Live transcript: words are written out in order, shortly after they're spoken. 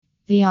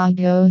The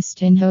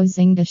Agostinho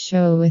Zinga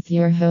Show with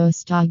your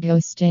host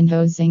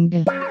Agostinho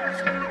Zinga.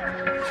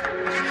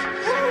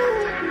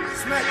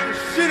 Smack the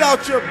shit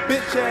out your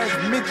bitch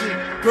ass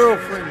midget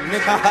girlfriend,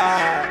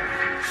 nigga.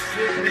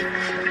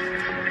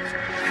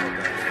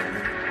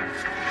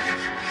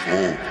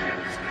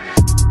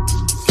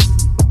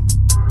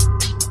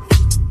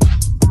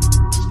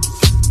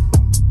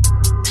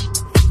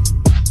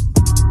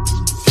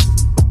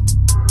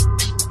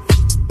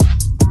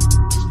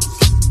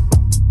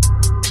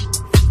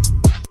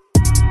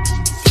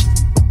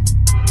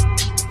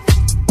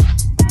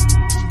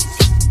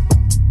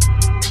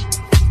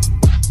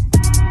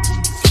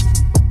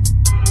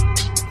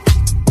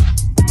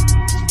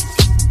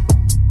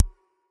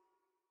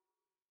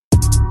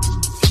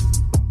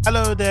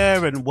 Hello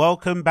there and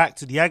welcome back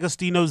to the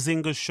Agostinho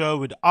Zinga Show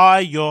with I,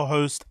 your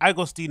host,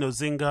 Agostinho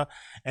Zinga,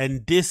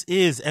 and this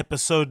is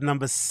episode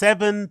number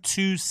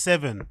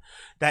 727.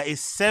 That is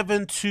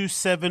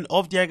 727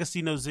 of the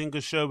Agostinho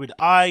Zinga Show with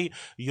I,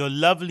 your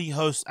lovely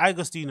host,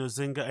 Agostinho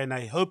Zinga, and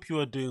I hope you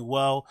are doing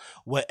well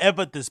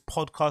wherever this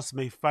podcast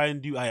may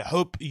find you. I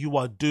hope you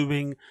are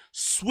doing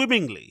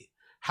swimmingly.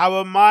 How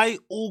am I?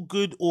 All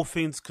good, all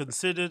things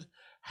considered.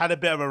 Had a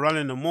bit of a run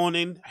in the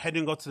morning,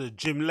 heading up to the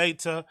gym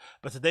later,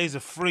 but today's a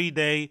free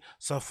day,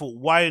 so I thought,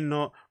 why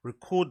not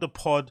record the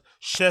pod,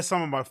 share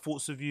some of my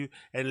thoughts with you,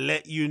 and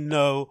let you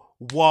know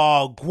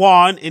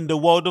wagwan in the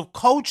world of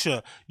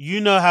culture. You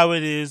know how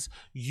it is,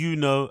 you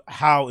know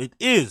how it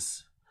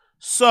is.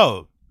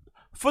 So,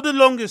 for the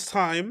longest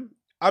time,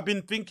 I've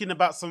been thinking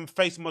about some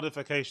face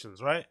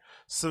modifications, right?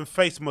 Some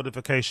face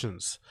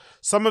modifications.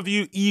 Some of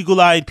you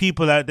eagle-eyed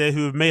people out there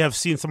who may have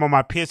seen some of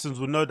my piercings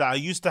will know that I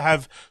used to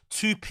have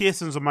two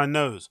piercings on my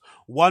nose.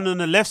 One on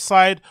the left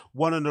side,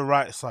 one on the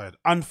right side.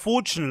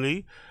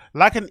 Unfortunately,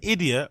 like an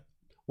idiot,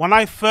 when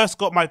I first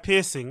got my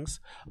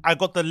piercings, I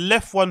got the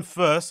left one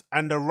first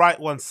and the right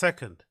one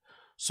second.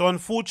 So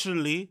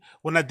unfortunately,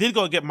 when I did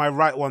go get my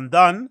right one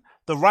done,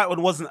 the right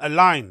one wasn't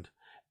aligned.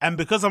 And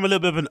because I'm a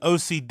little bit of an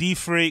OCD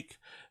freak,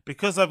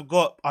 because I've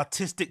got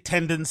artistic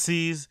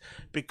tendencies,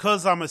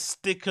 because I'm a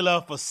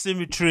stickler for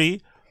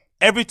symmetry,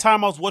 every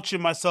time I was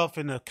watching myself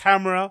in a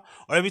camera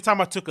or every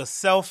time I took a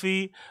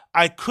selfie,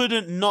 I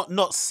couldn't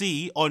not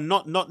see or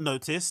not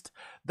noticed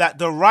that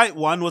the right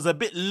one was a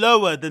bit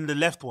lower than the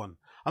left one.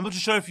 I'm not too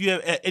sure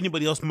if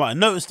anybody else might have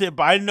noticed it,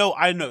 but I know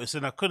I noticed it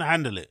and I couldn't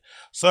handle it.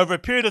 So over a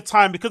period of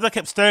time, because I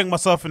kept staring at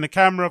myself in the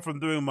camera from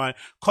doing my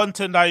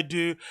content I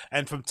do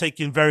and from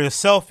taking various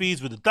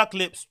selfies with the duck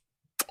lips,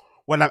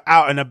 when I'm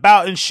out and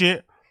about and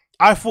shit,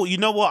 I thought, you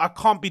know what, I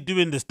can't be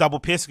doing this double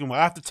piercing. I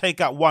have to take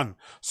out one.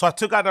 So I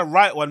took out the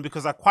right one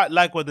because I quite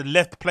like where the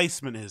left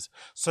placement is.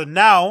 So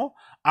now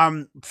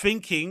I'm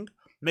thinking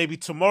maybe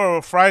tomorrow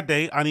or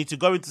Friday, I need to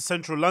go into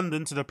central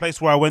London to the place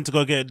where I went to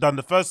go get it done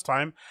the first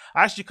time.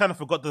 I actually kind of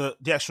forgot the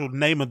actual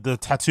name of the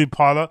tattoo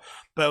parlor,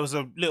 but it was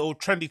a little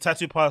trendy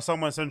tattoo parlor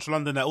somewhere in central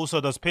London that also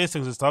does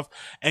piercings and stuff,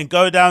 and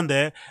go down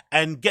there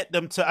and get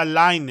them to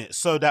align it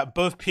so that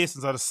both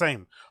piercings are the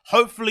same.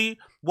 Hopefully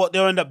what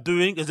they'll end up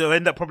doing is they'll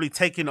end up probably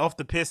taking off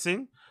the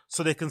piercing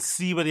so they can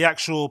see where the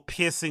actual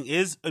piercing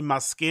is in my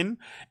skin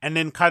and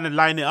then kind of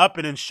line it up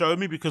and then show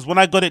me, because when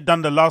I got it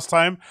done the last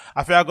time,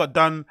 I think I got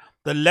done,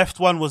 the left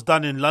one was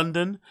done in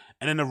London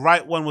and then the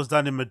right one was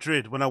done in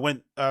Madrid when I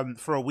went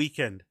for a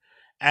weekend.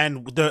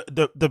 And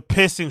the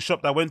piercing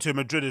shop that I went to in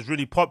Madrid is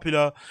really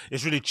popular.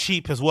 It's really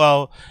cheap as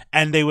well.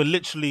 And they were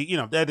literally, you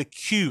know, they had a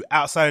queue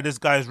outside of this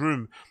guy's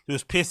room. He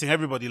was piercing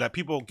everybody. Like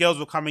girls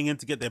were coming in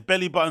to get their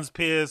belly buttons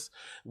pierced,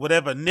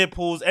 whatever,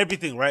 nipples,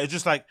 everything, right? It's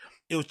just like,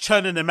 it was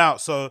churning them out.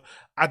 So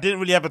I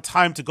didn't really have a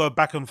time to go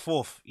back and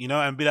forth, you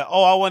know, and be like,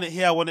 oh, I want it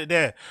here, I want it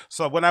there.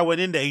 So when I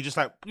went in there, he just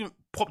like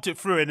popped it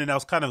through and then I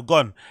was kind of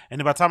gone. And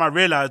then by the time I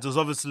realized it was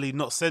obviously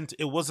not sent,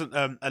 it wasn't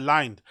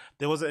aligned.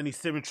 There wasn't any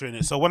symmetry in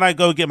it. So when I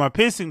go get my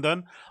piercing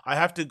done, I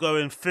have to go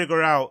and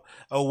figure out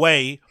a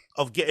way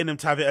of getting them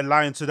to have it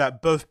aligned so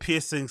that both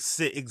piercings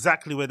sit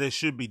exactly where they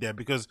should be there,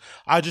 because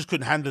I just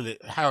couldn't handle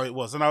it how it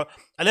was. And I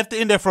left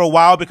it in there for a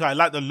while because I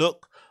like the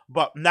look.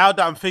 But now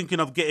that I'm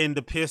thinking of getting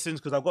the piercings,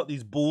 because I've got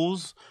these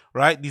balls,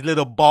 right? These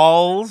little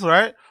balls,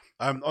 right?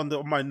 On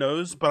my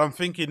nose. But I'm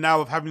thinking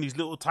now of having these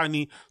little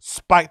tiny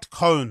spiked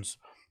cones.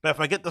 But if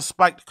I get the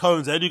spiked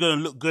cones, they're only going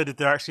to look good if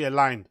they're actually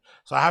aligned.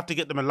 So I have to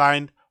get them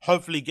aligned.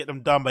 Hopefully get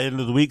them done by the end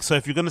of the week. So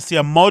if you're going to see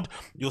a mod,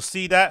 you'll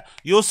see that.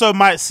 You also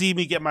might see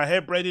me get my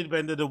hair braided by the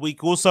end of the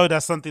week. Also,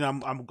 that's something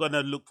I'm going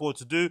to look forward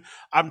to do.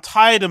 I'm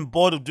tired and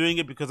bored of doing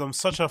it because I'm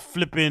such a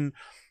flipping...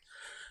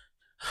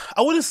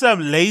 I wouldn't say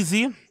I'm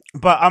lazy,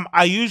 but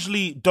I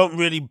usually don't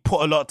really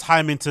put a lot of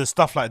time into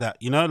stuff like that,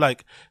 you know,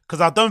 like,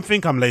 because I don't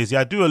think I'm lazy.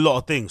 I do a lot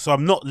of things, so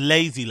I'm not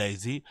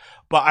lazy,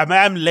 but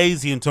I am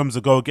lazy in terms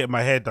of go get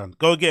my hair done,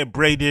 go get it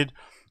braided.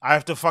 I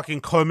have to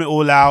fucking comb it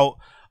all out.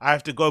 I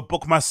have to go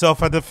book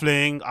myself at the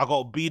fling. I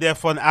got to be there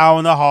for an hour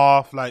and a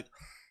half. Like,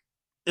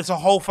 it's a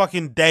whole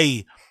fucking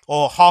day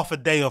or half a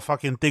day of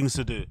fucking things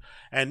to do.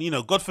 And, you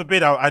know, God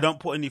forbid I don't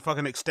put any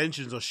fucking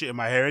extensions or shit in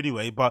my hair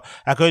anyway, but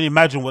I can only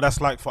imagine what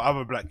that's like for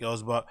other black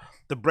girls. But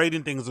the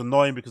braiding thing is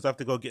annoying because I have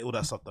to go get all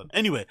that stuff done.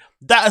 Anyway,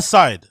 that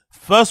aside,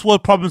 first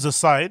world problems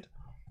aside,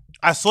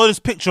 I saw this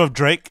picture of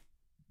Drake,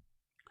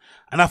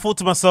 and I thought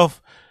to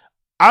myself,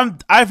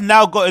 I've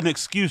now got an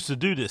excuse to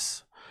do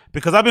this,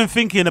 because I've been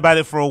thinking about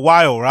it for a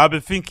while. Right? I've been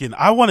thinking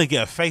I want to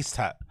get a face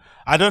tat.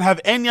 I don't have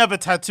any other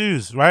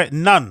tattoos, right?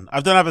 None. I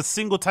don't have a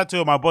single tattoo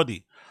on my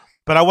body,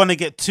 but I want to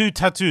get 2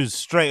 tattoos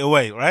straight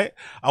away, right?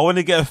 I want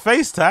to get a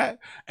face tat,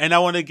 and I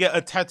want to get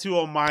a tattoo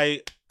on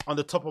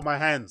the top of my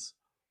hands.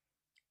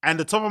 And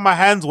the top of my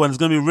hands one is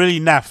going to be really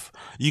naff.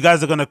 You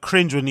guys are going to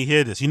cringe when you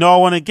hear this. You know what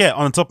I want to get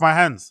on the top of my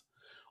hands?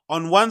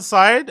 On one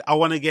side, I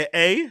want to get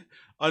A.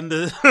 On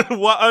the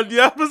on the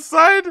other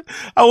side,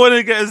 I want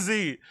to get a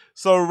Z.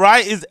 So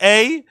right is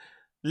A,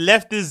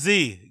 left is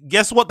Z.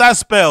 Guess what that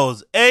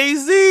spells?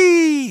 AZ.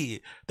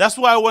 That's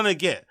what I want to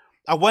get.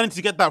 I wanted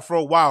to get that for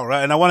a while,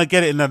 right? And I want to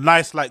get it in a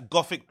nice, like,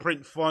 Gothic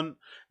print font.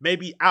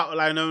 Maybe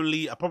outline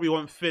only. I probably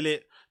won't fill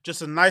it.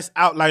 Just a nice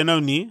outline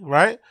only,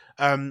 right?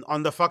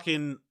 On the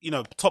fucking,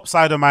 top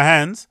side of my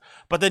hands.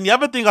 But then the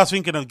other thing I was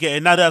thinking of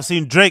getting, now that I've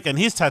seen Drake and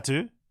his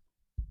tattoo,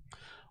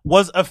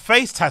 was a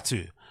face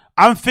tattoo.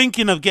 I'm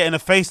thinking of getting a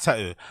face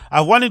tattoo.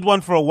 I wanted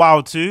one for a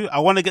while too. I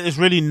want to get this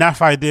really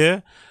naff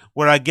idea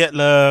where I get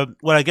the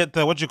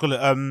what do you call it?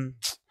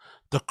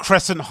 The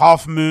crescent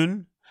half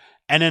moon,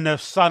 and then a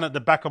sun at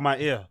the back of my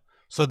ear.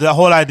 So the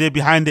whole idea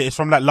behind it is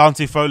from that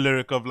Lancey Foe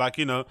lyric of, like,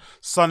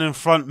 sun in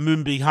front,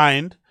 moon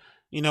behind.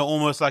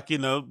 Almost like,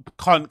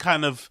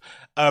 kind of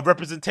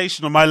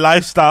representation of my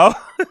lifestyle.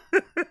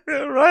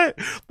 Right?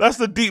 That's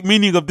the deep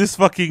meaning of this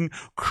fucking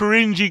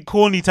cringy,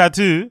 corny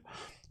tattoo.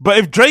 But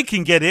if Drake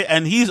can get it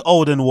and he's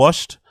old and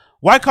washed,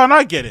 why can't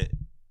I get it?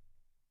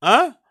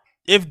 Huh?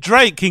 If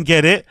Drake can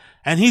get it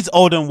and he's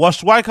old and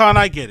washed, why can't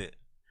I get it?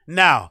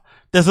 Now,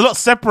 there's a lot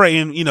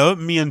separating,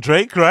 me and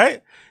Drake,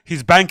 right?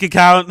 His bank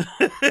account,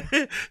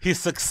 his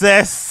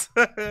success,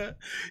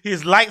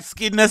 his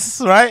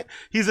light-skinnedness, right?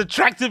 His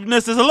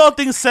attractiveness. There's a lot of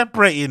things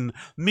separating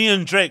me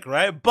and Drake,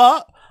 right?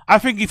 But I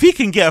think if he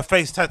can get a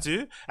face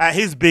tattoo at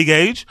his big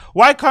age,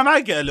 why can't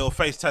I get a little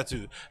face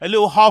tattoo? A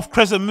little half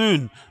crescent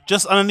moon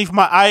just underneath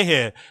my eye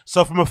here.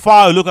 So from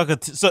afar, it'll look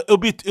like so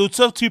it'll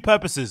serve 2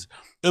 purposes.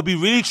 It'll be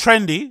really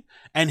trendy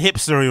and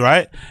hipstery,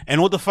 right? And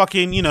all the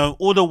fucking,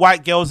 all the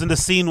white girls in the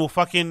scene will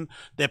fucking,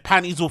 their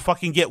panties will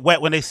fucking get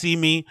wet when they see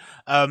me.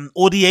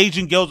 All the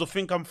Asian girls will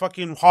think I'm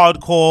fucking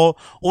hardcore.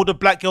 All the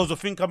black girls will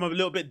think I'm a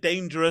little bit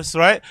dangerous,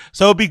 right?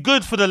 So it'll be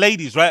good for the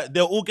ladies, right?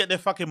 They'll all get their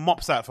fucking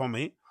mops out from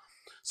me.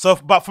 So,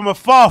 but from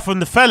afar, from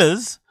the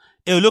fellas,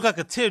 it'll look like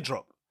a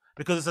teardrop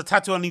because it's a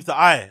tattoo underneath the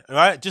eye,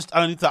 right? Just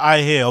underneath the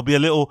eye here, it'll be a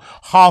little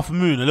half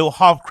moon, a little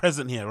half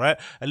crescent here, right?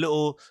 A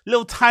little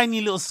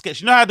tiny little sketch.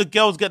 You know how the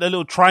girls get a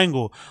little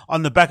triangle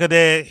on the back of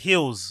their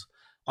heels,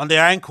 on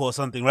their ankle or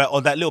something, right?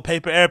 Or that little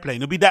paper airplane.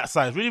 It'll be that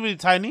size, really, really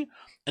tiny.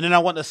 And then I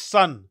want the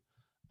sun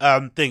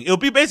thing. It'll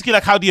be basically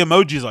like how the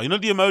emojis are. You know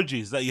the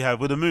emojis that you have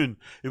with the moon?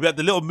 You'll get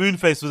the little moon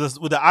face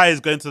with the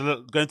eyes going to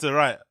the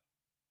right.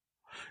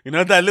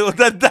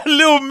 That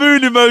little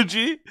moon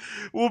emoji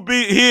will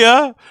be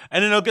here,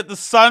 and then I'll get the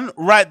sun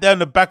right down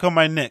the back of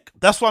my neck.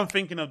 That's what I'm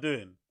thinking of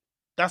doing.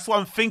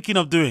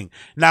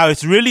 Now,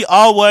 it's really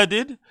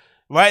R-worded,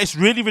 right? It's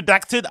really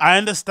redacted. I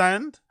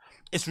understand.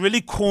 It's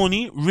really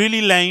corny, really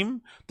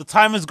lame. The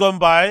time has gone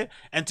by,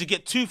 and to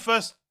get 2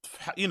 first,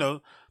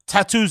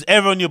 tattoos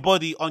ever on your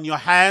body, on your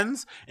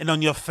hands and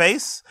on your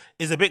face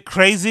is a bit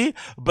crazy.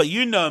 But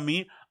you know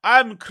me.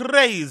 I'm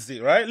crazy,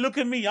 right? Look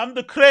at me. I'm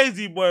the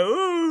crazy boy.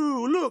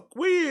 Ooh, look,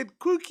 weird,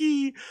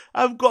 cookie.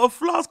 I've got a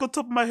flask on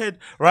top of my head,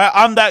 right?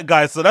 I'm that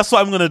guy. So that's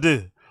what I'm going to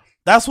do.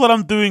 That's what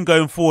I'm doing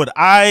going forward.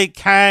 I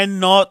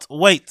cannot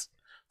wait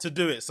to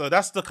do it. So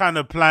that's the kind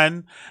of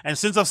plan. And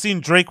since I've seen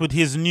Drake with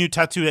his new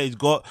tattoo that he's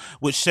got,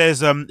 which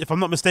says, if I'm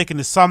not mistaken,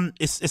 it's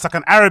like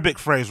an Arabic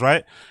phrase,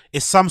 right?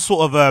 It's some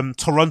sort of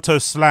Toronto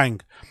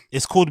slang.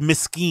 It's called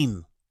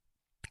miskeen.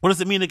 What does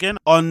it mean again?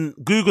 On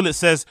Google, it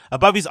says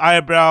above his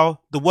eyebrow,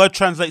 the word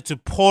translates to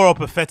poor or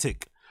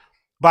pathetic.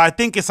 But I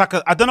think it's like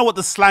I don't know what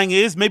the slang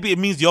is. Maybe it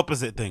means the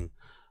opposite thing.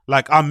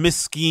 Like I'm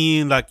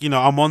miskeen, like,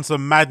 I'm on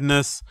some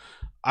madness.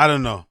 I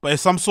don't know. But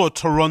it's some sort of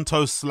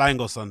Toronto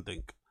slang or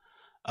something.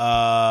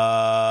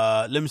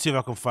 Let me see if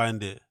I can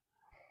find it.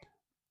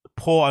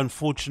 Poor,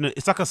 unfortunate.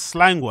 It's like a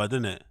slang word,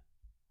 isn't it?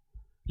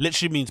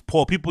 Literally means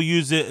poor. People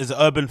use it as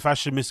urban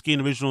fashion,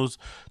 miskeen originals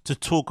to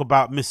talk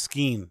about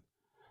miskeen.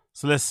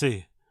 So let's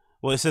see.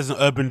 Well, it says in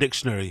Urban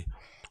Dictionary.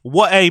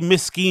 What a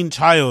miskeen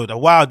child.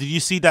 Wow, did you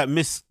see that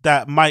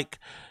Mike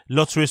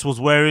Lotteris was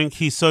wearing?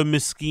 He's so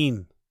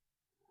miskeen.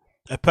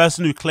 A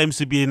person who claims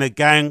to be in a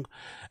gang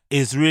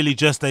is really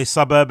just a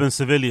suburban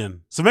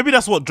civilian. So maybe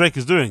that's what Drake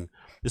is doing.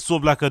 It's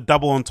sort of like a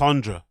double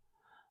entendre.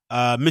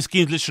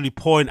 Miskeen is literally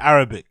poor in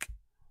Arabic.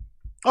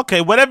 Okay,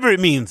 whatever it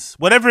means,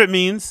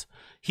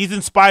 he's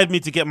inspired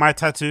me to get my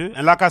tattoo.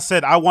 And like I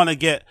said, I want to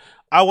get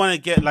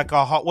like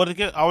a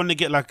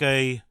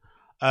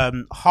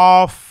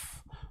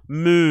half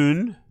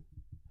moon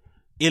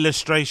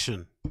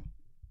illustration.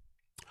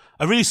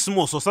 A really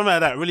small, so something like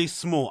that, really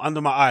small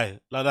under my eye,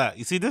 like that.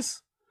 You see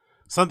this?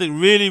 Something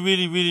really,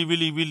 really, really,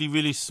 really, really,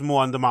 really small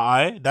under my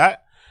eye,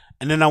 that.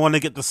 And then I want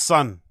to get the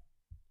sun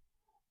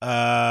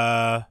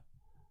Let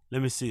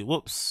me see.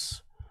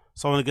 Whoops.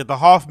 So I want to get the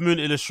half moon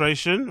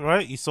illustration,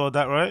 right? You saw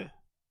that, right?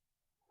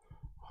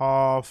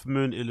 Half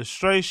moon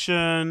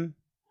illustration.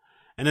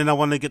 And then I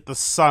want to get the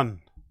sun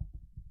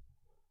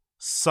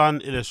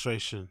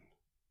illustration.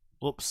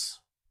 Whoops.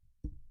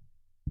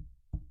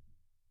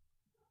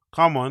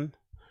 Come on.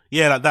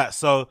 Yeah, like that.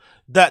 So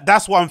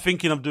that's what I'm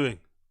thinking of doing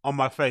on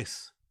my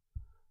face.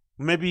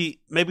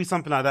 Maybe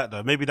something like that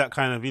though. Maybe that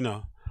kind of,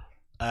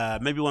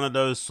 maybe one of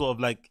those sort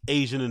of like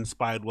Asian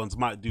inspired ones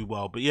might do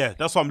well. But yeah,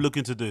 that's what I'm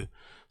looking to do.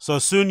 So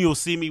soon you'll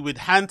see me with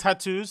hand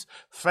tattoos,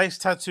 face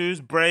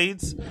tattoos,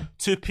 braids,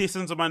 2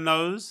 piercings on my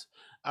nose,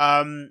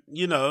 and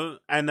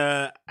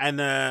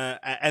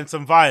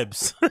some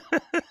vibes.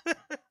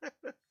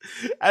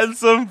 And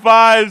some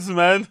vibes,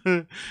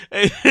 man.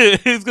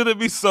 It's gonna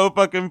be so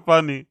fucking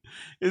funny.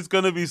 It's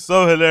gonna be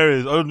so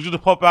hilarious. I'm just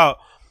gonna pop out,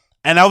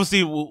 and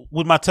obviously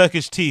with my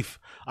Turkish teeth,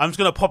 I'm just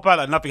gonna pop out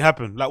like nothing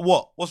happened. Like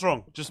what? What's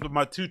wrong? Just with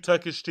my 2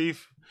 Turkish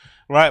teeth,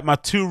 right? My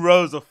 2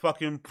 rows of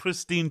fucking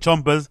pristine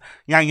chompers,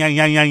 yang yang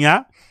yang yang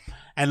yang,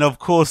 and of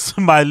course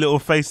my little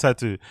face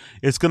tattoo.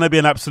 It's gonna be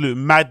an absolute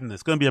madness.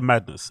 It's gonna be a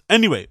madness.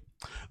 Anyway,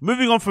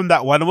 moving on from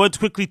that one, I want to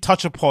quickly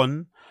touch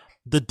upon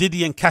the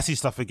Diddy and Cassie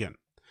stuff again.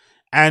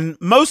 And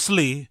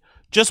mostly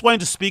just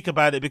wanting to speak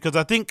about it because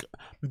I think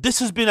this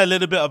has been a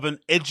little bit of an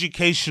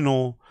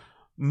educational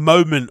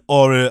moment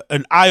or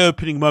an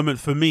eye-opening moment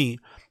for me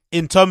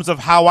in terms of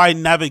how I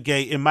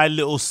navigate in my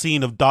little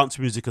scene of dance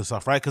music and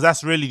stuff, right? Because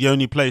that's really the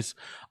only place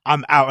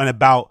I'm out and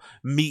about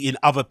meeting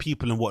other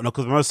people and whatnot.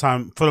 Because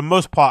for the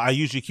most part, I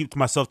usually keep to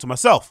myself.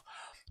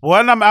 But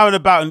when I'm out and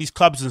about in these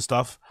clubs and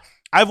stuff,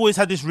 I've always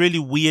had this really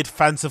weird,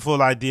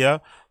 fanciful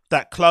idea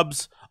that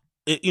clubs,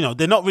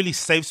 they're not really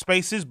safe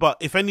spaces, but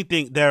if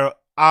anything, they're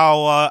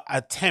our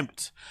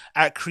attempt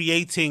at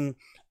creating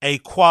a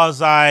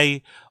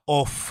quasi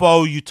or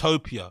faux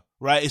utopia,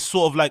 right? It's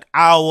sort of like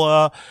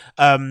our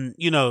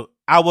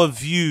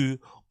view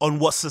on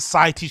what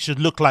society should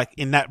look like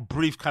in that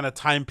brief kind of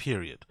time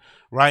period,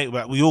 right?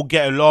 Where we all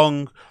get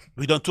along.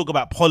 We don't talk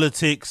about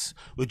politics.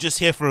 We're just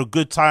here for a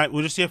good time.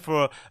 We're just here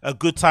for a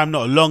good time,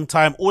 not a long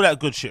time, all that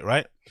good shit,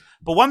 right?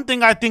 But one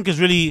thing I think has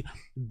really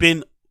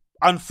been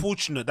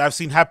unfortunate that I've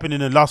seen happen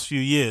in the last few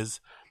years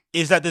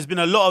is that there's been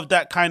a lot of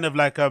that kind of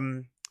like I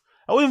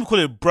wouldn't even call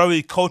it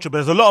broy culture, but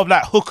there's a lot of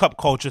that hookup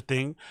culture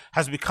thing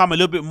has become a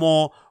little bit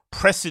more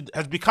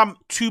has become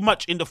too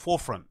much in the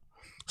forefront.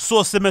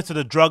 Sort of similar to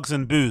the drugs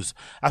and booze.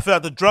 I feel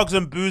like the drugs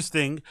and booze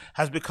thing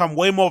has become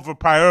way more of a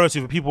priority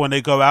for people when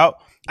they go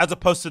out, as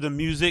opposed to the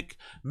music,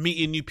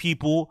 meeting new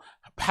people,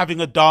 having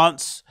a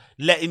dance,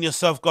 letting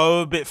yourself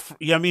go a bit,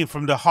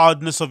 from the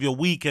hardness of your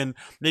week and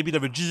maybe the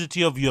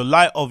rigidity of your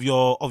life, of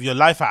your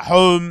life at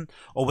home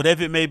or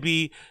whatever it may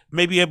be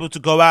able to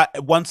go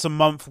out once a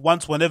month,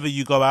 whenever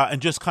you go out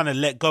and just kind of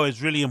let go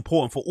is really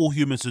important for all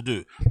humans to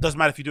do. Doesn't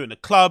matter if you do it in a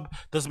club,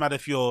 doesn't matter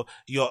if your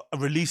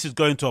release is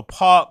going to a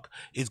park,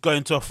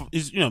 going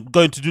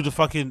to do the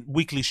fucking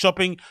weekly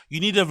shopping. You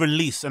need a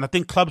release, and I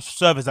think clubs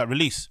serve as that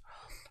release.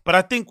 But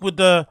I think with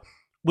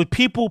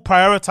people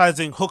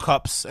prioritizing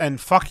hookups and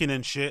fucking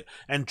and shit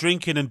and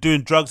drinking and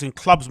doing drugs in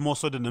clubs more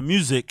so than the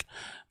music,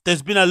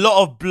 there's been a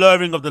lot of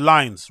blurring of the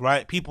lines,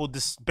 right? People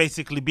just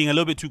basically being a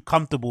little bit too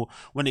comfortable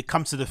when it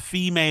comes to the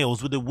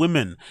females with the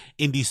women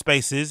in these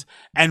spaces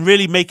and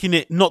really making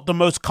it not the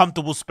most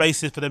comfortable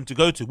spaces for them to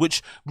go to,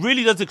 which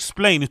really does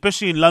explain,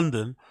 especially in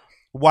London,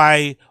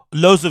 why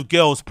loads of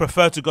girls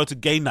prefer to go to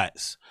gay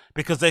nights.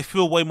 Because they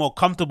feel way more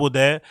comfortable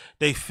there.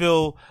 They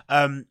feel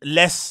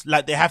less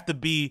like they have to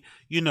be,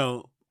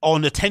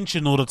 on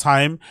attention all the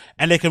time.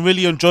 And they can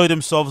really enjoy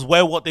themselves,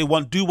 wear what they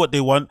want, do what they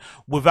want,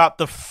 without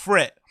the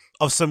threat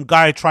of some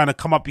guy trying to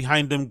come up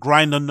behind them,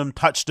 grind on them,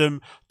 touch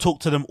them, talk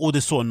to them, all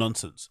this sort of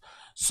nonsense.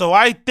 So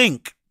I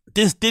think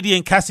this Diddy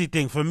and Cassie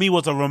thing for me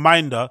was a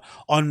reminder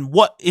on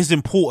what is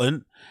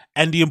important.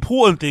 And the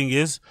important thing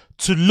is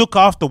to look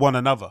after one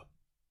another.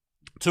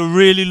 To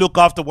really look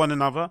after one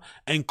another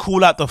and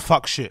call out the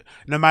fuck shit.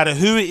 No matter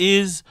who it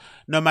is,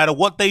 no matter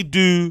what they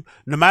do,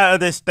 no matter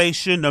their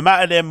station, no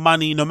matter their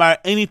money, no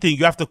matter anything,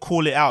 you have to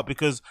call it out,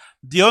 because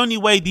the only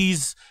way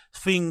these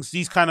things,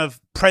 these kind of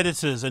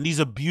predators and these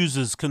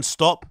abusers can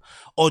stop,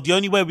 or the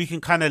only way we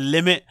can kind of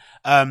limit,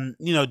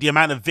 the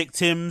amount of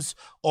victims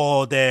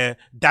or their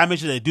damage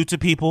that they do to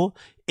people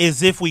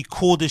is if we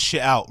call this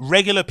shit out.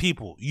 Regular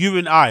people, you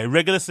and I,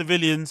 regular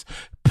civilians,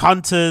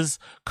 punters,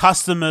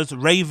 customers,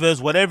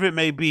 ravers, whatever it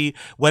may be,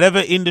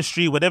 whatever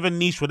industry, whatever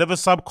niche, whatever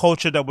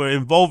subculture that we're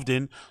involved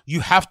in, you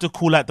have to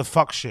call out the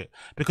fuck shit.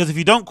 Because if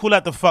you don't call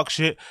out the fuck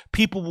shit,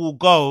 people will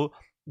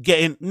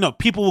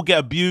people will get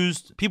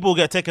abused, people will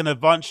get taken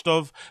advantage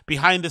of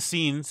behind the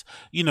scenes,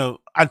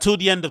 until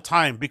the end of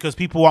time, because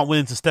people aren't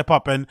willing to step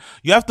up. And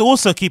you have to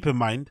also keep in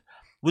mind,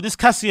 with this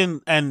Cassie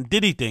and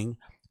Diddy thing,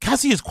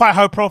 Cassie is quite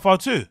high profile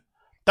too.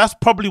 That's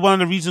probably one of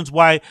the reasons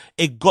why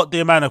it got the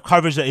amount of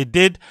coverage that it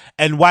did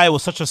and why it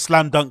was such a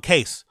slam dunk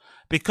case.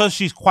 because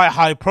she's quite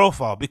high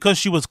profile, because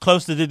she was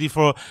close to Diddy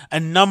for a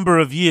number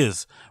of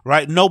years,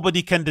 right?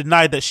 Nobody can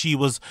deny that she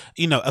was,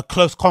 you know, a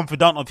close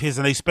confidant of his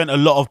and they spent a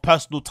lot of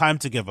personal time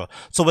together.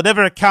 So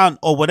whatever account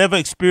or whatever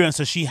experience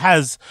that she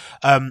has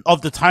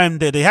of the time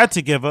that they had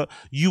together,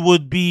 you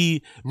would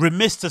be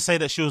remiss to say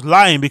that she was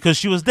lying because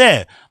she was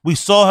there. We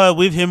saw her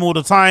with him all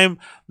the time.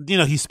 You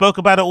know, he spoke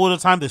about it all the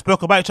time. They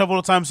spoke about each other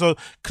all the time. So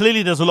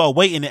clearly there's a lot of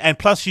weight in it. And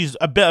plus she's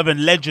a bit of a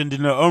legend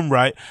in her own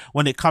right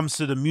when it comes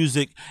to the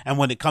music and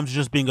when it comes to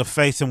just being a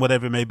face and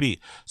whatever it may be.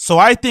 So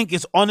I think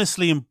it's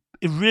honestly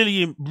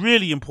really,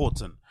 really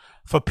important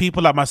for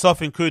people like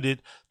myself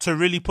included to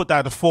really put that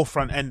at the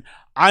forefront. And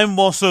I'm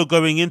also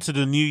going into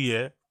the new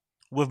year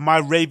with my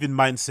raving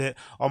mindset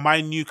or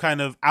my new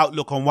kind of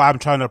outlook on why I'm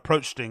trying to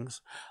approach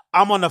things.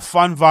 I'm on a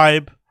fun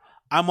vibe.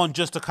 I'm on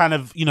just to kind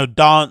of, you know,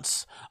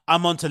 dance.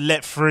 I'm on to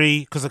let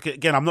free because,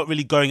 again, I'm not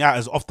really going out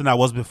as often as I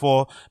was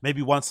before.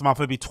 Maybe once a month,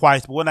 maybe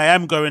twice. But when I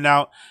am going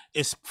out,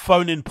 it's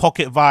phone in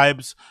pocket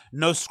vibes.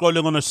 No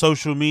scrolling on the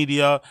social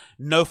media.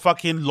 No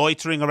fucking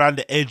loitering around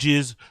the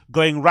edges.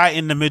 Going right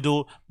in the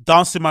middle.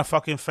 Dancing my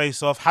fucking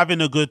face off.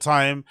 Having a good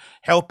time.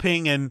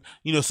 Helping and,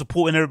 you know,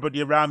 supporting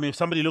everybody around me. If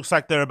somebody looks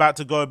like they're about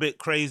to go a bit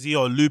crazy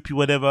or loopy,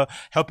 whatever,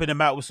 helping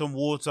them out with some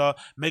water.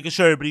 Making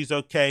sure everybody's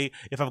okay.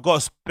 If I've got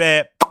a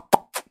spare,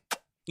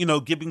 you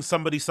know, giving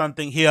somebody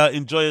something here,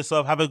 enjoy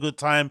yourself, have a good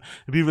time,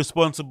 be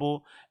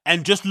responsible,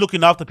 and just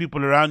looking after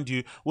people around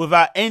you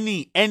without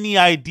any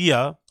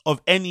idea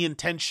of any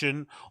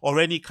intention or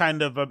any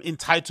kind of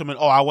entitlement.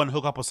 Oh, I want to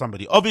hook up with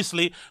somebody.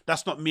 Obviously,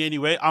 that's not me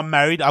anyway. I'm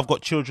married. I've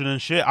got children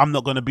and shit. I'm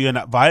not going to be in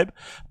that vibe.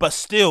 But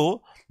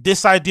still,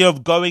 this idea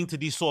of going to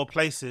these sort of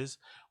places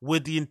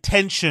with the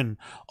intention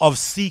of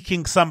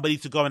seeking somebody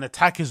to go and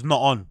attack is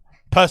not on.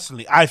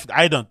 Personally,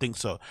 I don't think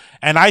so.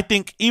 And I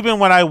think even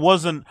when I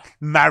wasn't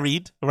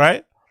married,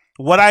 right,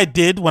 what I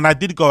did when I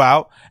did go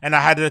out and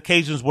I had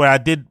occasions where I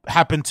did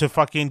happen to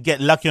fucking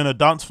get lucky on a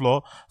dance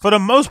floor, for the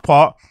most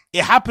part,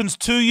 it happens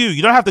to you.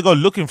 You don't have to go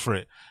looking for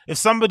it. If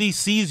somebody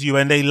sees you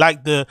and they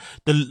like the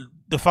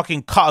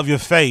fucking cut of your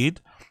fade,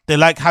 they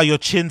like how your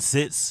chin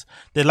sits,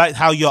 they like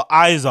how your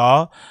eyes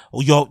are,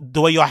 or the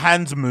way your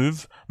hands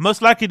move,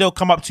 most likely they'll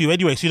come up to you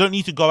anyway. So you don't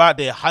need to go out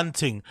there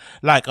hunting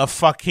like a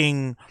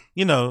fucking,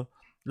 you know,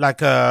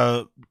 like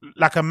a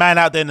man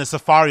out there in a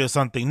safari or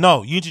something.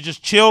 No, you need to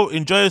just chill,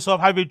 enjoy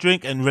yourself, have your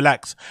drink and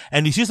relax.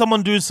 And you see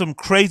someone doing some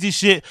crazy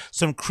shit,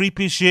 some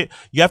creepy shit,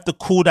 you have to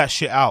call that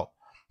shit out.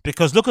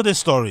 Because look at this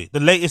story,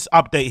 the latest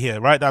update here,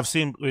 right, that I've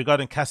seen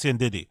regarding Cassie and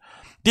Diddy.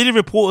 Diddy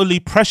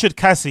reportedly pressured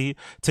Cassie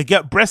to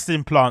get breast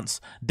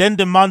implants, then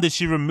demanded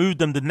she remove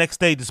them the next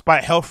day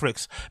despite health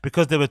risks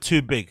because they were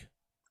too big.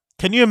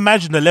 Can you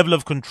imagine the level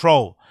of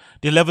control,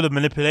 the level of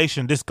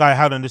manipulation this guy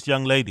had on this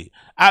young lady?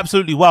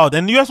 Absolutely wild.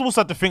 And you also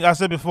have to think, I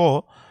said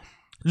before,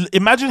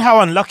 imagine how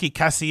unlucky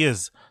Cassie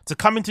is to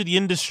come into the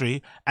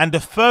industry and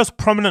the first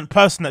prominent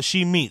person that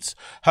she meets,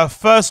 her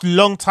first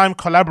long-time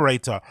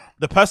collaborator,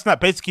 the person that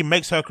basically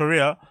makes her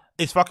career,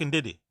 is fucking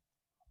Diddy.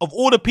 Of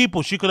all the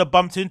people she could have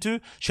bumped into,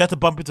 she had to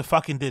bump into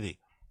fucking Diddy.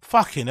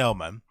 Fucking hell,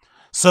 man.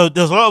 So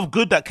there's a lot of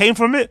good that came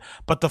from it,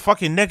 but the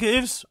fucking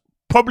negatives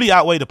probably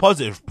outweigh the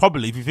positive,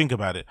 probably, if you think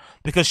about it.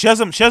 Because she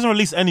hasn't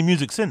released any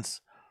music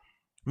since.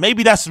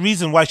 Maybe that's the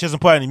reason why she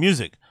hasn't put out any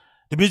music.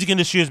 The music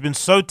industry has been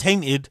so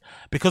tainted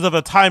because of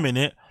her time in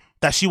it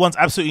that she wants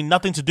absolutely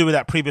nothing to do with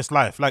that previous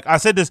life. Like I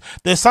said,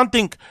 there's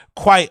something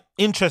quite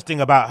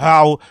interesting about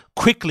how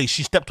quickly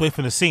she stepped away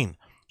from the scene.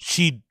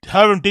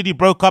 Her and Diddy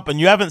broke up and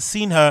you haven't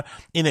seen her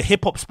in a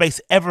hip-hop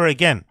space ever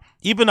again.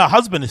 Even her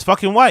husband is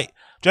fucking white.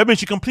 Do you know what I mean?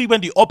 She completely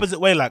went the opposite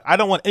way. Like, I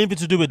don't want anything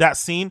to do with that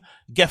scene.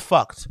 Get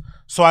fucked.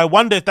 So I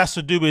wonder if that's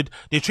to do with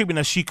the treatment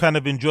that she kind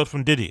of endured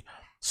from Diddy.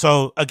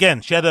 So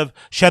again, she had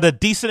a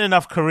decent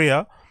enough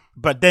career,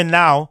 but then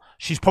now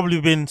she's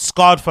probably been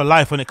scarred for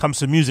life when it comes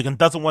to music and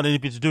doesn't want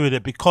anything to do with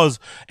it because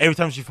every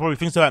time she probably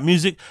thinks about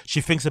music,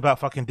 she thinks about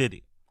fucking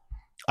Diddy.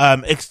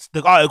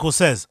 The article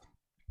says,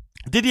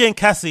 Diddy and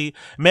Cassie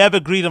may have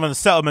agreed on a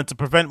settlement to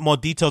prevent more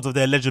details of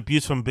their alleged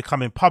abuse from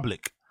becoming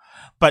public.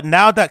 But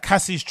now that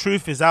Cassie's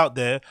truth is out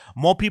there,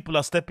 more people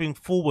are stepping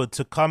forward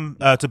to come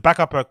to back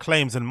up her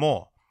claims and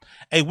more.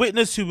 A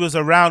witness who was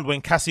around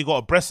when Cassie got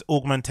a breast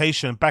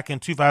augmentation back in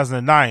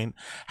 2009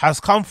 has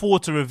come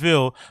forward to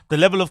reveal the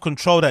level of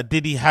control that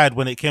Diddy had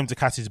when it came to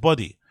Cassie's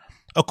body.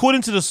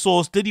 According to the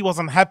source, Diddy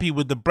wasn't happy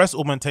with the breast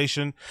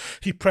augmentation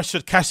he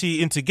pressured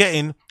Cassie into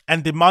getting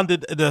and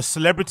demanded the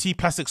celebrity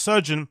plastic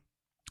surgeon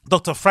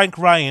Dr. Frank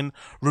Ryan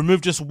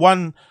remove it just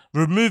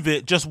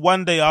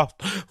one day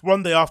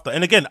after.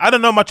 And again, I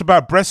don't know much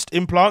about breast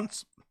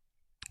implants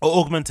or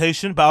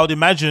augmentation, but I would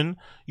imagine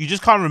you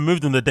just can't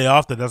remove them the day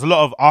after. There's a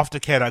lot of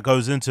aftercare that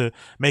goes into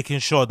making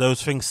sure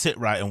those things sit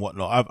right and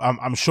whatnot.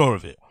 I'm sure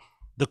of it.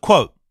 The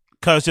quote,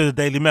 courtesy of the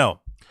Daily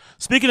Mail.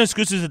 Speaking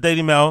exclusively to the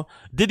Daily Mail,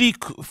 Diddy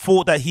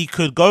thought that he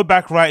could go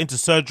back right into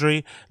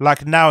surgery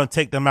like now and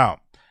take them out.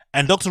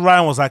 And Dr.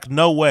 Ryan was like,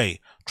 no way.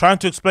 Trying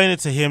to explain it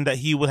to him that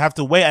he would have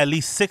to wait at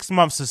least 6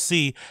 months to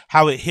see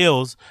how it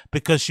heals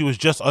because she was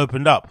just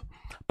opened up.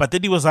 But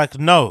Diddy was like,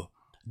 no,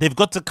 They've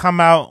got to come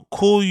out,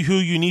 call who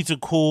you need to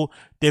call.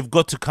 They've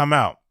got to come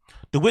out.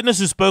 The witness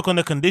who spoke on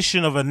the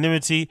condition of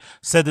anonymity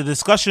said the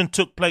discussion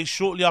took place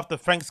shortly after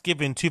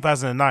Thanksgiving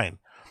 2009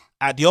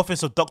 at the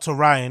office of Dr.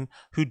 Ryan,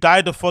 who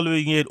died the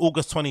following year in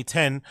August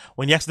 2010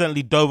 when he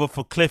accidentally dove off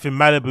a cliff in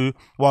Malibu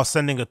while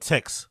sending a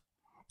text.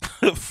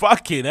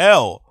 Fucking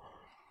hell.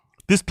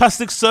 This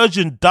plastic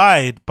surgeon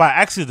died by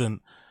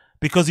accident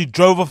because he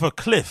drove off a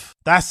cliff.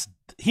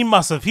 He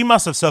must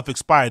have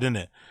self-expired,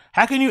 innit?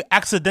 How can you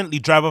accidentally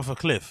drive off a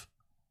cliff?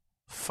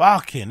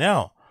 Fucking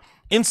hell.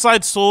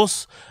 Inside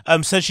source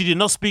said she did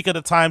not speak at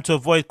the time to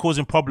avoid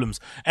causing problems.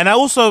 And I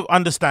also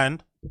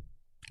understand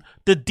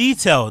the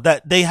detail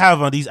that they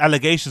have on these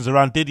allegations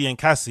around Diddy and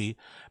Cassie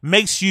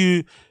makes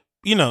you,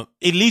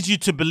 it leads you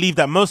to believe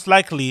that most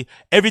likely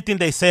everything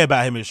they say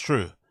about him is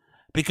true.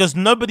 Because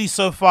nobody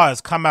so far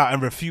has come out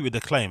and refuted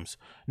the claims.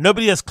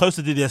 Nobody as close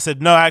to Diddy has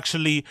said, no,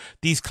 actually,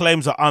 these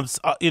claims are,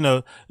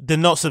 they're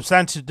not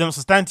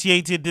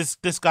substantiated.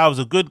 This guy was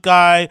a good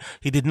guy.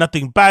 He did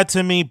nothing bad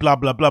to me, blah,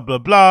 blah, blah, blah,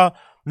 blah.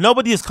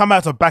 Nobody has come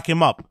out to back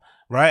him up,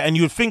 right? And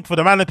you would think for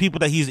the amount of people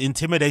that he's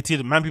intimidated,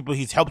 the amount of people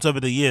he's helped over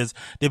the years,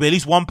 there'd be at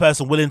least one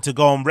person willing to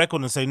go on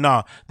record and say,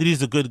 nah,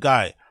 Diddy's a good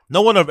guy.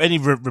 No one of any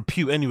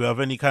repute anywhere, of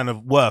any kind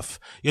of worth.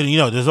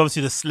 There's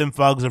obviously the Slim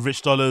Thugs and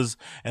Rich Dollars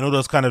and all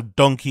those kind of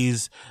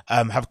donkeys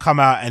have come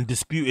out and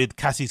disputed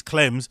Cassie's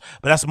claims,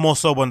 but that's more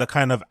so on the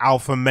kind of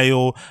alpha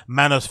male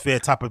manosphere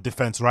type of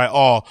defense, right?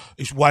 Oh,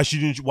 why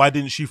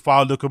didn't she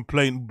file the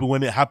complaint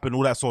when it happened?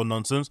 All that sort of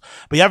nonsense.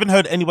 But you haven't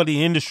heard anybody in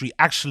the industry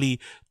actually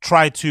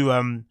try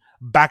to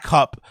back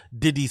up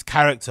Diddy's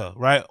character,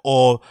 right?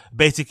 Or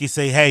basically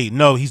say, hey,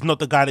 no, he's not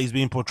the guy that he's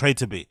being portrayed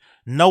to be.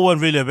 No one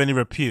really of any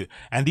repute.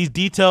 And these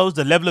details,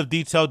 the level of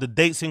detail, the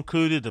dates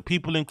included, the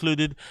people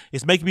included,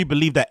 it's making me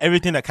believe that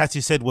everything that Cassie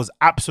said was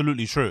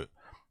absolutely true.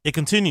 It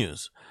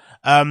continues.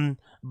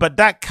 But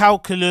that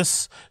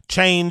calculus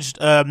changed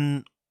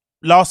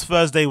last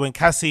Thursday when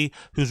Cassie,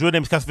 whose real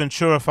name is Cassie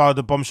Ventura, filed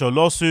a bombshell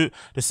lawsuit.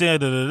 The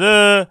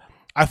singer,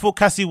 I thought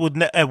Cassie would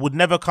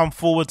never come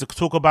forward to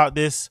talk about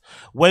this.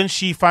 When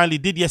she finally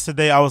did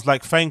yesterday, I was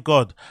like, thank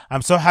God.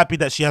 I'm so happy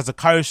that she has the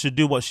courage to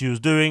do what she was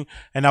doing.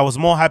 And I was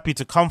more happy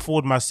to come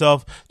forward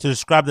myself to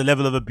describe the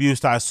level of abuse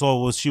that I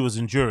saw she was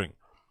enduring.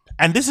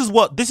 And this is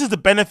the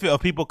benefit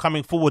of people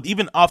coming forward,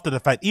 even after the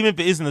fact, even if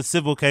it isn't a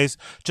civil case,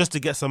 just to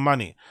get some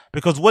money.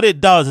 Because what it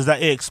does is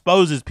that it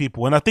exposes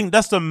people. And I think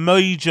that's the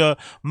major,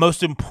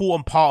 most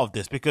important part of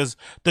this. Because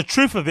the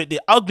truth of it, the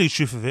ugly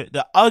truth of it,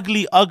 the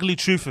ugly, ugly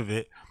truth of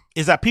it,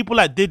 is that people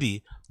like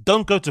Diddy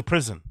don't go to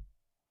prison.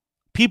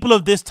 People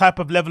of this type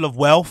of level of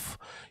wealth,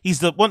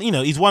 he's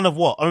one of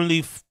what?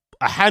 Only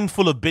a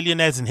handful of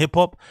billionaires in hip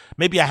hop,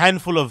 maybe a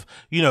handful of,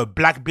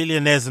 black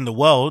billionaires in the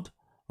world,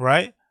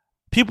 right?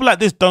 People like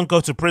this don't go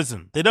to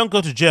prison. They don't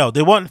go to jail.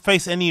 They won't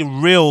face any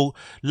real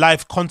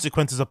life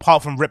consequences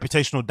apart from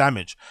reputational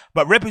damage.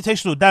 But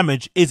reputational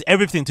damage is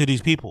everything to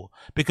these people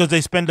because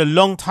they spend a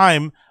long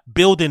time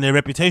building their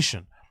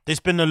reputation. They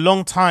spend a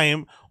long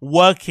time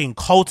working,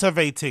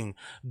 cultivating,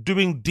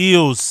 doing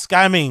deals,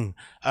 scamming,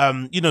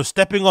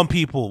 stepping on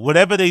people,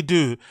 whatever they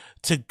do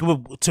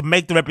to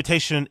make the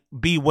reputation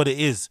be what it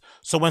is.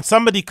 So when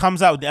somebody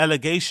comes out with the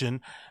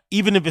allegation,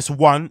 even if it's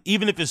one,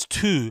 even if it's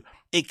two,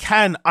 it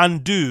can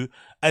undo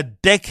a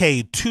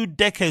decade, 2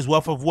 decades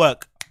worth of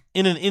work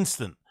in an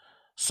instant.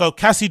 So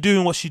Cassie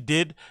doing what she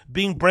did,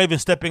 being brave and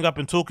stepping up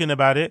and talking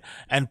about it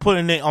and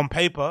putting it on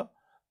paper,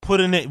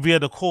 putting it via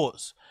the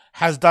courts,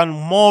 has done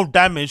more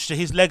damage to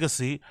his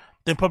legacy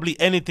than probably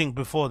anything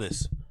before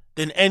this,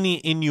 than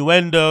any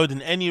innuendo,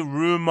 than any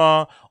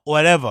rumor or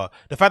whatever.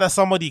 The fact that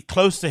somebody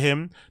close to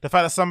him, the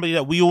fact that somebody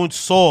that we all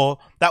saw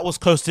that was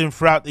close to him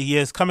throughout the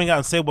years coming out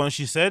and say what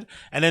she said,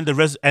 and then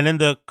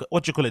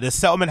the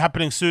settlement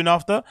happening soon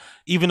after,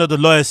 even though the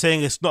lawyer is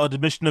saying it's not an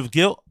admission of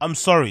guilt. I'm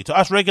sorry, to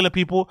us regular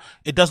people,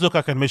 it does look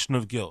like an admission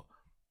of guilt.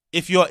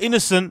 If you're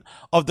innocent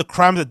of the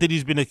crimes that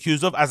Diddy's been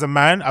accused of, as a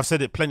man, I've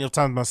said it plenty of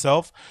times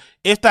myself,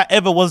 if that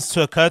ever was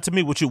to occur to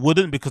me, which it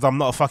wouldn't because I'm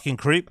not a fucking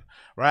creep,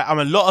 right? I'm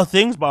a lot of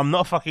things, but I'm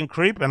not a fucking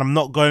creep, and I'm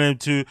not going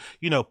to,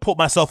 put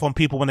myself on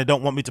people when they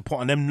don't want me to put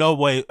on them. No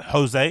way,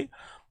 Jose.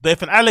 But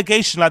if an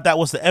allegation like that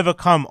was to ever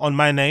come on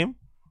my name,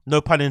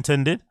 no pun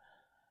intended,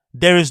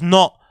 there is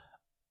not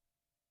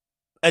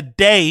a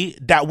day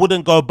that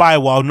wouldn't go by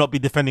where I'll not be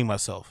defending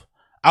myself.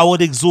 I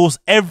would exhaust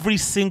every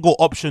single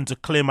option to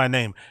clear my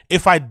name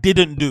if I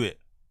didn't do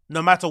it.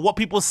 No matter what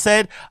people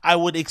said, I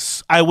would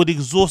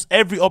exhaust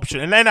every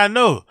option. And then I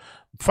know,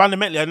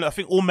 fundamentally, I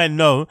think all men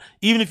know,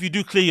 even if you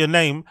do clear your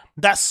name,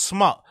 that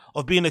smut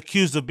of being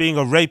accused of being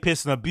a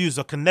rapist and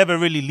abuser can never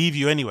really leave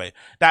you anyway.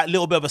 That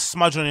little bit of a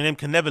smudge on your name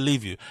can never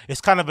leave you.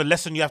 It's kind of a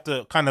lesson you have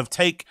to kind of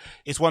take.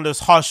 It's one of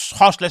those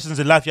harsh lessons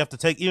in life you have to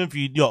take, even if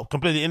you're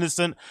completely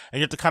innocent, and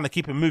you have to kind of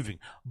keep it moving.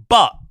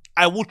 But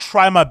I will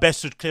try my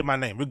best to clear my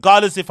name,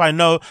 regardless if I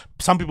know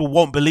some people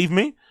won't believe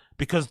me.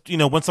 Because,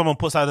 when someone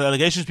puts out the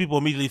allegations, people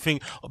immediately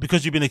think, oh,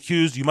 because you've been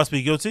accused, you must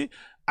be guilty.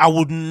 I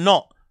would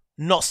not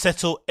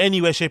settle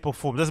any way, shape or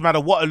form. It doesn't matter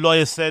what a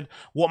lawyer said,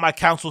 what my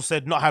counsel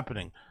said, not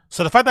happening.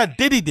 So the fact that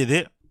Diddy did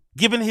it,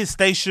 given his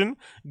station,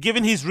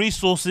 given his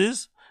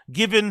resources,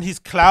 given his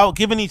clout,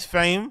 given his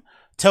fame,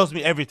 tells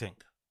me everything.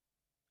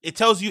 It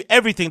tells you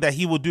everything that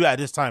he will do at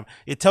this time.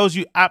 It tells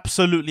you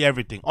absolutely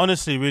everything.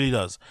 Honestly, it really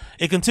does.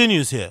 It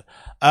continues here.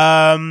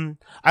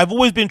 I've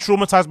always been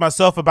traumatized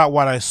myself about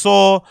what I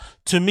saw.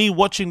 To me,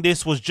 watching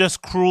this was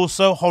just cruel,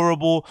 so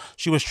horrible.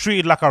 She was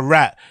treated like a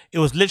rat. It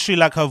was literally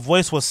like her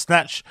voice was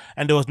snatched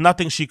and there was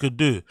nothing she could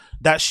do.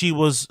 That she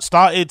was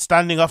started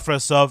standing up for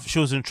herself, she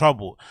was in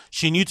trouble.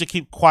 She knew to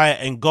keep quiet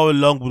and go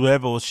along with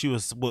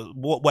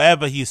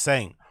whatever he's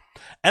saying.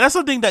 And that's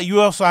something that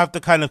you also have to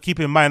kind of keep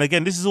in mind.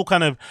 Again, this is all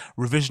kind of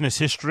revisionist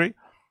history,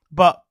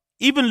 but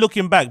even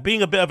looking back,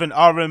 being a bit of an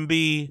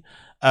R&B,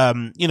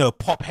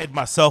 pop head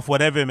myself,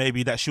 whatever it may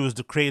be that she was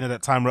creating at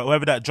that time, right,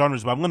 whatever that genre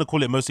is, but I'm going to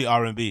call it mostly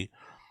R&B.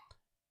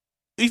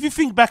 If you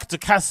think back to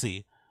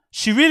Cassie,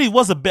 she really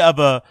was a bit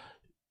of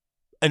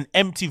an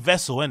empty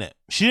vessel, innit?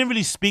 She didn't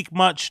really speak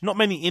much, not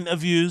many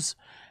interviews,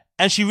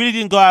 and she really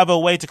didn't go out of her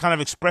way to kind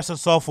of express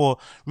herself or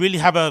really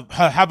have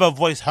her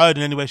voice heard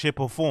in any way,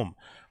 shape, or form.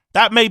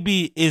 That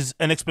maybe is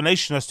an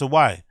explanation as to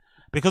why.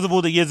 Because of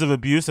all the years of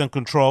abuse and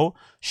control,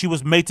 she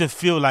was made to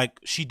feel like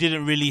she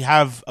didn't really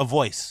have a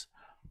voice,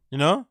 you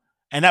know?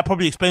 And that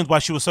probably explains why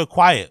she was so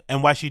quiet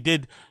and why she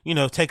did,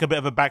 take a bit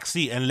of a back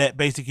seat and let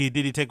basically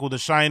Diddy take all the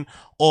shine,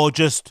 or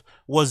just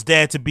was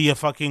there to be a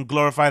fucking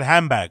glorified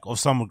handbag of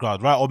some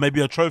regard, right? Or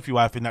maybe a trophy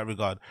wife in that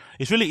regard.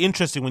 It's really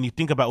interesting when you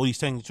think about all these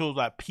things. It's all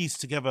like piece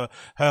together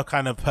her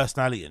kind of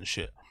personality and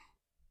shit.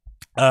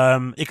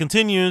 It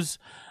continues.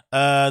 He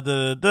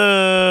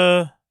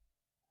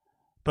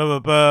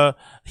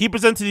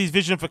presented his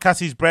vision for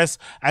Cassie's breasts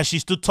as she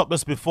stood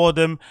topless before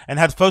them and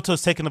had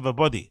photos taken of her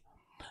body.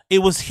 It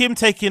was him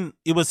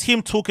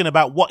talking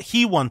about what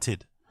he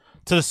wanted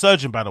to the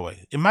surgeon, by the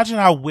way. Imagine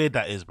how weird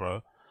that is,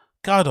 bro.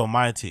 God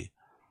almighty.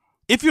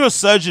 If you're a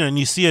surgeon and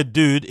you see a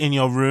dude in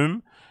your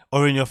room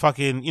or in your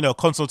fucking,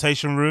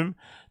 consultation room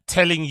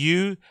telling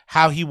you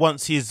how he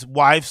wants his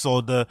wife's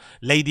or the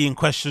lady in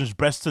question's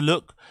breasts to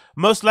look,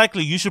 most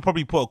likely you should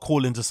probably put a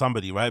call into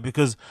somebody, right?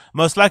 Because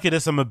most likely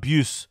there's some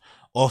abuse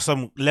or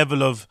some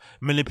level of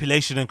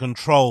manipulation and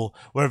control,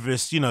 whether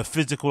it's,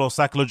 physical or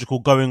psychological,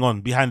 going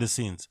on behind the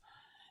scenes.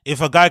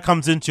 If a guy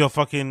comes into your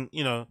fucking,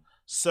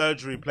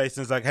 surgery place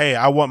and is like, hey,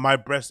 I want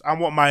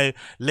my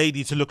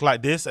lady to look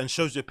like this, and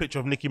shows you a picture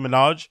of Nicki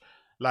Minaj,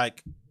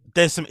 like,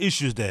 there's some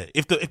issues there.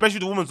 Especially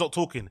the woman's not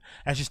talking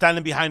and she's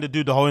standing behind the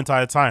dude the whole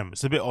entire time.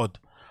 It's a bit odd.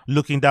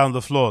 Looking down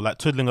the floor, like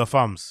twiddling her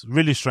thumbs.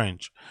 Really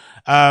strange.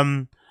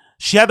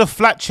 She had a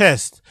flat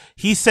chest.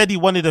 He said he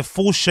wanted a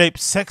full shape,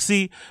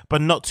 sexy,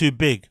 but not too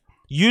big.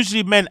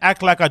 Usually men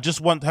act like I just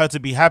want her to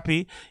be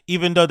happy,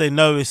 even though they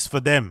know it's for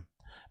them.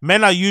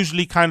 Men are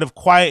usually kind of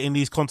quiet in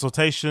these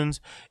consultations.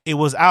 It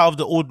was out of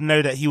the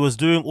ordinary that he was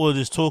doing all of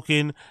this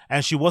talking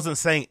and she wasn't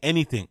saying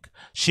anything.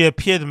 She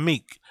appeared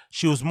meek.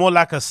 She was more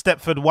like a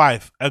Stepford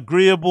wife,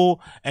 agreeable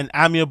and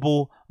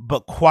amiable,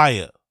 but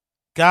quiet.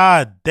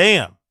 God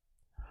damn.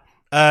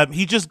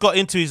 He just got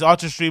into his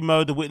artistry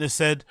mode, the witness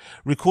said.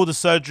 Recalled the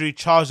surgery,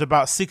 charged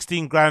about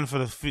 16 grand for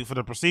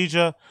the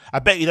procedure. I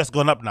bet you that's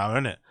gone up now,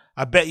 isn't it?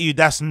 I bet you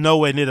that's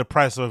nowhere near the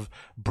price of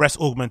breast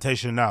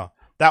augmentation now.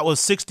 That was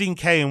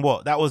 16K in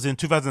what? That was in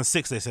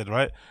 2006, they said,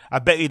 right? I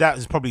bet you that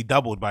is probably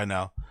doubled by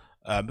now.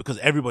 Because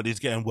everybody's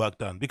getting work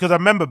done. Because I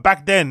remember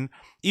back then,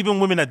 even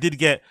women that did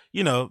get,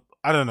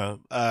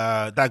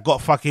 that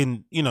got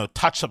fucking,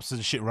 touch-ups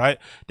and shit, right?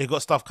 They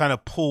got stuff kind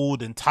of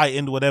pulled and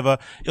tightened, whatever.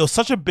 It was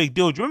such a big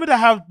deal. Do you remember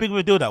how big of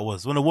a deal that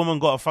was when a woman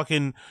got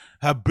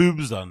her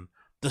boobs done?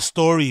 The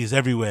stories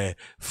everywhere,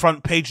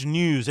 front page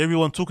news,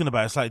 everyone talking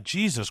about it. It's like,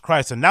 Jesus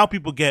Christ. And now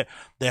people get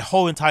their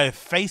whole entire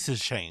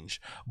faces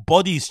changed,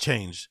 bodies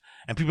changed,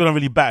 and people don't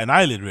really bat an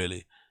eyelid,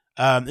 really.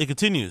 It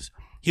continues.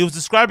 He was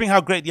describing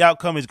how great the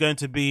outcome is going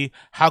to be,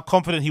 how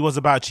confident he was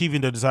about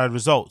achieving the desired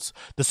results.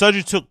 The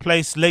surgery took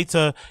place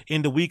later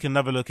in the week in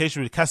another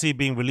location, with Cassie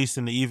being released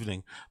in the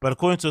evening. But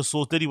according to a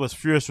source, Diddy was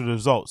furious with the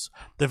results.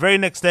 The very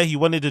next day, he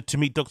wanted to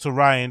meet Dr.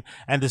 Ryan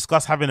and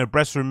discuss having a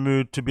breast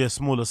removed to be a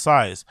smaller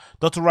size.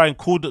 Dr. Ryan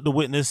called the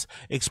witness,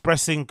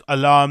 expressing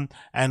alarm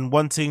and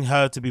wanting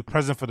her to be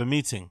present for the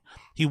meeting.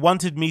 He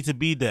wanted me to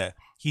be there.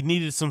 He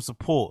needed some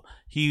support.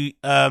 He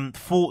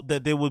thought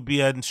that there would be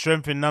a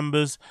strength in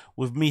numbers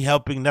with me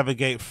helping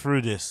navigate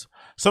through this.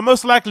 So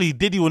most likely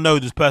Diddy will know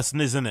who this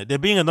person is, isn't it? They're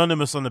being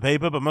anonymous on the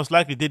paper, but most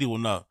likely Diddy will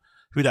know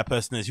who that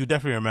person is. He'll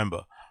definitely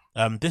remember.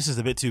 This is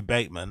a bit too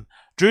bait, man.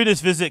 During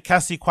this visit,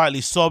 Cassie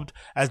quietly sobbed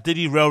as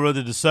Diddy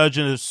railroaded the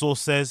surgeon, as the source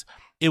says.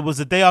 It was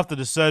the day after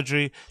the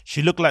surgery.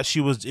 She looked like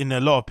she was in a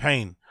lot of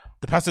pain.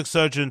 The plastic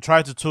surgeon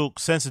tried to talk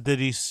sense to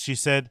Diddy, she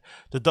said.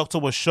 The doctor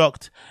was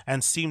shocked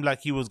and seemed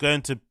like he was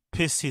going to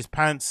piss his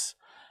pants.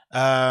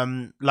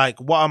 Like,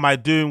 what am I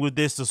doing with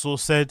this? The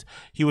source said.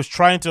 He was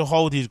trying to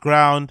hold his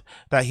ground,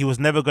 that he was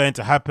never going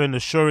to happen,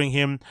 assuring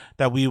him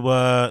that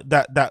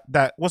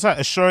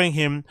assuring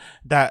him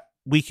that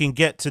we can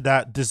get to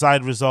that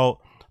desired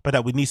result, but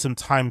that we need some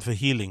time for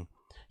healing.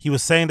 He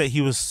was saying that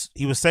he was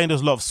saying there's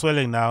a lot of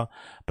swelling now,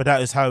 but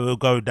that is how it will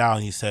go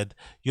down. He said,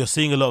 you're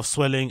seeing a lot of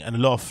swelling and a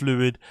lot of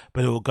fluid,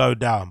 but it will go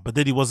down. But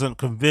then he wasn't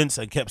convinced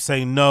and kept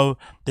saying, no,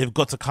 they've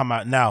got to come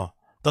out now.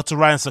 Dr.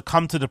 Ryan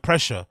succumbed to the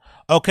pressure.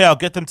 Okay, I'll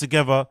get them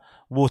together.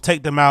 We'll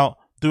take them out,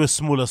 do a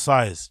smaller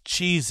size.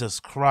 Jesus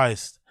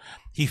Christ.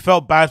 He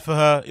felt bad for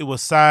her. It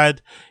was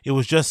sad. It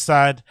was just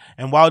sad.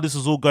 And while this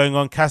was all going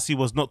on, Cassie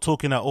was not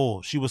talking at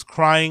all. She was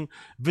crying,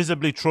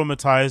 visibly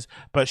traumatized,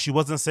 but she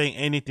wasn't saying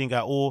anything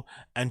at all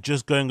and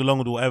just going along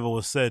with whatever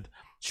was said.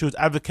 She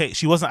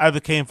wasn't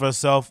advocating for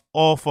herself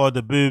or for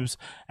the boobs,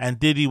 and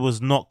Diddy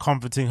was not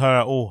comforting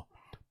her at all.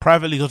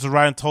 Privately, Dr.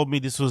 Ryan told me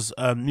this was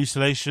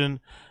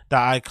mutilation,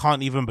 that I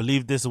can't even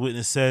believe this, a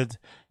witness said.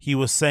 He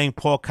was saying,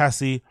 poor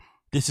Cassie,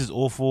 this is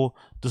awful.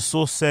 The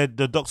source said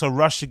the doctor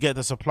rushed to get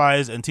the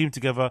supplies and team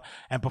together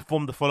and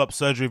performed the follow-up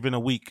surgery within a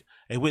week.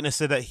 A witness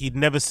said that he'd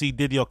never see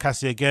Diddy or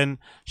Cassie again.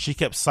 She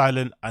kept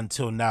silent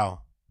until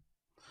now.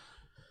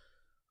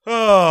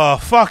 Oh,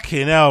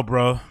 fucking hell,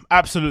 bro.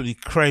 Absolutely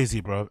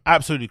crazy, bro.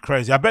 Absolutely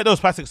crazy. I bet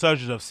those plastic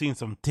surgeons have seen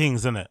some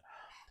things, innit?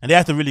 And they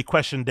have to really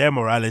question their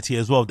morality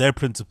as well, their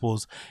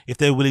principles, if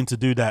they're willing to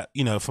do that,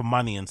 you know, for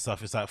money and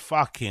stuff. It's like,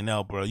 fucking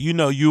hell, bro. You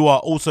know, you are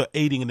also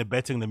aiding and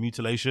abetting the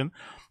mutilation,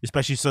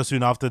 especially so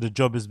soon after the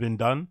job has been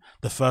done,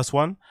 the first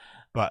one.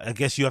 But I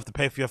guess you have to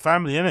pay for your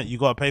family, innit? You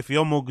got to pay for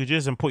your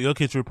mortgages and put your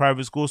kids through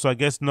private school, so I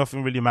guess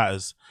nothing really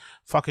matters.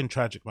 Fucking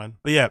tragic, man.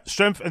 But yeah,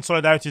 strength and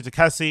solidarity to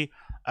Cassie.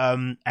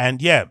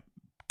 And yeah,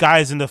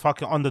 guys on the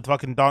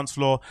fucking dance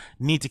floor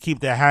need to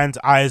keep their hands,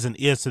 eyes, and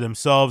ears to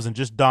themselves and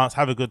just dance,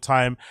 have a good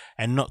time,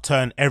 and not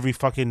turn every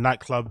fucking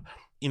nightclub,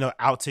 you know,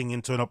 outing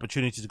into an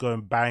opportunity to go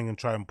and bang and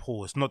try and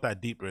pull. It's not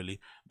that deep, really.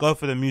 Go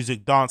for the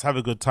music, dance, have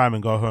a good time,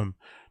 and go home.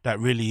 That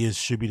really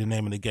should be the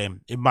name of the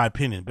game, in my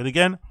opinion. But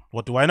again,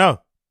 what do I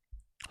know?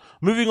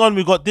 Moving on,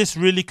 we got this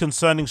really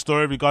concerning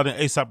story regarding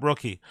A$AP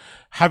Rocky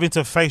having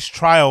to face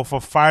trial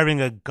for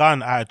firing a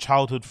gun at a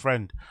childhood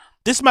friend.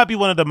 This might be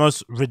one of the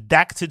most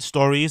redacted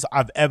stories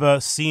I've ever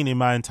seen in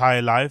my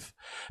entire life,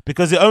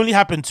 because it only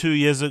happened 2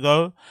 years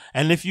ago.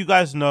 And if you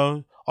guys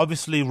know,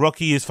 obviously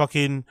Rocky is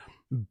fucking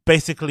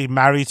basically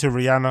married to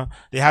Rihanna.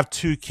 They have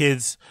 2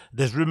 kids.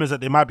 There's rumors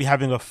that they might be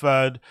having a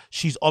third.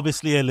 She's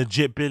obviously a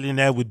legit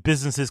billionaire with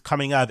businesses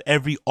coming out of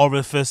every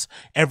orifice,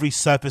 every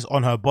surface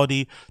on her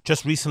body.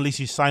 Just recently,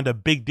 she signed a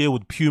big deal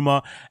with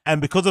Puma.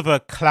 And because of her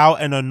clout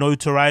and her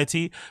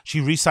notoriety,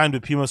 she re-signed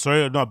with Puma.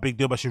 Sorry, not a big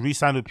deal, but she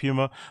re-signed with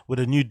Puma with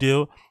a new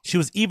deal. She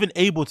was even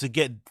able to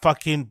get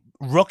fucking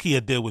Rocky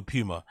a deal with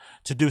Puma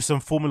to do some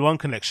Formula One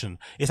connection.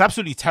 It's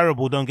absolutely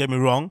terrible, don't get me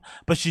wrong,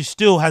 but she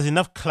still has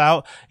enough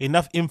clout,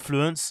 enough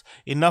influence,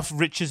 enough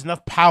riches,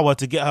 enough power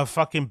to get her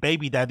fucking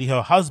baby daddy,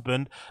 her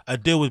husband, a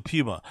deal with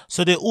Puma.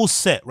 So they're all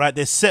set, right?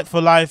 They're set for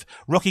life.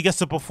 Rocky gets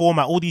to perform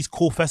at all these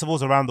cool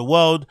festivals around the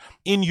world.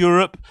 In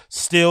Europe,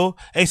 still,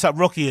 A$AP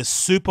Rocky is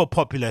super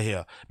popular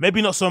here.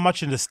 Maybe not so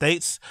much in the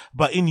States,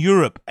 but in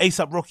Europe,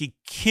 A$AP Rocky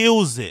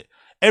kills it.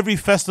 Every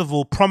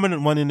festival,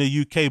 prominent one in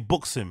the UK,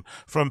 books him.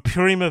 From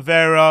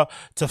Primavera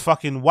to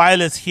fucking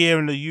Wireless here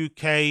in the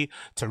UK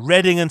to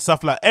Reading and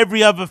stuff. Like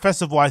every other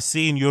festival I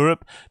see in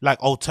Europe, like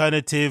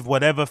Alternative,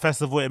 whatever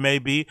festival it may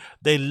be,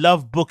 they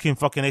love booking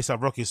fucking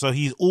A$AP Rocky. So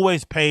he's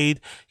always paid.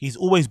 He's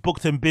always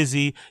booked and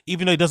busy.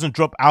 Even though he doesn't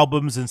drop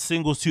albums and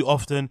singles too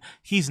often,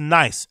 he's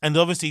nice. And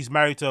obviously he's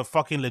married to a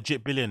fucking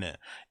legit billionaire.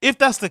 If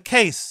that's the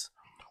case,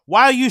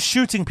 why are you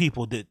shooting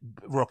people,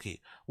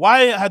 Rocky?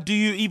 Why do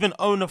you even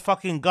own a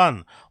fucking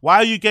gun? Why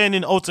are you getting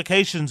in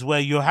altercations where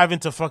you're having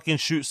to fucking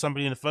shoot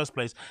somebody in the first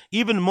place?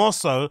 Even more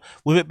so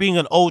with it being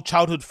an old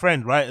childhood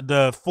friend, right?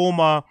 The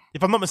former,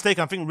 if I'm not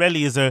mistaken, I think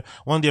Relly is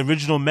one of the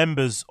original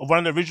members, or one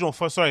of the original,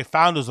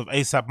 founders of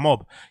A$AP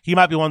Mob. He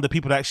might be one of the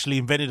people that actually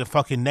invented the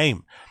fucking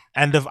name.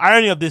 And the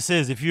irony of this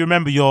is, if you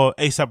remember your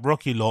A$AP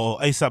Rocky law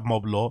or A$AP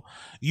Mob law,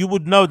 you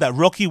would know that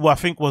Rocky, I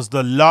think, was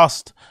the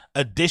last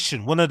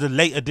addition, one of the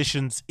late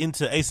additions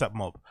into A$AP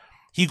Mob.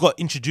 He got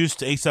introduced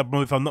to A$AP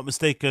Mob, if I'm not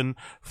mistaken,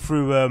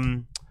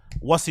 through,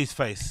 what's his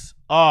face?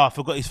 I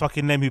forgot his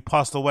fucking name, who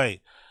passed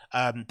away.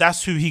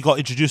 That's who he got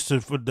introduced to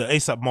for the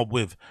A$AP Mob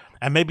with.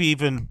 And maybe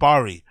even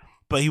Bari.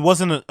 But he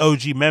wasn't an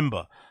OG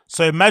member.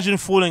 So imagine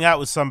falling out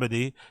with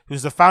somebody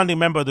who's the founding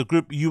member of the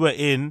group you were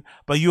in,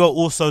 but you are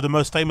also the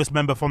most famous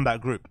member from that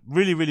group.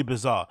 Really, really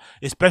bizarre.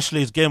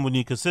 Especially, again, when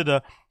you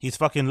consider his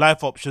fucking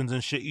life options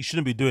and shit. You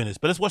shouldn't be doing this.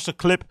 But let's watch the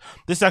clip.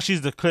 This actually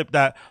is the clip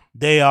that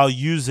they are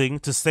using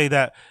to say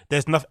that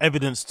there's enough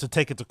evidence to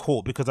take it to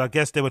court, because I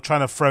guess they were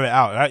trying to throw it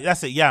out, right?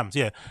 That's it, Yams,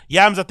 yeah.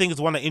 Yams, I think, is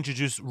the one that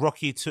introduced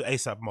Rocky to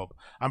A$AP Mob.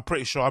 I'm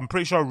pretty sure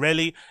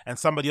Relly and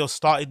somebody else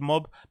started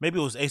Mob. Maybe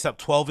it was A$AP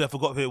 12, I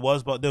forgot who it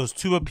was, but there was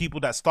 2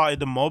 people that started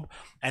the Mob,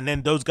 and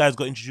then those guys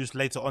got introduced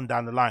later on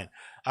down the line.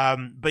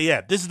 But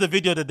yeah, this is the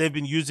video that they've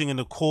been using in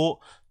the court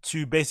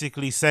to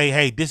basically say,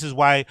 hey, this is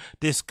why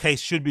this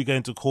case should be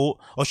going to court,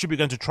 or should be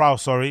going to trial,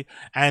 sorry.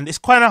 And it's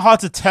kind of hard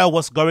to tell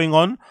what's going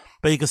on,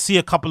 but you can see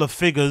a couple of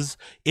figures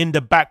in the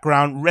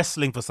background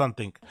wrestling for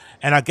something.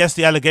 And I guess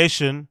the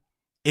allegation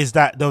is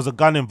that there was a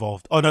gun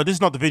involved. Oh no, this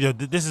is not the video.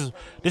 This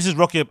is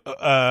Rocky,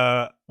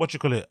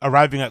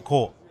 arriving at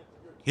court.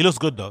 He looks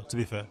good though, to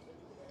be fair.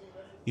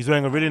 He's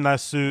wearing a really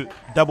nice suit,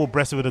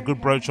 double-breasted with a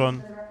good brooch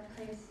on.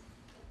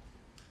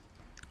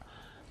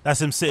 That's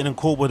him sitting in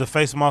court with a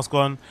face mask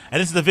on. And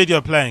this is the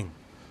video playing.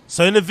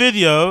 So in the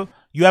video,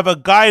 you have a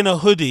guy in a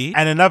hoodie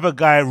and another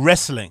guy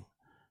wrestling.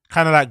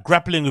 Kind of like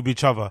grappling with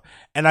each other.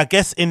 And I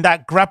guess in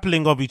that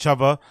grappling of each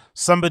other,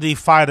 somebody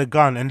fired a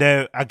gun. And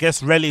I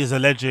guess Relly is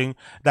alleging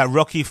that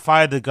Rocky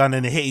fired the gun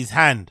and it hit his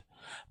hand.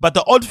 But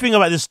the odd thing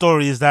about this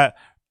story is that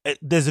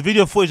there's a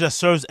video footage that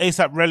shows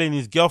ASAP Relly and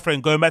his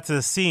girlfriend going back to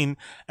the scene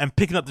and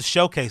picking up the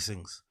shell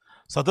casings.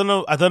 So I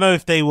don't know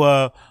if they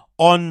were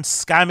on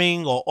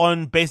scamming or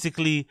on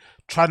basically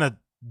trying to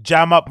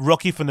jam up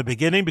Rocky from the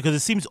beginning, because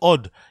it seems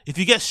odd. If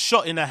you get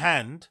shot in the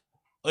hand,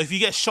 or if you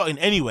get shot in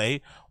any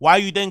way, why are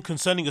you then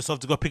concerning yourself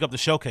to go pick up the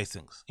shell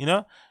casings? You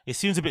know, it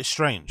seems a bit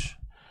strange.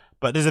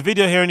 But there's a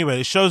video here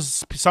anyway. It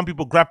shows some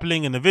people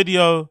grappling in the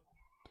video.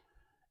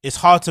 It's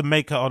hard to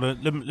make out.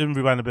 Let me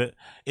rewind a bit.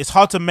 It's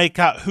hard to make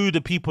out who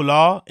the people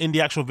are in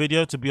the actual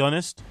video, to be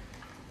honest.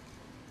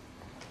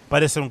 But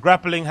there's some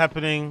grappling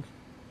happening.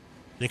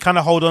 They kind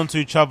of hold on to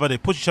each other. They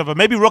push each other.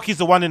 Maybe Rocky's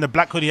the one in the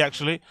black hoodie,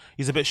 actually.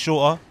 He's a bit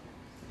shorter.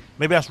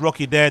 Maybe that's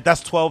Rocky there.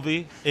 That's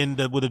 12E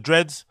with the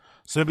dreads.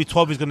 So maybe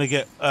 12E's going to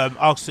get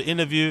asked to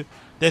interview.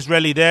 There's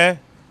Relly there.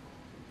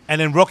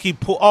 And then Rocky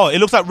it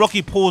looks like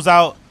Rocky pulls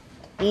out.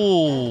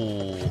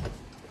 Ooh.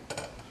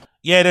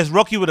 Yeah, there's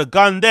Rocky with a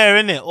gun there,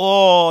 isn't it?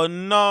 Oh,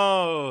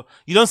 no.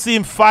 You don't see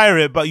him fire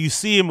it, but you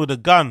see him with a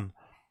gun.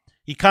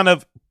 He kind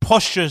of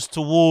postures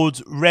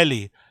towards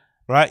Relly.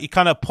 Right, he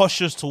kind of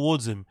postures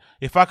towards him.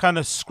 If I kind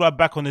of scrub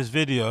back on this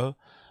video,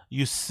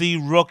 you see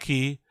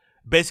Rocky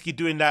basically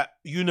doing that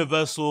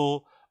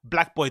universal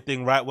black boy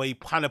thing, right? Where he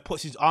kind of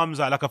puts his arms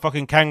out like a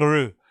fucking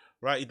kangaroo,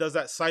 right? He does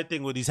that side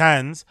thing with his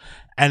hands,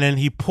 and then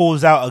he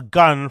pulls out a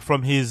gun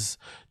from his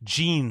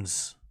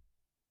jeans,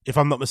 if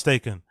I'm not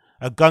mistaken.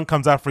 A gun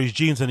comes out from his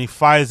jeans and he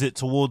fires it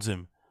towards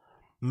him.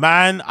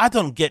 Man, I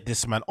don't get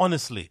this, man,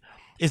 honestly.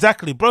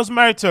 Exactly. Bro's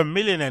married to a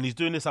millionaire and he's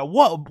doing this. Like,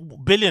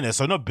 what? Billionaire?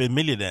 So not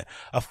millionaire.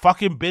 A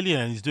fucking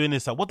billionaire and he's doing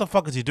this. Like, what the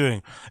fuck is he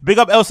doing? Big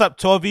up LSAP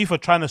 12E for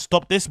trying to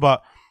stop this,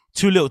 but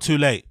too little, too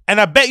late.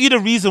 And I bet you the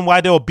reason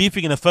why they were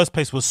beefing in the first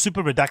place was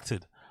super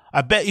redacted.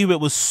 I bet you it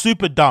was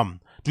super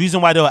dumb. The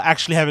reason why they were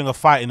actually having a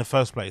fight in the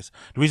first place.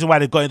 The reason why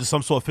they got into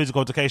some sort of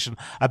physical altercation.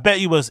 I bet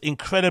you was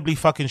incredibly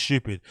fucking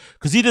stupid.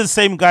 Because these are the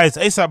same guys,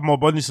 ASAP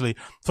Mob, honestly.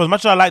 For as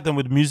much as I like them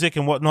with music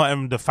and whatnot,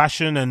 and the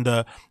fashion and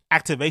the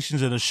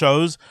activations and the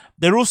shows,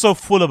 they're also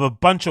full of a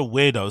bunch of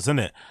weirdos, isn't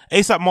it?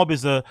 ASAP Mob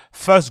is the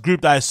first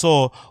group that I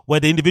saw where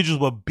the individuals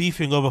were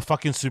beefing over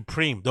fucking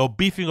Supreme. They were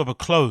beefing over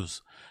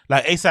clothes.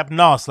 Like ASAP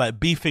Nas, like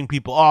beefing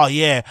people. Oh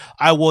yeah,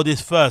 I wore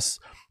this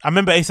first. I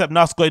remember ASAP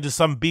Nas got into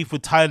some beef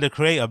with Tyler the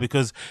Creator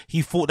because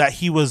he thought that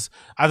he was,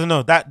 I don't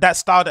know, that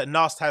style that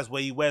Nas has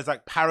where he wears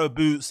like para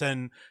boots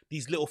and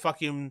these little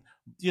fucking,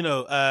 you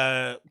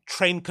know,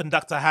 train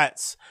conductor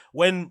hats.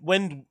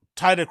 When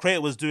Tyler the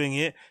Creator was doing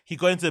it, he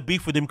got into a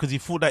beef with him because he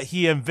thought that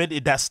he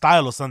invented that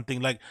style or something.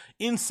 Like,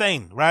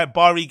 insane, right?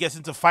 Barry gets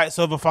into fights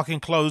over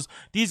fucking clothes.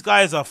 These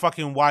guys are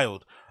fucking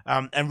wild.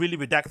 And really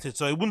redacted.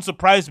 So it wouldn't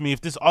surprise me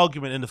if this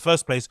argument in the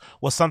first place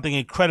was something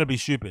incredibly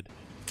stupid.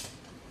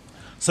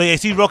 So yeah, you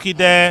see Rocky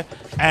there,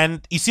 and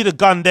you see the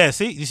gun there.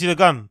 See? You see the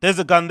gun? There's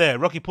a gun there.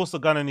 Rocky puts the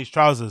gun in his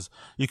trousers.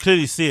 You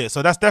clearly see it.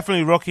 So that's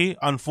definitely Rocky,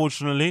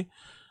 unfortunately.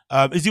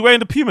 Is he wearing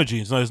the Puma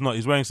jeans? No, he's not.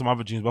 He's wearing some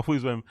other jeans. But I thought he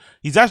was wearing...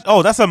 He's actually...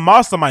 Oh, that's a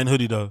Mastermind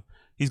hoodie, though.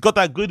 He's got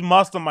that good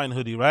Mastermind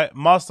hoodie, right?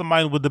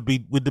 Mastermind with the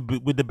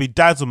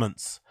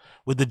bedazzlements,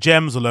 with the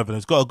gems all over it.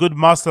 He's got a good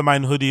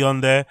Mastermind hoodie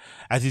on there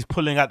as he's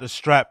pulling out the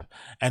strap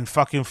and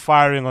fucking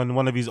firing on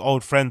one of his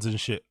old friends and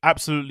shit.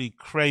 Absolutely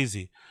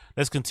crazy.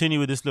 Let's continue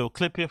with this little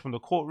clip here from the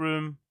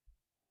courtroom.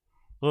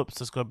 Oops,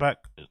 let's go back.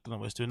 I don't know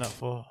what he's doing that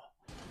for.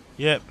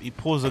 Yep, he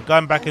pulls the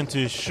gun back into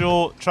his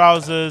short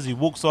trousers. He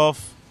walks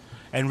off.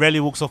 And Relly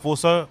walks off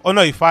also. Oh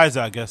no, he fires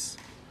it, I guess.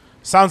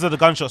 Sounds of the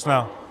gunshots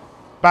now.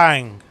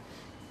 Bang.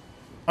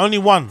 Only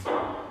one.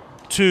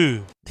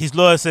 Two. His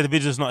lawyer said the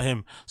video's not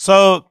him.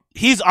 So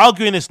he's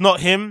arguing it's not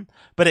him,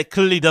 but it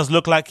clearly does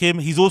look like him.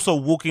 He's also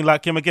walking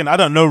like him. Again, I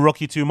don't know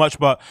Rocky too much,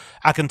 but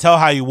I can tell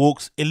how he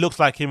walks. It looks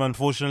like him,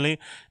 unfortunately.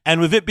 And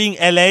with it being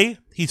LA,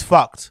 he's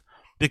fucked.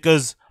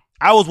 Because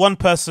I was one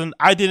person,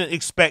 I didn't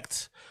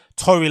expect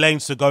Tory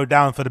Lanez to go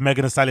down for the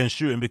Megan Thee Stallion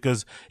shooting,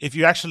 because if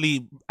you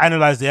actually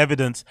analyze the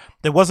evidence,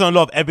 there wasn't a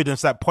lot of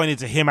evidence that pointed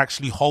to him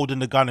actually holding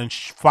the gun and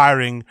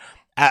firing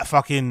at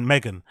fucking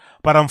Megan.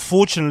 But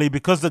unfortunately,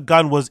 because the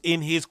gun was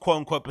in his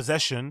quote-unquote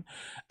possession,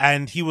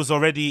 and he was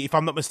already, if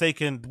I'm not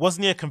mistaken,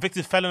 wasn't he a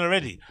convicted felon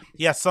already?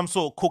 He has some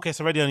sort of court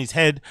case already on his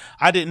head.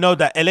 I didn't know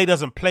that LA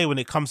doesn't play when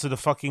it comes to the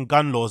fucking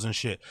gun laws and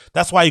shit.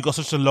 That's why he got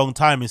such a long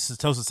time in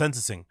terms of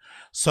sentencing.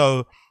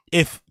 So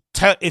if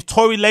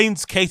Tory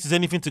Lanez's case is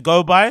anything to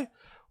go by,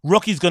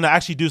 Rocky's going to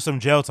actually do some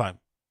jail time.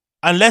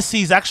 Unless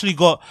he's actually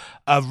got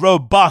a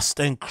robust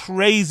and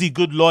crazy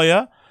good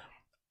lawyer,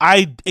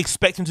 I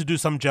expect him to do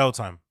some jail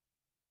time.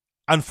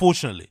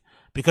 Unfortunately.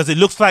 Because it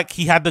looks like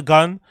he had the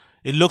gun.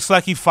 It looks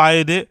like he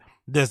fired it.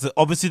 There's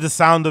obviously the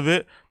sound of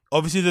it.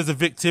 Obviously, there's a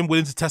victim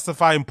willing to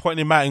testify and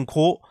pointing him out in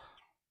court.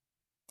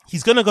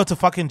 He's going to go to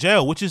fucking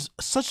jail, which is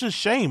such a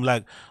shame.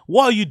 Like,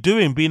 what are you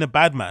doing being a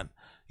bad man?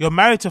 You're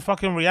married to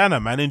fucking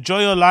Rihanna, man.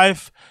 Enjoy your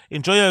life.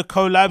 Enjoy your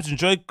collabs.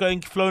 Enjoy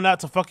getting flown out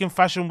to fucking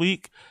Fashion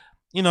Week.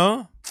 You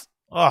know?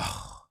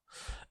 Ugh.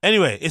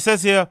 Anyway, it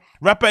says here,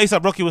 rapper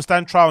A$AP Rocky will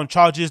stand trial on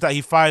charges that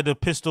he fired a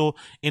pistol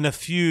in a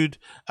feud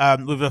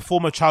with a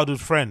former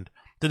childhood friend.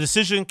 The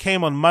decision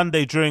came on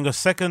Monday during a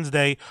second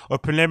day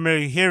of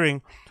preliminary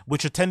hearing,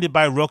 which attended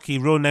by Rocky,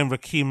 real name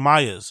Rakeem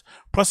Myers.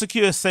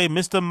 Prosecutors say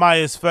Mr.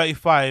 Myers,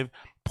 35,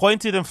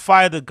 pointed and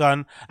fired a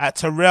gun at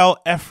Terrell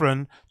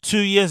Efron 2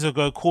 years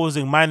ago,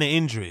 causing minor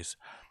injuries.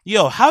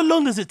 Yo, how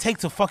long does it take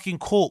to fucking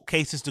court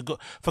cases to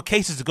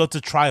go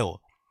to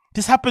trial?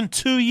 This happened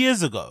 2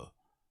 years ago.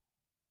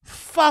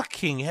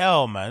 Fucking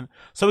hell, man.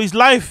 So his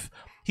life,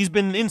 he's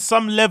been in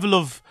some level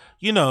of,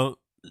 you know,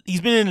 he's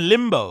been in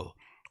limbo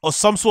or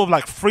some sort of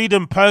like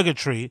freedom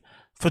purgatory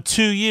for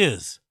 2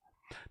 years.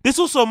 This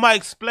also might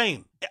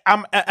explain,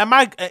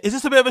 is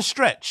this a bit of a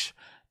stretch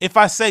if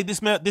I say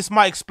this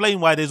might explain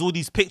why there's all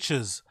these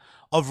pictures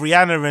of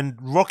Rihanna and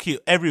Rocky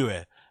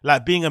everywhere,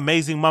 like being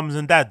amazing mums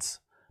and dads,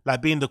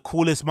 like being the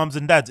coolest mums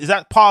and dads? Is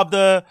that part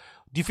of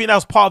do you think that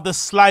was part of the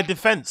sly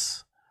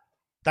defense?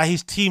 That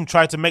his team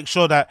tried to make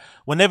sure that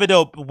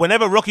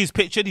whenever Rocky's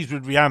pictured, he's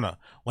with Rihanna.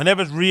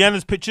 Whenever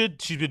Rihanna's pictured,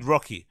 she's with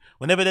Rocky.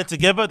 Whenever they're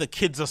together, the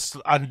kids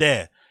are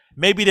there.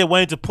 Maybe they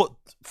wanted to put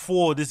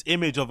forward this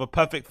image of a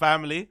perfect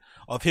family,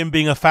 of him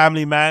being a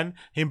family man,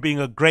 him being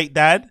a great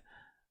dad,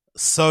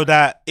 so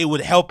that it would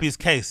help his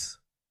case.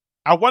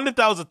 I wonder if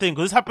that was a thing,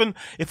 because this happened.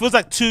 It feels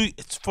like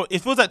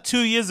 2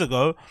 years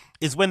ago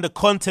is when the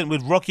content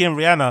with Rocky and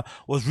Rihanna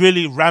was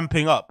really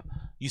ramping up.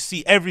 You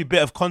see every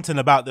bit of content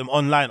about them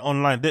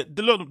online. They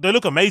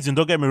look amazing,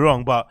 don't get me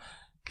wrong, but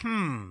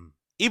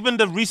even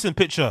the recent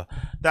picture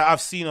that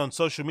I've seen on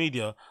social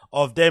media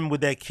of them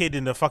with their kid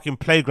in the fucking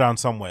playground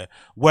somewhere,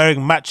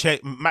 wearing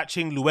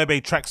matching Luebe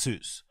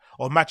tracksuits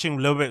or matching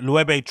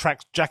Luebe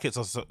track jackets.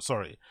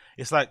 Sorry,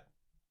 it's like,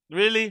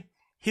 really,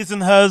 his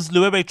and hers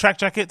Luebe track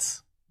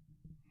jackets.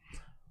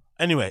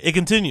 Anyway, it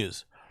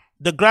continues.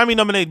 The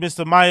Grammy-nominated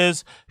Mr.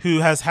 Myers, who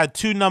has had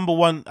 2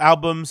 #1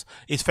 albums,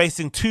 is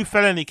facing 2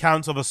 felony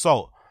counts of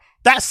assault.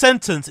 That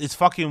sentence is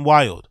fucking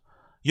wild.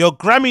 You're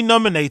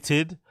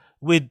Grammy-nominated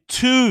with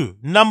 2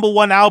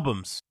 #1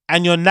 albums,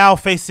 and you're now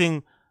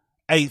facing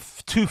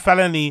 2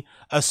 felony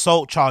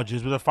assault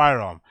charges with a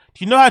firearm.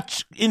 Do you know how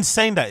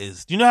insane that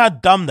is? Do you know how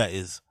dumb that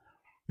is?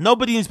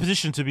 Nobody in his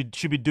position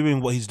should be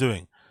doing what he's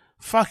doing.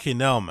 Fucking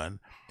hell, man.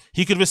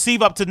 He could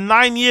receive up to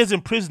 9 years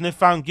in prison if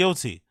found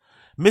guilty.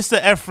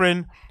 Mr.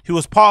 Efron, who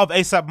was part of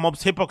A$AP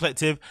Mob's hip hop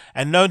collective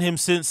and known him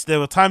since they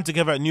were time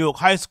together at New York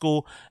High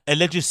School,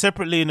 alleges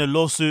separately in a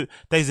lawsuit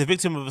that he's a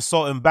victim of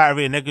assault and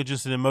battery and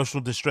negligence and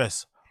emotional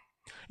distress.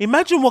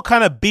 Imagine what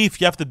kind of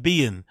beef you have to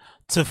be in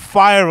to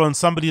fire on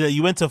somebody that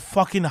you went to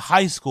fucking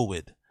high school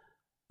with.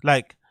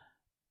 Like,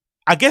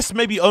 I guess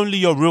maybe only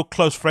your real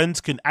close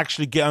friends can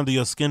actually get under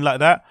your skin like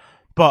that.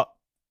 But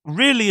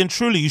really and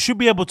truly, you should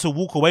be able to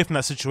walk away from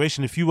that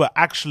situation if you were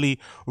actually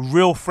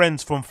real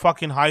friends from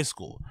fucking high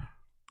school.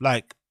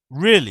 Like,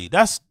 really,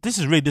 this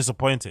is really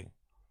disappointing.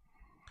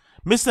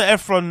 Mr.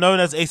 Efron, known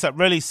as A$AP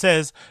Rocky,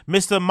 says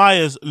Mr.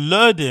 Myers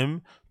lured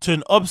him to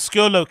an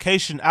obscure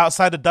location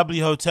outside the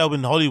W Hotel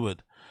in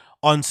Hollywood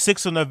on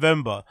 6th of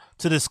November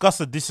to discuss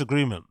a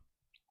disagreement.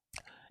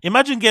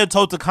 Imagine getting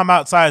told to come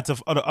outside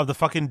of the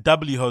fucking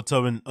W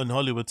Hotel in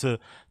Hollywood to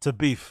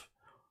beef.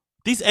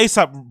 These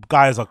A$AP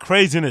guys are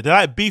crazy, innit? They're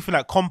like beefing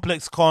at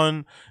Complex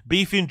Con,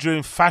 beefing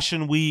during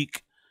Fashion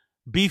Week,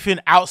 beefing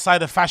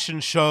outside of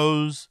fashion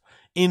shows,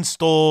 in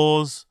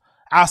stores,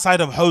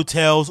 outside of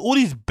hotels, all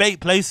these bait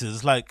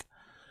places. Like,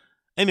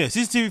 anyway,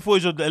 CCTV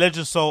footage of the alleged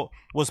assault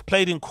was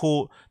played in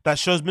court that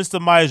shows Mr.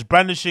 Myers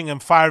brandishing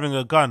and firing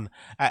a gun.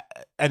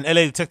 An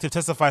LA detective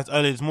testified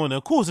earlier this morning.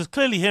 Of course, it's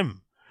clearly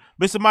him.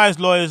 Mr. Myers'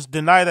 lawyers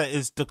deny that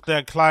it's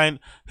their client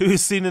who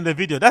is seen in the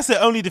video. That's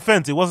their only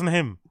defense. It wasn't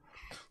him.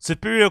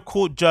 Superior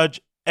Court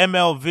Judge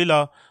M.L.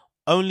 Villa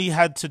only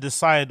had to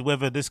decide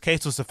whether this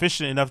case was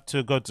sufficient enough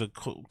to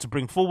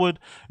bring forward,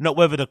 not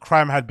whether the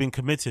crime had been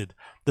committed.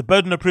 The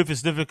burden of proof is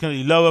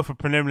significantly lower for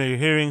preliminary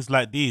hearings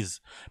like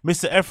these.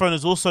 Mr. Efron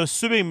is also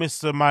suing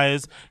Mr.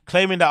 Myers,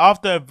 claiming that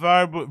after a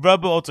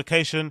verbal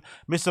altercation,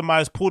 Mr.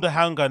 Myers pulled a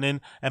handgun in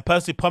and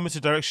personally pointed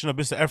the direction of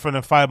Mr. Efron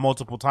and fired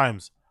multiple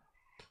times.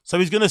 So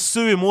he's going to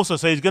sue him also.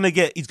 So he's going to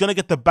get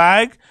the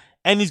bag,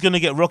 and he's going to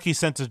get Rocky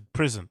sent to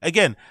prison.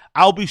 Again,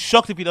 I'll be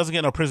shocked if he doesn't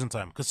get no prison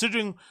time,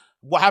 considering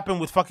what happened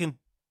with fucking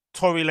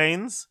Tory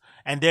Lanez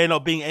and there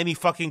not being any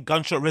fucking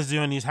gunshot residue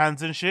on his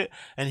hands and shit,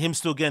 and him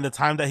still getting the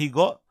time that he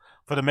got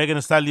for the Megan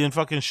Thee Stallion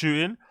fucking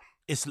shooting.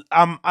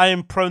 I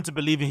am prone to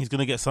believing he's going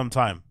to get some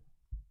time.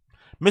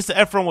 Mr.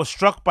 Efron was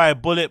struck by a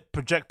bullet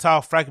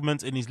projectile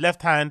fragment in his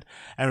left hand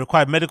and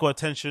required medical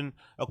attention.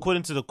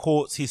 According to the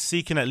courts, he's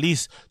seeking at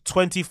least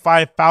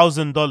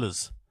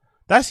 $25,000.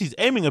 He's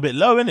aiming a bit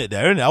low, isn't it?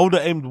 I would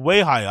have aimed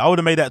way higher. I would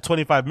have made that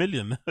 25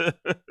 million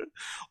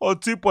or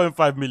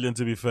 2.5 million,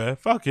 to be fair.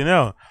 Fucking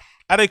hell.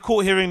 At a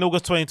court hearing in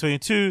August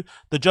 2022,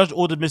 the judge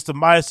ordered Mr.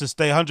 Myers to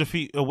stay 100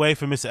 feet away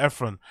from Mr.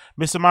 Efron.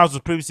 Mr. Myers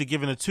was previously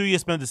given a 2-year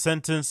suspended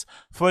sentence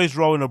for his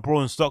role in a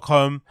brawl in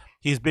Stockholm.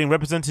 He is being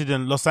represented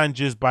in Los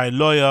Angeles by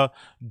lawyer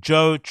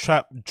Joe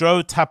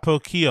Tacopina,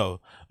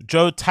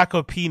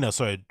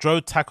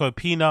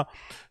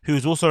 who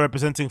is also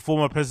representing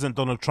former President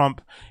Donald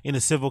Trump in a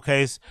civil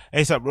case.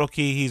 A$AP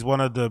Rocky, he's one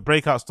of the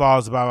breakout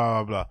stars, blah,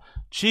 blah, blah, blah.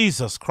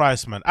 Jesus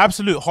Christ, man.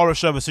 Absolute horror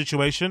show of a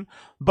situation.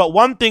 But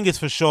one thing is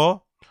for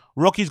sure,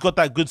 Rocky's got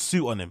that good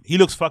suit on him. He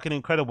looks fucking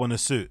incredible in a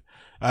suit.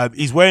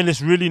 He's wearing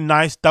this really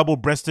nice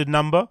double-breasted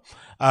number.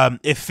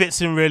 It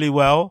fits him really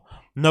well.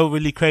 No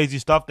really crazy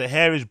stuff. The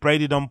hair is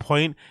braided on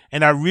point.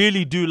 And I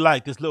really do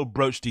like this little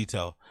brooch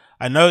detail.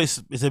 I know it's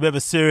a bit of a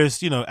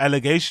serious,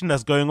 allegation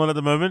that's going on at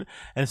the moment.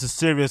 And it's a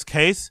serious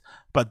case.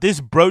 But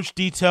this brooch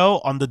detail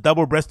on the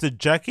double-breasted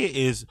jacket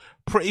is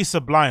pretty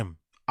sublime.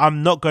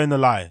 I'm not going to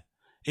lie.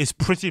 It's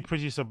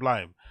pretty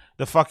sublime.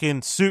 The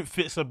fucking suit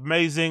fits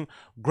amazing.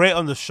 Great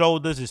on the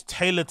shoulders. It's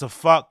tailored to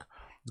fuck.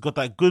 It's got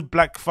that good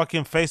black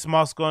fucking face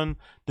mask on.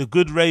 The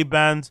good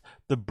Ray-Bans.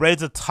 The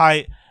braids are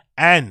tight.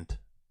 And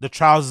the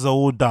trousers are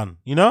all done.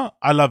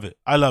 I love it.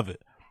 I love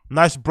it.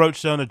 Nice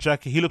brooch there on the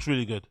jacket. He looks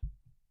really good.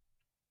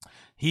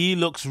 He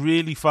looks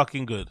really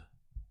fucking good.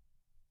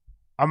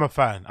 I'm a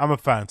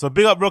fan. So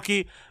big up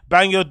Rookie.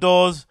 Bang your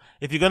doors.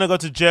 If you're going to go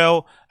to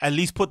jail, at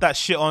least put that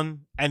shit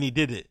on. And he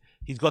did it.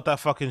 He's got that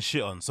fucking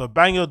shit on. So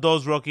bang your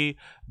doors, Rocky.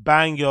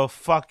 Bang your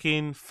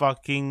fucking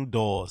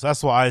doors.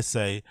 That's what I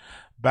say.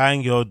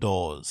 Bang your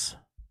doors.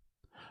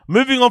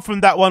 Moving on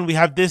from that one, we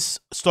have this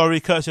story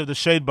courtesy of the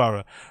Shade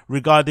Borough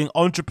regarding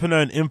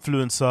entrepreneur and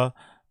influencer.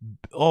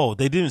 Oh,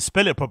 they didn't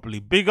spell it properly.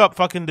 Big up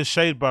fucking the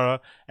Shade Borough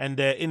and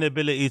their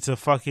inability to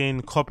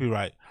fucking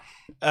copyright.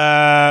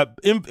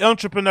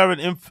 Entrepreneur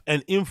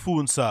and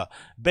influencer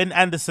Ben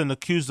Anderson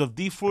accused of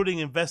defrauding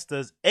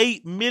investors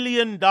 $8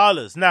 million.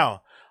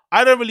 Now,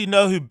 I don't really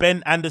know who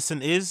Ben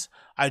Anderson is.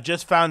 I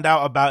just found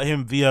out about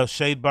him via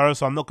Shade Borough,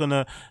 so I'm not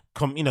gonna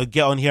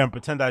get on here and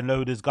pretend I know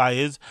who this guy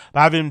is. But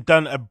having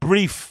done a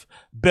brief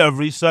bit of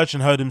research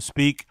and heard him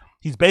speak,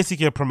 he's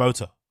basically a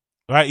promoter,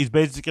 right? He's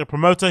basically a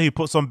promoter. He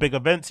puts on big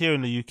events here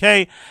in the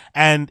UK,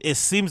 and it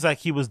seems like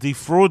he was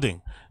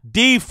defrauding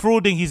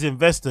his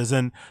investors.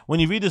 And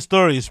when you read the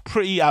story, it's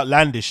pretty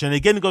outlandish. And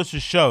again, it goes to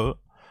show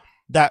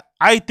that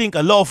I think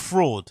a lot of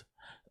fraud.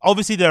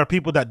 Obviously, there are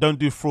people that don't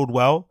do fraud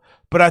well.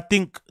 But I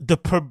think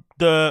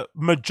the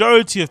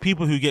majority of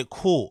people who get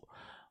caught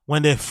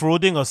when they're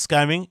frauding or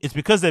scamming is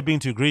because they're being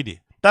too greedy.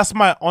 That's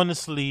my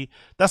honest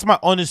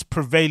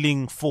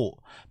prevailing thought.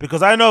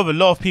 Because I know of a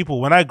lot of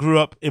people when I grew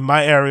up in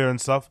my area and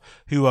stuff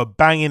who are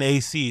banging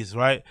ACs,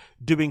 right?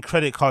 Doing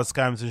credit card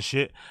scams and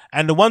shit.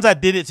 And the ones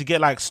that did it to get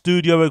like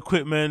studio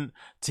equipment,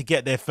 to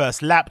get their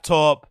first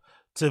laptop,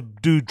 to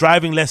do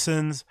driving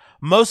lessons,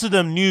 most of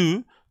them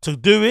knew to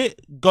do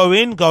it, go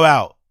in, go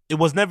out. It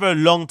was never a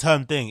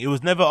long-term thing. It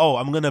was never,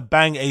 I'm going to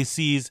bang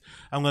ACs.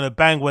 I'm going to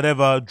bang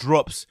whatever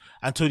drops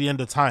until the end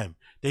of time.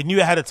 They knew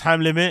it had a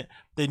time limit.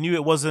 They knew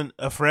it wasn't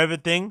a forever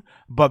thing.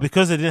 But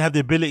because they didn't have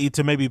the ability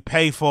to maybe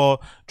pay for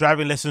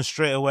driving lessons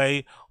straight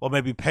away, or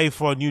maybe pay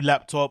for a new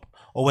laptop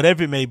or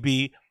whatever it may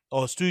be,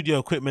 or studio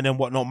equipment and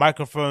whatnot,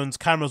 microphones,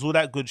 cameras, all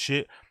that good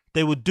shit,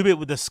 they would do it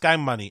with the scam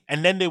money.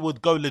 And then they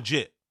would go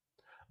legit.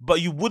 But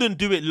you wouldn't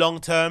do it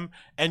long term,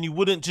 and you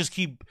wouldn't just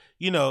keep,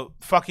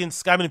 fucking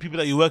scamming the people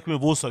that you're working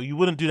with also. You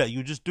wouldn't do that.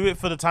 You just do it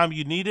for the time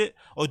you need it,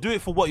 or do it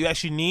for what you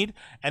actually need,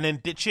 and then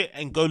ditch it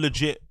and go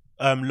legit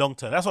long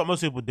term. That's what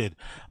most people did.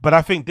 But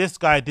I think this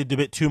guy did a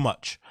bit too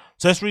much.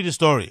 So let's read the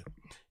story.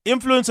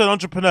 Influencer and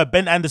entrepreneur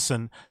Ben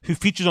Anderson, who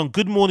featured on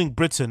Good Morning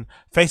Britain,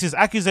 faces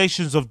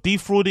accusations of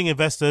defrauding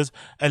investors,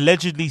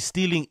 allegedly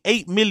stealing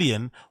 $8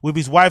 million with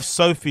his wife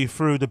Sophie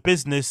through the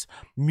business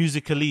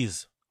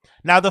Musicalese.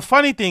 Now, the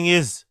funny thing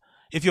is,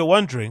 if you're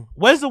wondering,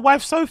 where's the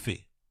wife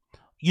Sophie?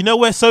 You know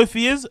where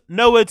Sophie is?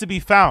 Nowhere to be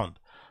found.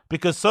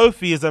 Because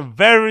Sophie is a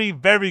very,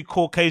 very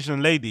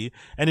Caucasian lady.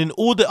 And in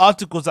all the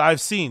articles that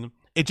I've seen,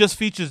 it just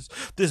features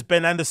this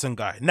Ben Anderson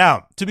guy.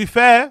 Now, to be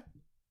fair,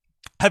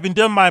 having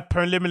done my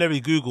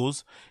preliminary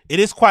Googles, it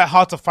is quite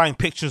hard to find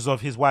pictures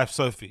of his wife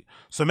Sophie.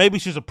 So maybe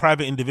she's a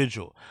private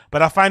individual.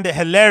 But I find it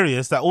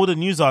hilarious that all the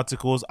news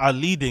articles are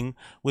leading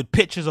with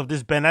pictures of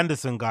this Ben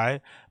Anderson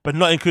guy, but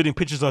not including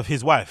pictures of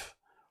his wife.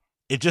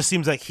 It just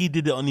seems like he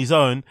did it on his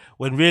own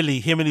when really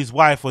him and his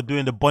wife were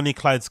doing the Bonnie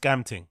Clyde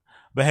scam thing.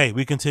 But hey,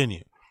 we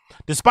continue.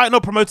 Despite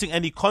not promoting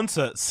any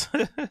concerts,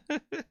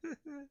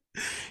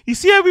 you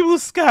see how people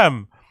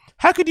scam?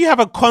 How could you have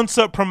a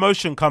concert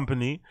promotion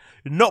company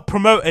not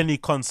promote any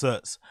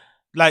concerts?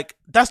 Like,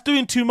 that's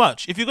doing too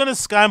much. If you're going to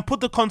scam, put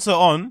the concert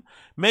on,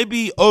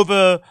 maybe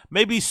write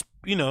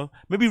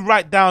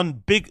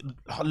down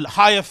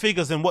higher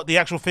figures than what the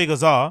actual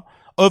figures are,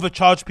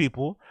 overcharge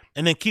people,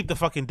 and then keep the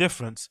fucking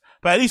difference.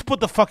 But at least put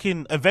the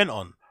fucking event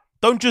on.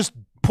 Don't just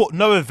put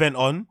no event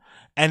on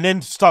and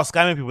then start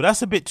scamming people.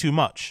 That's a bit too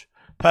much,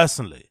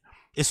 personally.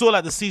 It's all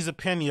like the Caesar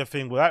Pena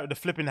thing, right? The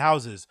flipping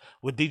houses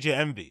with DJ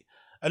Envy.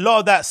 a lot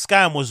of that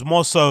scam was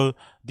more so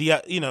the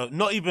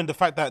not even the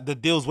fact that the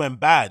deals went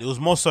bad. It was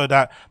more so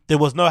that there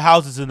was no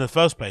houses in the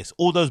first place.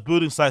 All those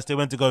building sites they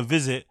went to go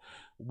visit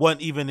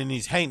weren't even in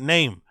his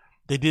name.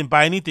 They didn't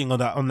buy anything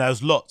on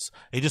those lots.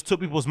 They just took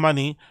people's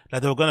money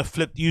that they were going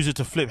to use it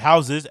to flip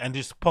houses and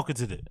just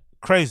pocketed it.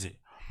 Crazy.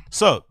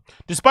 So,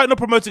 despite not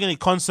promoting any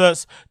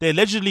concerts, they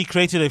allegedly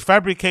created a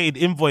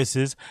fabricated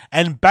invoices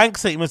and bank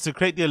statements to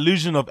create the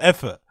illusion of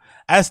effort,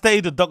 as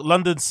stated at the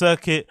London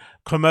Circuit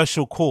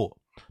Commercial Court.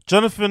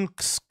 Jonathan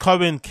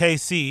Cohen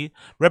KC,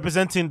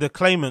 representing the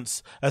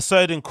claimants,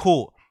 asserted in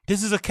court,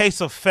 this is a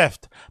case of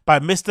theft by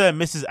Mr. and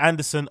Mrs.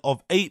 Anderson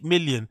of 8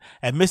 million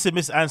and Mr. and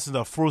Mrs. Anderson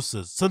are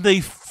fraudsters. So they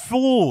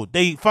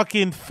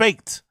fucking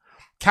faked,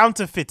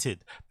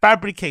 counterfeited,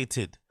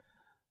 fabricated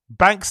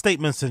bank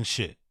statements and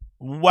shit.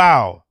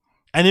 Wow.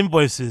 And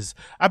invoices.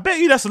 I bet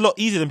you that's a lot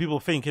easier than people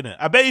think, innit?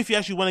 I bet if you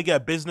actually want to get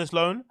a business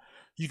loan,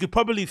 you could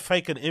probably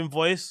fake an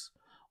invoice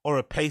or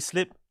a pay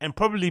slip and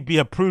probably be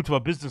approved for a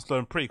business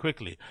loan pretty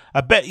quickly. I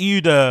bet you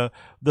the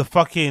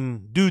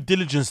fucking due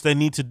diligence they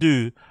need to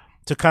do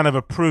to kind of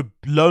approve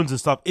loans and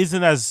stuff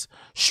isn't as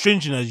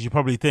stringent as you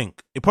probably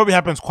think. It probably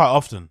happens quite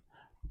often.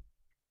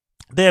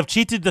 They have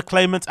cheated the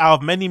claimants out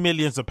of many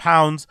millions of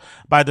pounds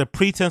by the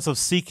pretense of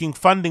seeking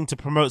funding to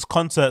promote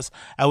concerts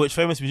at which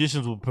famous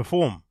musicians will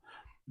perform.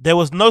 There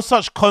was no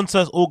such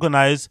concerts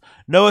organized,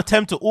 no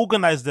attempt to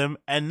organize them,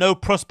 and no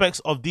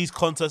prospects of these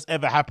concerts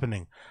ever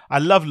happening. I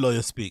love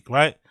lawyer speak,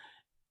 right?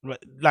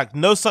 Like,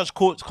 no such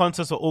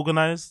concerts were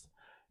organized,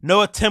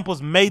 no attempt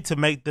was made to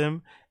make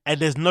them, and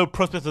there's no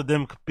prospects of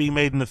them being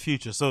made in the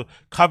future. So,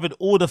 covered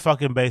all the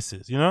fucking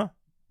bases, you know?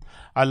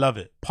 I love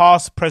it.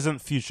 Past,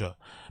 present, future.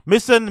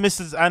 Mr. and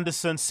Mrs.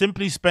 Anderson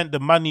simply spent the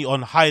money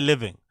on high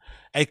living.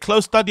 A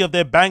close study of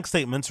their bank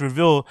statements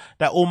revealed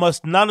that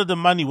almost none of the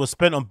money was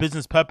spent on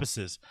business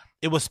purposes.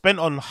 It was spent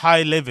on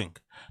high living.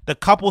 The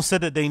couple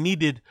said that they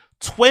needed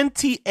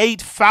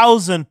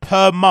 $28,000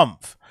 per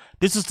month.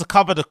 This is to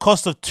cover the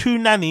cost of 2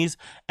 nannies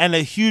and a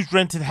huge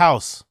rented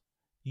house.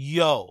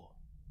 Yo.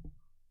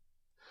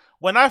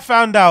 When I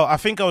found out, I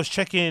think I was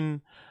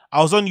on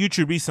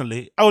YouTube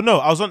recently. Oh no,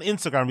 I was on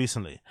Instagram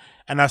recently.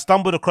 And I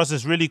stumbled across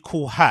this really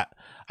cool hat.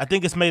 I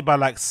think it's made by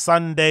like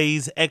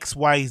Sundays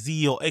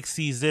XYZ or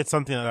XCZ,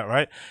 something like that,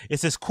 right?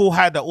 It's this cool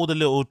hat that all the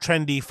little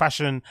trendy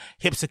fashion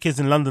hipster kids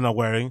in London are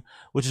wearing,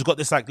 which has got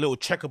this like little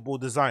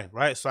checkerboard design,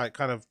 right? It's like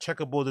kind of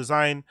checkerboard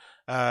design.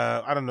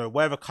 I don't know,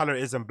 whatever color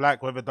it is in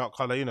black, whatever dark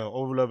color, you know,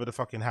 all over the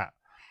fucking hat.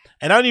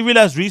 And I only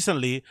realized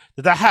recently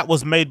that hat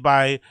was made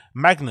by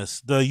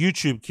Magnus, the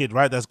YouTube kid,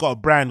 right? That's got a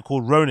brand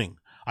called Roning.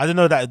 I didn't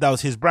know that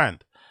was his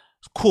brand.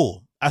 It's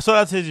cool. I saw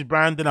that his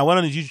brand, then I went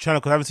on his YouTube channel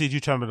because I haven't seen his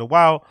YouTube channel in a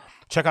while.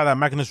 Check out that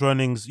Magnus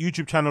Roning's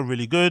YouTube channel,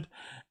 really good.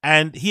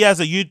 And he has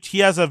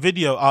a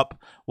video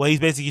up where he's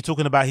basically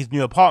talking about his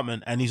new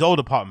apartment and his old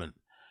apartment.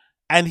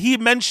 And he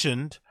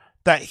mentioned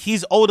that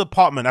his old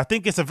apartment, I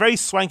think it's a very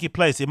swanky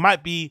place. It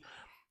might be,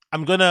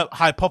 I'm gonna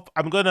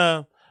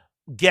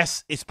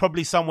guess it's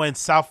probably somewhere in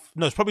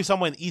it's probably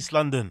somewhere in East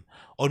London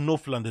or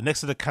North London,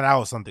 next to the canal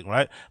or something,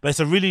 right? But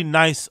it's a really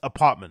nice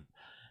apartment.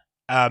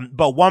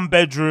 But 1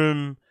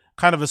 bedroom,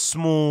 kind of a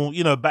small,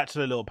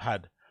 bachelor little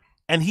pad.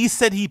 And he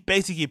said he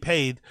basically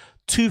paid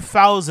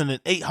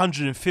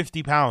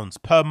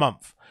 £2,850 per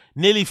month,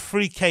 nearly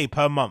 3K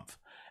per month.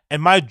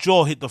 And my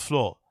jaw hit the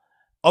floor.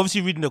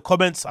 Obviously, reading the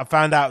comments, I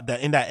found out that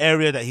in that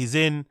area that he's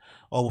in,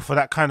 or for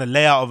that kind of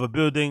layout of a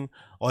building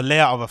or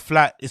layout of a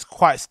flat, is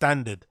quite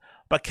standard.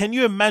 But can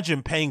you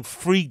imagine paying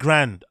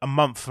 $3,000 a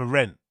month for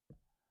rent?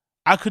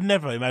 I could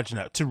never imagine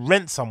that. To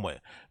rent somewhere,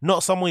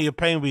 not somewhere you're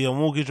paying with your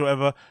mortgage or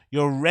whatever,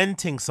 you're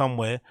renting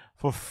somewhere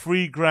for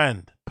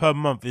 $3,000 per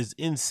month is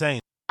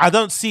insane. I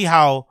don't see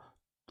how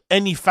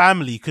any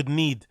family could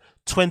need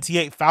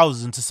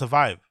 28,000 to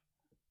survive.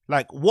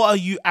 Like, what are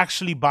you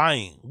actually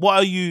buying?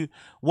 Where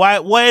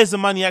is the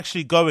money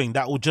actually going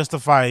that will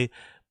justify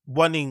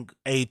wanting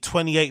a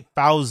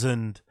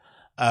 28,000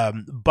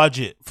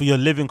 budget for your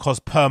living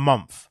cost per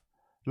month?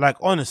 Like,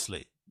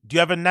 honestly, do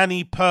you have a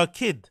nanny per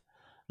kid?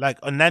 Like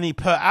a nanny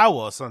per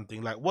hour or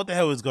something? Like, what the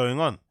hell is going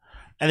on?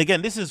 And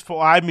again, this is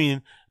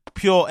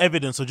pure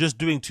evidence of just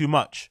doing too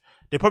much.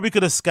 They probably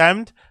could have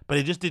scammed, but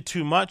they just did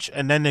too much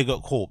and then they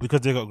got caught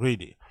because they got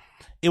greedy.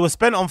 It was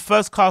spent on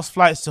first-class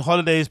flights to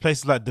holidays,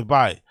 places like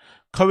Dubai.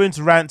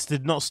 Cohen's rants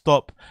did not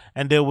stop,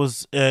 and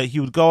he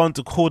would go on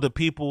to call the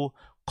people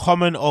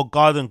common or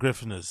garden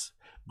grifters.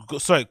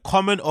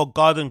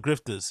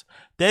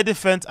 Their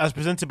defense, as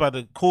presented by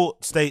the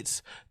court,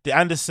 states the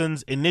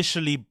Andersons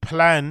initially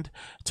planned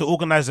to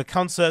organize the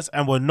concerts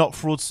and were not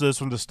fraudsters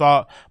from the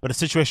start, but the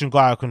situation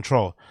got out of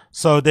control.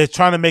 So they're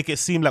trying to make it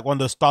seem like one of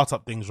those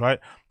startup things, right?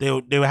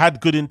 They had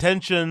good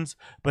intentions,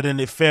 but then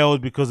it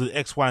failed because of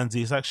X, Y, and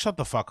Z. It's like, shut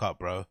the fuck up,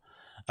 bro.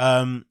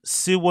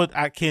 Seward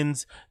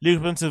Atkins,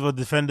 legal representative of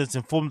defendants,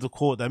 informed the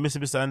court that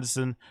Mr.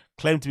 Anderson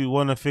claimed to be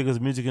one of the figures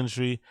of the music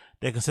industry.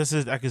 They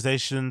contested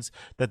accusations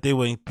that they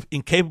were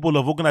incapable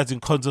of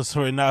organizing concerts for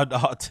a renowned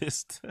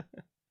artist.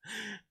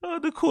 Oh,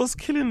 the court's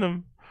killing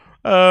them.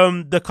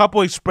 The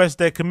couple expressed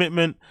their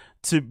commitment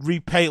to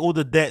repay all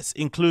the debts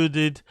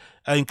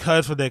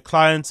incurred for their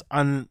clients,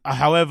 and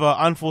however,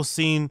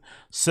 unforeseen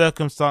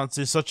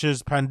circumstances such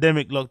as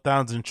pandemic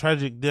lockdowns and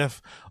tragic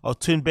death of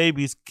twin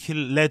babies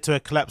led to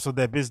a collapse of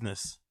their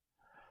business.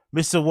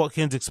 Mr.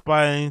 Watkins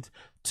explained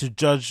to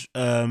Judge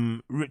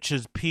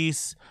Richard's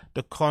Peace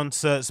the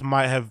concerts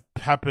might have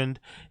happened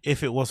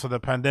if it was for the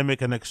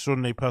pandemic and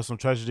extraordinary personal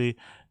tragedy,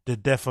 the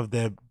death of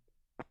their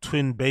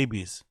twin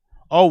babies.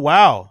 Oh,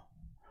 wow.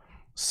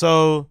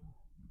 So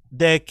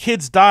their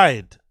kids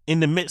died in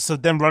the midst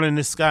of them running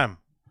this scam.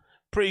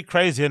 Pretty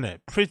crazy, isn't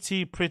it?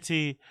 Pretty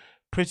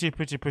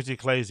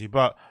crazy.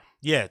 But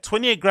yeah,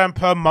 28 grand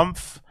per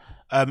month.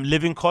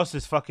 Living cost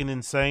is fucking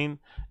insane.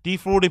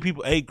 Defrauding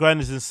people 8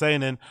 grand is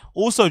insane. And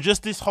also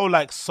just this whole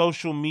like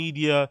social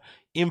media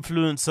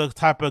influencer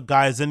type of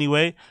guys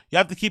anyway, you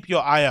have to keep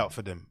your eye out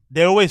for them.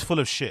 They're always full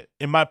of shit,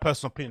 in my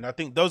personal opinion. I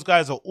think those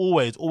guys are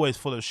always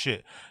full of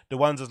shit. The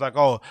ones that's like,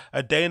 oh,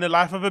 a day in the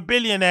life of a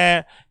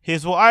billionaire.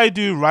 Here's what I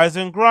do, rise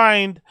and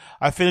grind.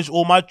 I finish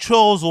all my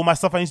chores, all my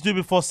stuff I need to do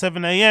before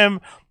 7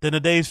 a.m. Then the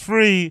day's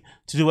free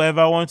to do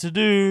whatever I want to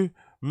do.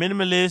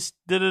 Minimalist,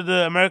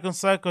 American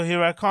Psycho,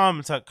 here I come.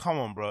 It's like, come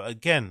on, bro.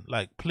 Again,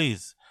 like,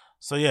 please.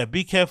 So yeah,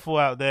 be careful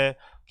out there.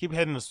 Keep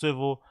heading the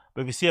swivel.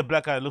 But if you see a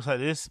black guy that looks like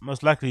this,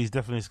 most likely he's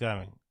definitely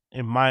scamming.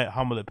 In my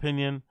humble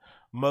opinion,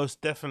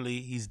 most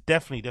definitely, he's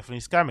definitely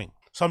scamming.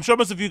 So I'm sure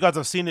most of you guys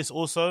have seen this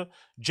also.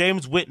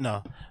 James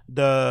Whitner,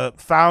 the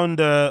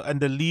founder and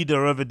the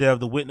leader over there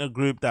of the Whitner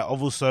Group, that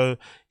also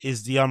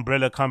is the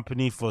umbrella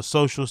company for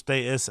Social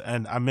Status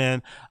and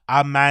Aman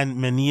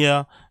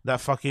Mania, that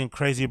fucking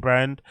crazy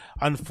brand,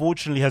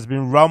 unfortunately has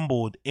been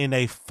rumbled in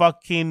a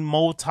fucking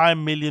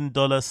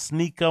multi-million-dollar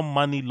sneaker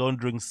money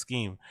laundering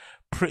scheme.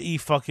 Pretty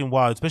fucking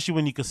wild, especially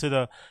when you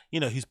consider, you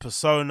know, his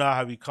persona,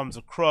 how he comes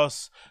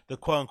across, the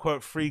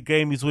quote-unquote free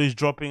game he's always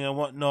dropping and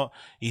whatnot,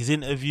 his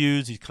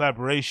interviews, his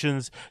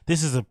collaborations.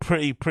 This is a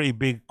pretty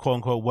big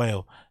quote-unquote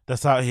whale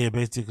that's out here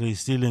basically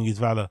stealing his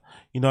valor.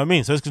 You know what I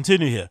mean? So let's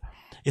continue here.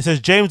 It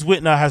says, James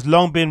Whitner has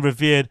long been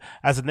revered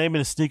as a name in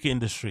the sneaker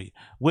industry.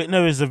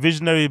 Whitner is a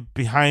visionary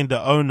behind the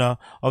owner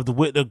of the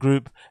Whitner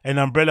Group, an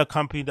umbrella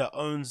company that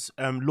owns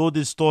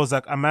lauded stores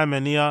like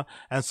Amamania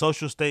and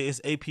Social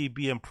Status,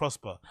 APB, and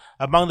Prosper.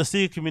 Among the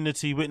sneaker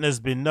community, Whitner has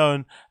been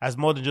known as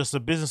more than just a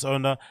business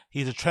owner.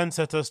 He's a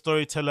trendsetter,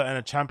 storyteller, and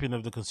a champion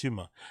of the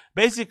consumer.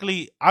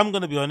 Basically, I'm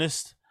going to be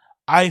honest,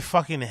 I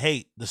fucking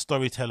hate the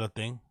storyteller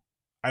thing.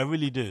 I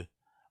really do.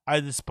 I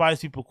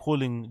despise people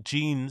calling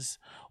jeans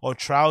or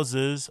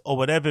trousers or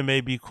whatever it may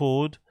be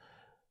called,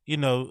 you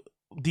know,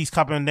 these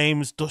couple of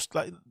names. Just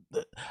like,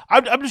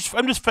 I'm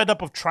just fed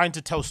up of trying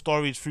to tell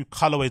stories through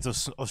colorways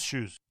of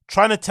shoes.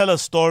 Trying to tell a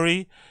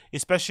story,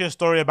 especially a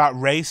story about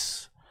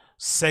race,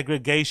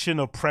 segregation,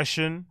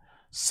 oppression,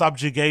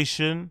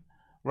 subjugation,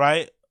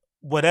 right?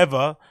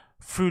 Whatever,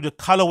 through the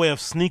colorway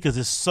of sneakers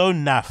is so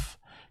naff.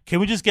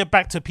 Can we just get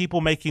back to people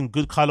making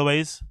good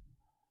colorways?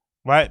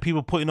 Right,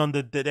 people putting on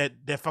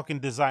their fucking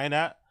design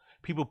art,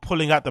 people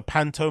pulling out the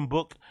Pantone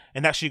book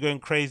and actually going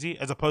crazy,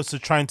 as opposed to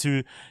trying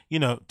to, you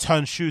know,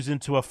 turn shoes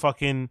into a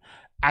fucking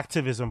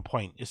activism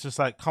point. It's just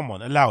like, come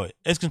on, allow it.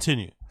 Let's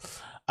continue.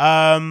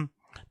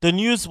 The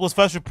news was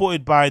first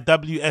reported by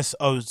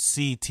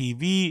WSOC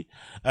TV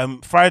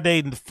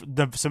Friday,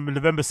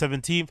 November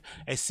 17th.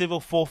 A civil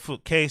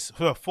forfeit case,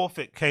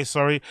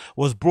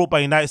 was brought by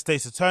United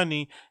States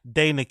Attorney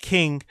Dana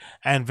King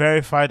and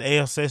verified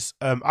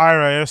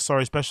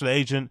IRS Special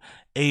Agent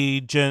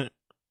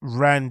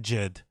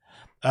Ranjed.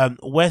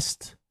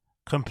 West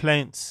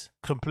complaints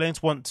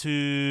want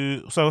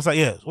to. So what's that?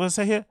 Yeah, what does it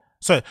say here?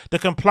 So the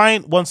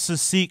complaint wants to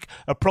seek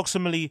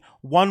approximately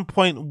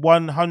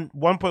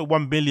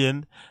 1.1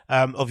 billion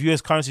of US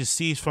currency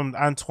seized from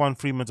Antoine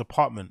Freeman's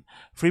apartment.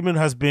 Freeman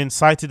has been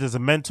cited as a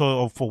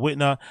mentor for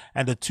Whitner,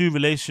 and the two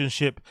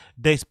relationship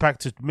dates back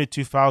to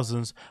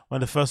mid-2000s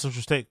when the first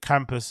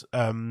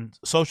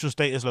Social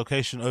Status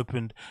location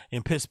opened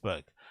in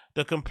Pittsburgh.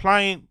 The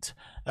complaint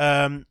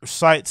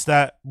cites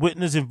that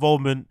Whitner's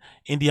involvement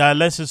in the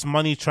illicit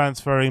money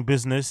transferring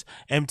business,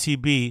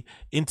 MTB,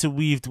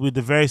 interweaved with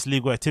the various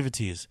legal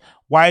activities.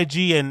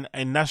 YG and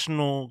a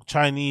national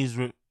Chinese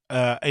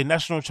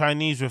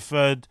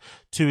referred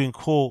to in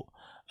court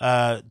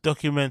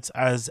documents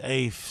as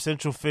a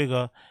central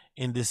figure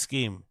in this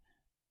scheme.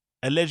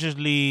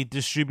 Allegedly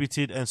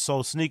distributed and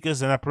sold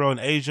sneakers and apparel in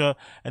Asia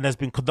and has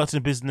been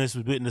conducting business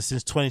with Whitner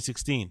since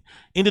 2016.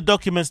 In the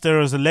documents,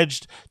 there is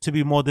alleged to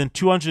be more than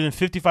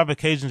 255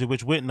 occasions in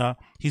which Whitner,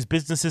 his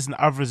businesses and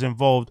others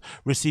involved,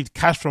 received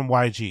cash from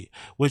YG,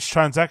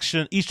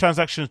 each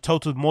transaction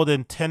totaled more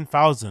than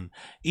 10,000.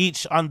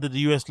 Each under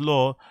the US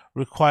law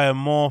require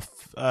more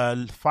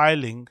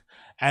filing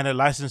and a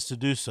license to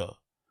do so.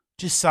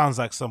 Just sounds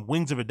like some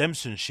Wings of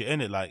Redemption shit,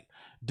 innit? Like,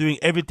 doing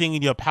everything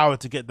in your power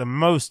to get the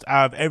most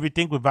out of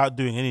everything without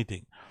doing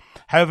anything.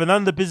 However,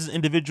 none of the business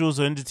individuals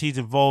or entities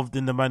involved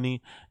in the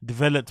money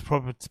developed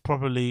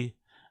properly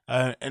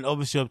and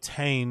obviously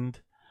obtained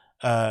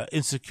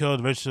insecure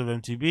register of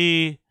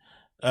MTB.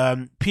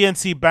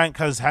 PNC Bank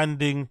has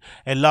handing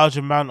a large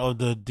amount of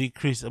the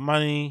decreased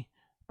money.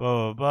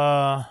 Blah blah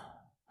blah.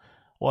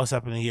 What's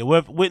happening here?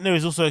 Whitner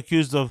is also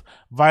accused of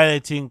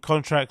violating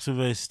contracts with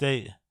a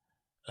state.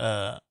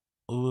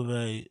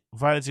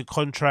 Violating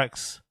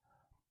contract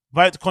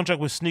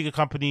with sneaker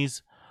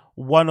companies,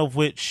 one of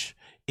which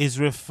is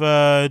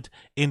referred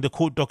in the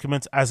court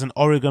documents as an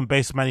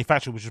Oregon-based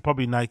manufacturer, which is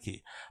probably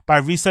Nike, by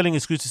reselling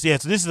exclusive. Yeah,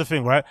 so this is the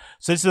thing, right?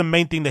 So this is the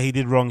main thing that he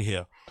did wrong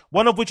here.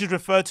 One of which is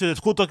referred to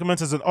the court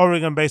documents as an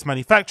Oregon-based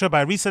manufacturer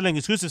by reselling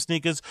exclusive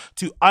sneakers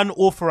to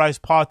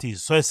unauthorized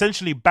parties. So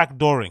essentially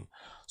backdooring.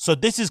 So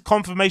this is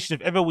confirmation,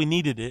 if ever we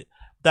needed it,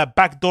 that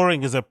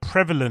backdooring is a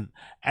prevalent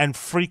and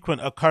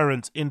frequent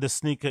occurrence in the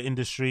sneaker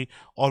industry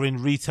or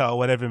in retail or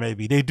whatever it may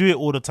be. They do it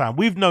all the time.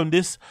 We've known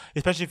this,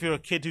 especially if you're a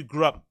kid who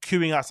grew up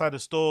queuing outside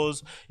of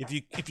stores,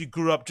 if you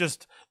grew up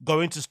just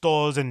going to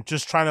stores and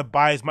just trying to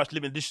buy as much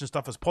limited edition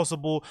stuff as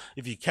possible,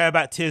 if you care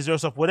about tier zero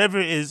stuff, whatever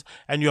it is,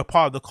 and you're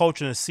part of the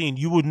culture and the scene,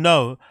 you would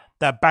know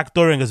that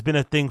backdooring has been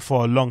a thing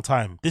for a long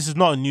time. This is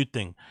not a new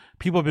thing.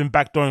 People have been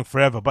backdooring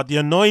forever. But the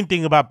annoying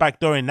thing about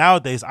backdooring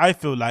nowadays, I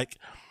feel like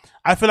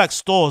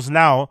stores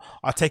now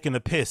are taking a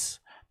piss.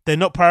 They're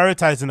not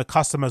prioritizing the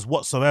customers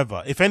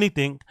whatsoever. If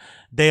anything,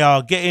 they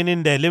are getting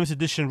in their limited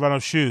edition run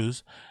of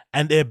shoes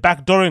and they're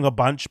backdooring a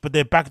bunch, but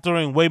they're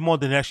backdooring way more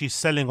than they're actually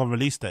selling on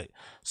release date.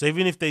 So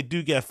even if they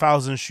do get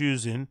 1,000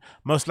 shoes in,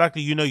 most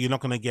likely you're not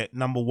going to get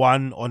number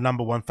 1 or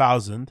number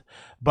 1,000,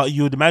 but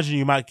you would imagine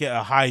you might get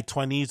a high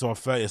 20s or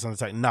 30s or something.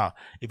 It's like, nah,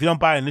 if you don't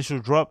buy an initial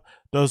drop,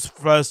 those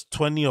first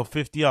 20 or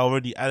 50 are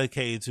already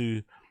allocated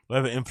to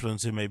whatever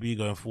influence it may be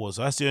going forward.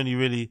 So that's the only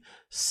really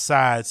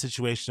sad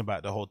situation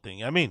about the whole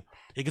thing. I mean,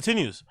 it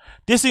continues.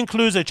 This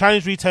includes a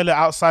Chinese retailer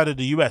outside of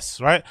the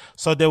US, right?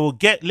 So they will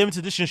get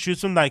limited edition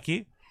shoes from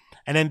Nike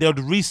and then they'll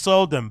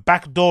resell them,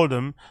 backdoor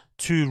them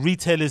to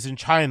retailers in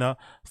China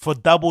for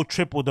double,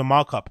 triple the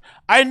markup.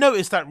 I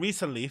noticed that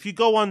recently, if you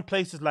go on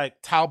places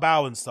like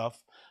Taobao and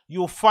stuff,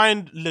 you'll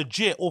find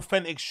legit,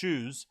 authentic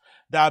shoes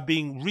that are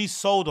being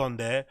resold on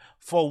there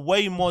for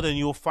way more than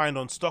you'll find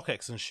on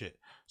StockX and shit.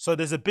 So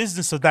there's a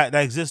business of that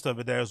exists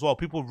over there as well.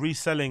 People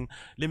reselling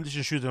limited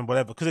edition shoes and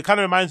whatever. Because it kind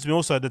of reminds me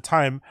also at the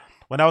time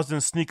when I was in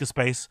the sneaker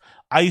space,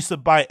 I used to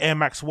buy Air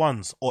Max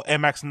 1s or Air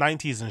Max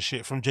 90s and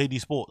shit from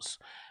JD Sports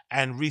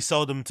and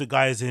resell them to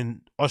guys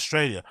in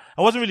Australia.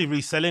 I wasn't really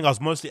reselling. I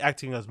was mostly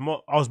acting as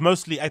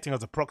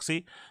a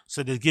proxy.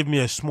 So they'd give me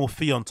a small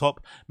fee on top,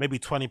 maybe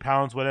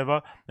 £20,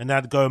 whatever, and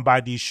I'd go and buy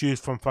these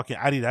shoes from fucking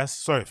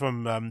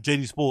from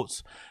JD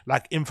Sports,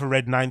 like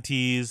infrared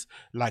 90s,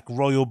 like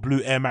royal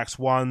blue Air Max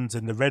 1s,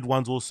 and the red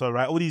ones also,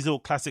 right? All these little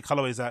classic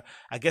colorways that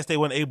I guess they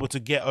weren't able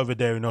to get over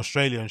there in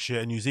Australia and shit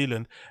and New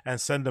Zealand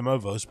and send them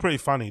over. It was pretty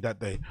funny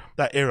that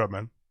era,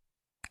 man.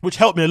 Which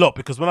helped me a lot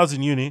because when I was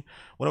in uni,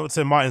 when I would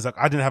say Martin's, like,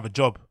 I didn't have a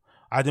job.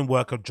 I didn't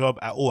work a job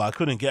at all. I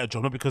couldn't get a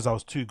job, not because I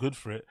was too good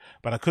for it,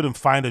 but I couldn't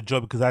find a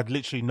job because I had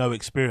literally no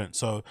experience.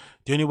 So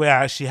the only way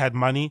I actually had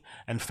money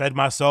and fed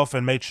myself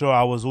and made sure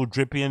I was all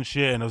drippy and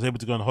shit and I was able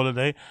to go on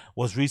holiday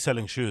was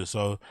reselling shoes.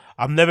 So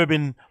I've never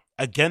been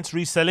against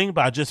reselling,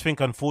 but I just think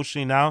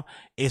unfortunately now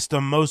it's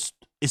the most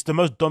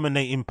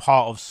dominating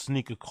part of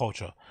sneaker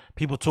culture.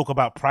 People talk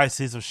about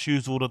prices of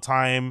shoes all the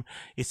time.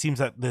 It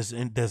seems like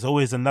there's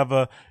always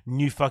another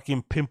new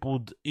fucking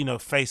pimpled,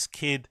 face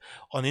kid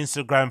on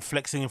Instagram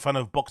flexing in front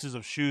of boxes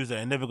of shoes that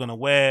they're never gonna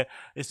wear.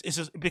 It's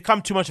just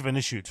become too much of an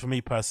issue for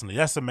me personally.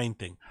 That's the main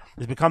thing.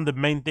 It's become the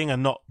main thing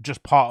and not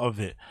just part of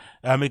it.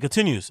 It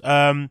continues.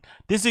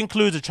 This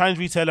includes a Chinese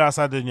retailer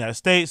outside the United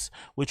States,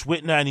 which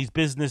Whitner and his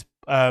business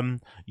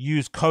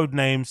use code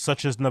names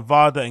such as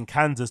Nevada and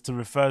Kansas to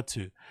refer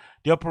to.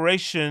 The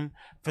operation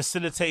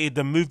facilitated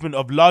the movement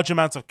of large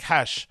amounts of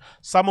cash,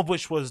 some of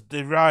which was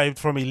derived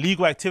from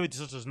illegal activities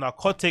such as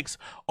narcotics,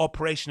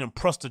 operation, and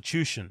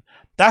prostitution.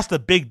 That's the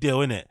big deal,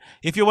 innit?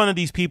 If you're one of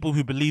these people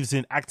who believes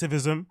in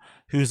activism,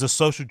 who's a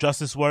social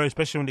justice warrior,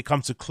 especially when it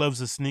comes to clothes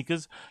and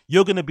sneakers,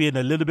 you're going to be in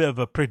a little bit of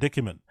a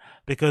predicament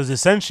because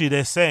essentially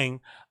they're saying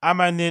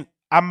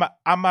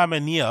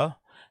Amamania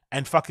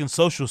and fucking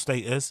social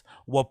status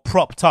were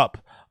propped up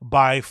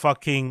by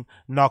fucking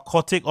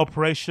narcotic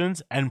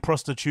operations and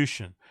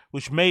prostitution,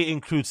 which may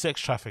include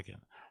sex trafficking.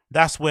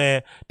 That's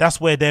where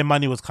their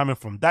money was coming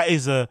from. That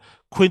is a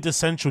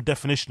quintessential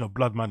definition of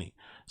blood money.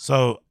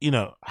 So,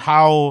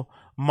 how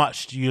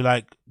much do you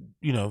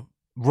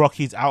rock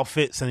his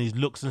outfits and his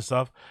looks and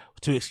stuff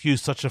to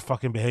excuse such a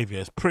fucking behavior?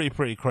 It's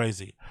pretty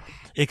crazy.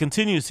 It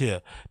continues here.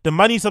 The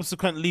money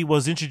subsequently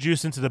was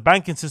introduced into the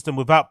banking system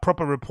without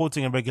proper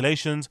reporting and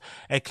regulations,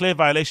 a clear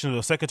violation of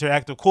the Secretary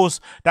Act. Of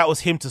course, that was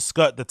him to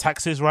skirt the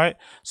taxes, right?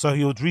 So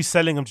he was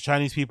reselling them to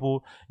Chinese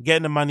people,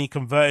 getting the money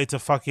converted to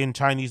fucking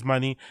Chinese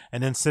money,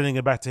 and then sending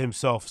it back to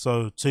himself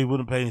so he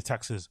wouldn't pay any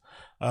taxes.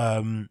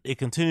 It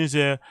continues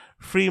here.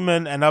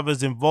 Freeman and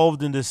others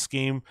involved in this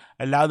scheme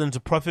allowed them to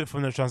profit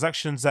from the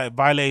transactions that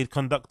violated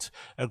conduct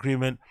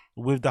agreement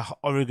with the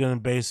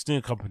Oregon-based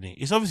sneaker company.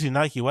 It's obviously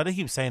Nike. Why do they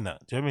keep saying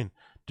that? Do you know what I mean?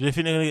 Do they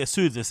think they're going to get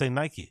sued? They're saying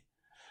Nike.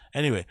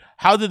 Anyway,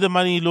 how did the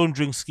money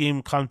laundering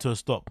scheme come to a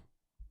stop?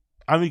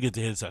 I'm eager to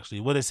hear this actually.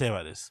 What do they say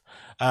about this?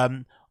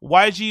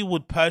 YG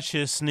would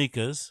purchase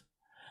sneakers,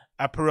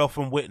 apparel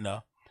from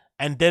Whitner,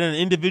 and then an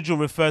individual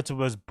referred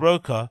to as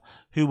broker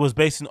who was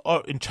based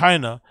in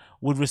China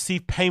would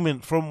receive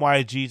payment from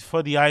YG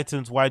for the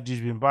items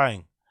YG's been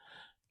buying.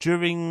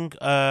 Buying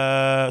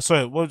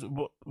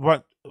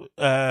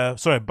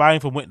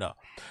from Whitner.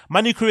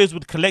 Money couriers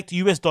would collect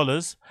US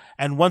dollars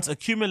and once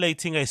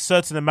accumulating a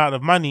certain amount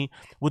of money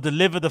would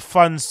deliver the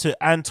funds to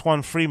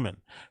Antoine Freeman.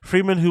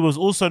 Freeman, who was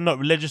also not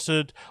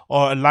registered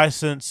or a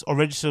license or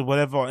registered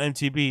whatever on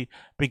MTB,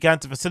 began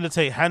to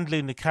facilitate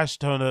handling the cash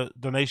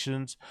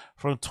donations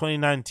from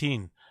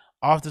 2019.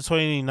 After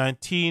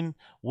 2019,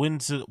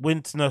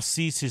 Wintner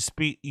ceased his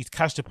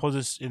cash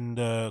deposits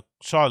in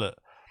Charlotte.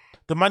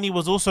 The money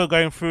was also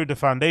going through the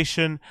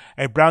foundation,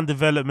 a Brown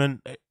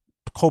Development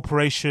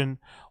Corporation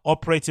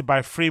operated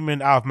by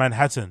Freeman out of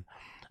Manhattan.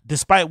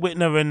 Despite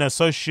Whitner and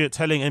associate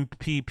telling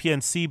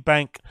PNC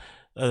Bank,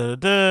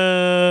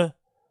 Whitner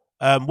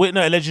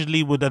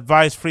allegedly would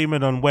advise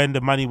Freeman on when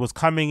the money was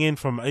coming in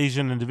from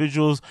Asian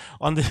individuals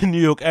on the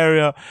New York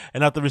area,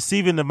 and after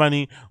receiving the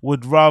money,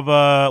 would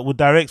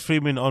direct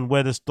Freeman on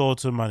where to store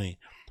the money.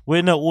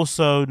 Whitner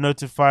also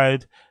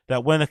notified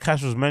that when the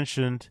cash was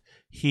mentioned,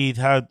 he'd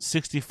had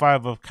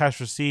 65 of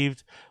cash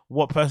received,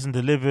 what person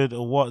delivered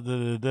or what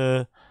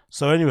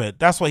So anyway,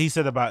 that's what he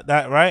said about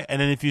that, right? And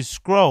then if you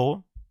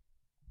scroll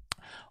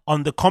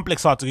on the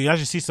Complex article, you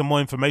actually see some more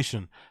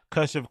information.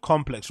 Cursive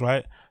Complex,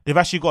 right? They've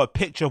actually got a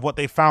picture of what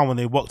they found when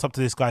they walked up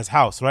to this guy's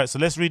house, right? So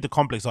let's read the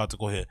Complex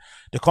article here.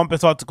 The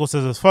Complex article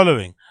says as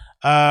following.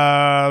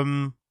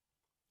 Let's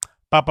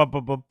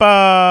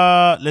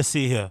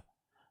see here.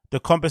 The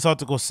Compass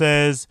article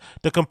says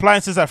the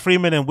compliance says that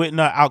Freeman and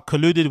Whitner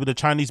out-colluded with the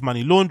Chinese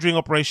money laundering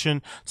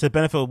operation to the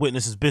benefit of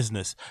Witness's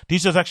business.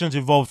 These transactions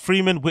involved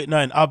Freeman,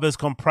 Whitner, and others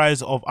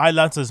comprised of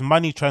Islanter's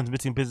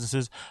money-transmitting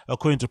businesses,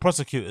 according to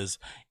prosecutors.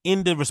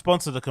 In the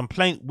response to the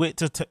complaint,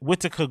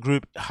 Whitaker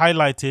Group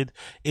highlighted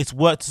its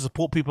work to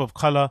support people of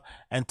color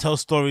and tell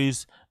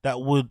stories that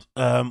would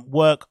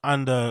work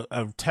under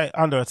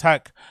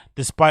attack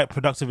despite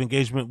productive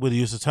engagement with the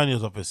U.S.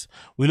 Attorney's Office.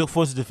 We look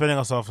forward to defending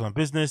ourselves in our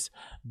business.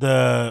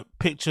 The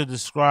picture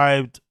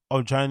described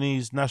of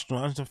Chinese National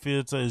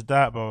Amphitheater is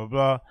that, blah, blah,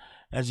 blah.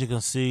 As you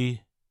can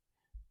see,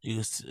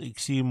 you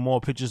see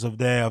more pictures of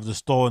the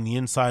store on the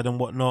inside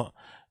and whatnot.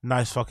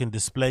 Nice fucking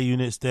display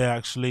units there,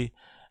 actually.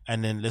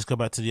 And then let's go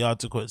back to the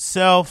article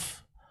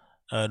itself.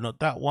 Not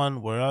that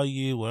one. Where are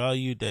you? Where are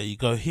you? There you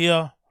go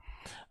here.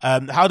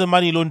 How the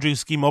money laundering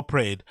scheme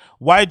operated.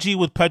 YG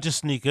would purchase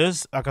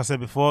sneakers. Like I said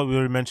before, we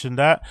already mentioned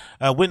that.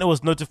 Whitner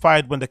was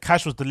notified when the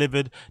cash was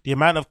delivered. The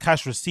amount of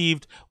cash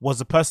received was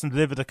the person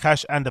delivered the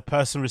cash and the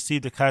person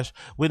received the cash.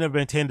 Whitner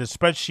maintained a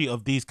spreadsheet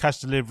of these cash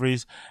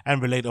deliveries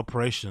and related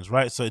operations,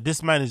 right? So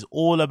this man is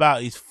all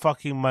about his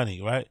fucking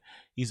money, right?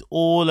 He's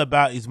all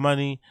about his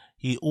money.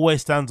 He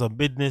always stands on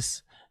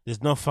business.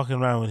 There's no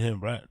fucking around with him,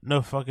 right?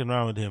 No fucking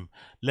around with him.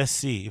 Let's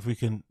see if we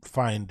can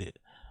find it.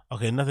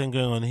 Okay, nothing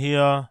going on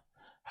here.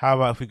 How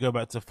about if we go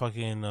back to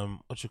fucking,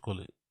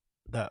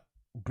 that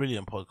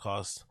brilliant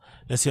podcast.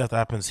 Let's see how that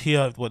happens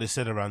here, what they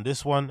said around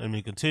this one, and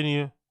we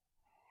continue.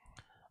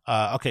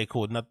 Okay,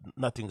 cool.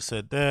 Nothing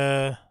said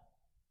there.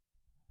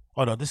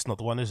 Oh, no, this is not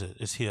the one, is it?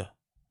 It's here.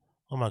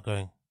 Where am I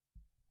going?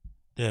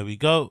 There we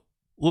go.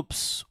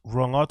 Whoops,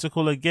 wrong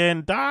article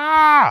again.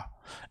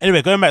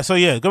 Anyway, going back. So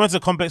yeah, going back to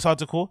the Complex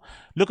article.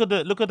 Look at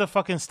the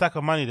fucking stack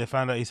of money they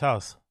found at his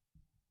house.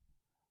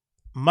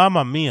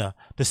 Mamma mia.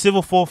 The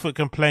civil forfeit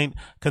complaint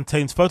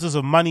contains photos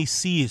of money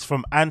seized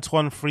from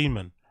Antoine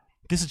Freeman.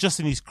 This is just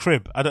in his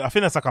crib. I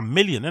think that's like $1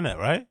 million, isn't it,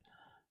 right?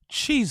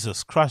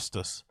 Jesus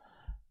Christus.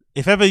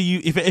 If ever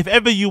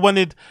you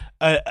wanted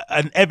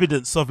an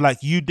evidence of like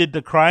you did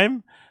the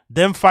crime,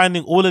 them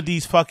finding all of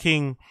these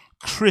fucking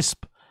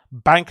crisp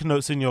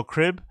banknotes in your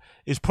crib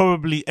is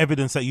probably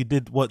evidence that you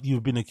did what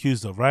you've been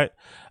accused of, right?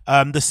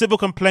 The civil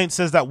complaint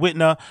says that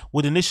Whitner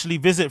would initially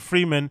visit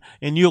Freeman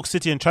in New York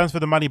City and transfer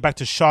the money back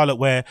to Charlotte,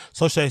 where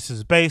Socialist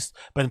is based.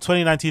 But in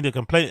 2019, the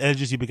complaint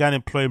alleges he began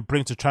employing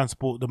Brink to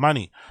transport the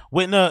money.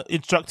 Whitner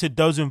instructed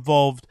those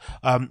involved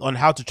on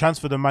how to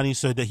transfer the money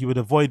so that he would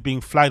avoid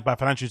being flagged by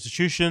financial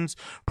institutions.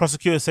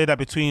 Prosecutors say that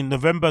between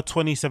November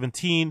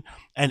 2017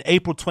 and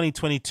April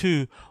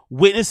 2022,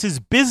 Witness's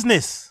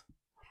businesses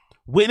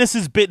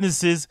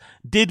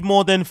did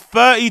more than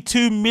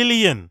 $32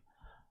 million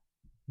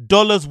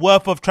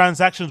worth of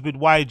transactions with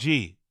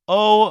YG.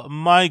 Oh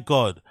my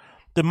God.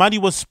 The money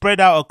was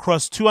spread out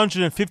across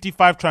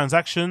 255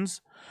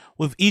 transactions,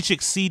 with each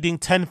exceeding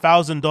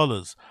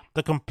 $10,000.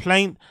 The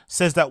complaint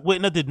says that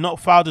Whitner did not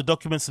file the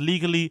documents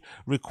legally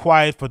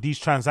required for these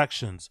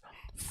transactions.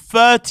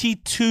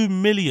 32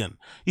 million.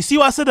 You see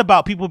what I said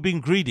about people being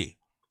greedy?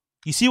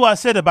 You see what I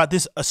said about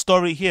this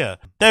story here?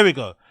 There we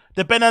go.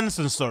 The Ben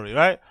Anderson story,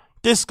 right?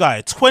 This guy,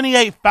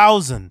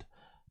 28,000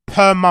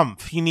 per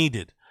month he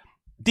needed,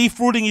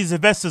 defrauding his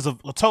investors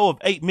of a total of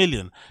 8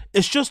 million.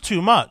 It's just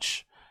too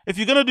much. if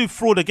you're going to do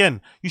fraud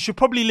again, you should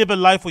probably live a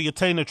life where you're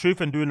telling the truth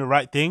and doing the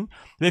right thing.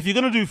 But if you're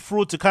going to do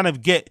fraud to kind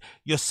of get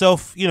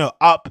yourself, you know,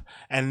 up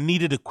and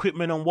needed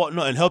equipment and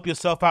whatnot and help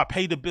yourself out,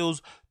 pay the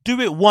bills, do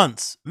it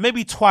once,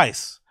 maybe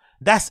twice.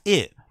 That's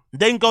it.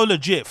 Then go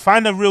legit.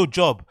 Find a real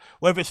job,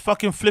 whether it's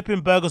fucking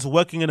flipping burgers or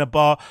working in a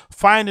bar.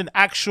 Find an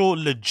actual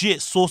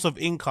legit source of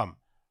income.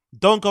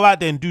 Don't go out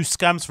there and do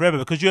scams forever,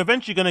 because you're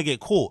eventually going to get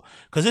caught.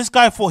 Because this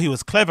guy thought he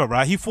was clever,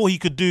 right? He thought he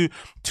could do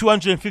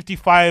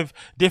 255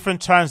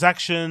 different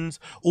transactions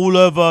all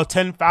over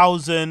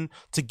 10,000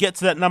 to get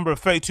to that number of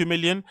 32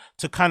 million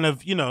to kind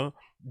of, you know,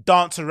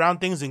 dance around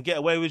things and get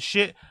away with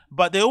shit.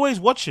 But they're always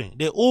watching.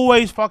 They're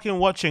always fucking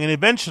watching. And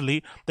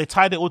eventually they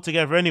tied it all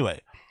together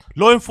anyway.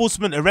 Law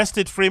enforcement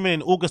arrested Freeman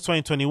in August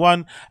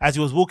 2021 as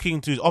he was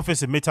walking to his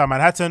office in Midtown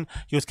Manhattan.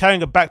 He was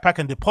carrying a backpack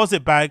and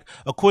deposit bag.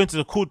 According to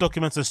the court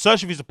documents, a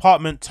search of his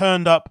apartment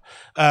turned up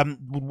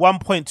with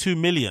 1.2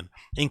 million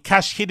in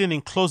cash hidden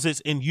in closets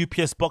in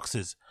USPS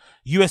boxes.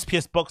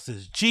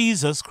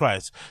 Jesus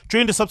Christ.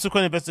 During the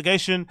subsequent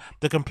investigation,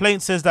 the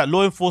complaint says that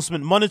law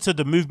enforcement monitored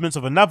the movements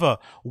of another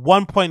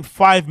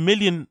 1.5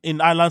 million in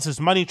Lance's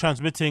money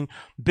transmitting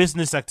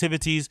business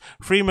activities.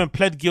 Freeman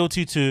pled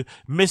guilty to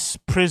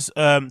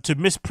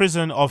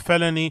misprison of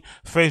felony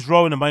for his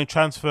role in the money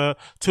transfer.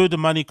 Two of the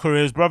money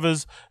couriers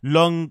brothers,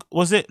 Long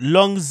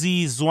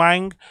Zi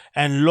Zhuang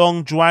and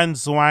Long Juan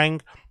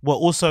Zhuang, were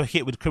also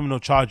hit with criminal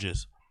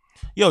charges.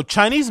 Yo,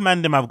 Chinese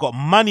man them have got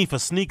money for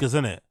sneakers,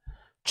 innit?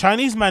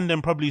 Chinese man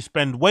them probably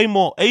spend way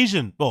more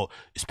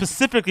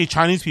specifically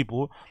Chinese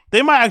people.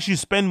 They might actually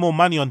spend more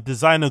money on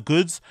designer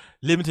goods,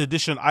 limited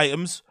edition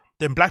items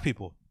than black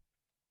people.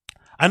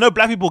 I know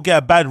black people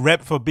get a bad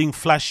rep for being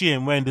flashy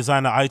and wearing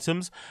designer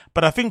items,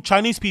 but I think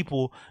Chinese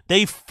people,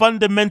 they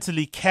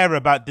fundamentally care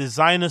about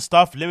designer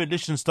stuff, limited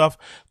edition stuff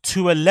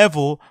to a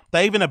level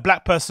that even a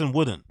black person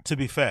wouldn't, to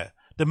be fair.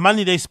 The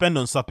money they spend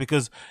on stuff,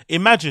 because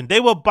imagine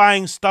they were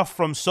buying stuff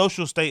from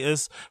Social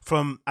Status,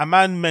 from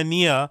Aman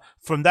Mania,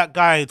 from that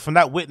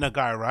Whitner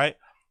guy, right?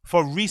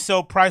 For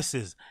resale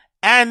prices.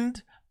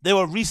 And they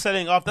were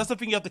reselling off. That's the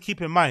thing you have to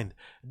keep in mind.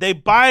 They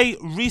buy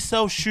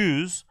resale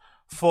shoes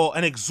for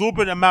an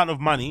exorbitant amount of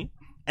money,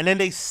 and then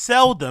they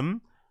sell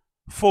them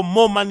for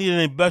more money than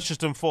they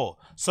purchased them for.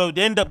 So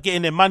they end up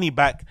getting their money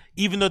back,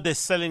 even though they're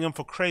selling them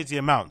for crazy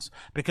amounts,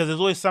 because there's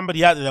always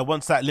somebody out there that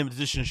wants that limited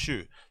edition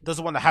shoe,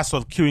 doesn't want the hassle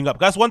of queuing up.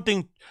 That's one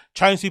thing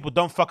Chinese people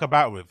don't fuck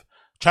about with.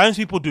 Chinese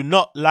people do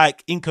not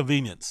like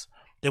inconvenience.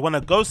 They want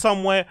to go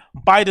somewhere,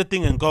 buy the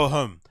thing and go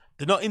home.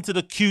 They're not into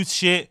the queue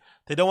shit.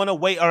 They don't want to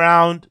wait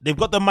around. They've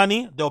got the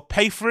money, they'll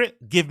pay for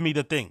it, give me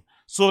the thing.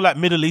 So like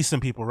Middle Eastern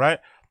people, right?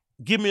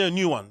 Give me a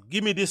new one,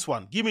 give me this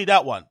one, give me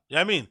that one. You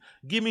know what I mean?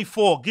 Give me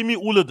 4, give me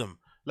all of them.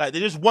 Like, they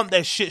just want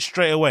their shit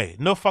straight away.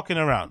 No fucking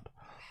around.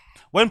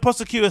 When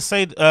prosecutors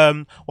said,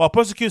 while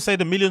prosecutors say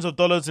the millions of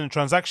dollars in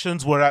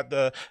transactions were at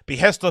the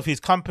behest of his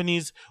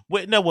companies,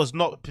 Whitner was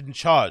not been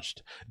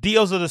charged.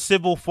 Details of the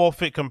civil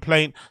forfeit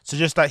complaint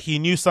suggest that he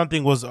knew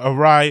something was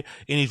awry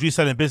in his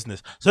reselling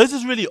business. So this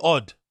is really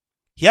odd.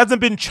 He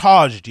hasn't been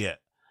charged yet.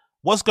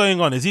 What's going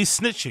on? Is he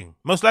snitching?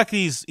 Most likely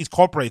he's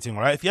cooperating,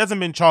 right? If he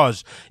hasn't been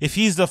charged, if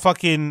he's the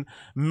fucking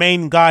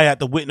main guy at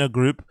the Whitner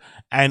group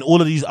and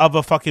all of these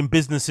other fucking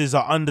businesses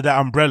are under that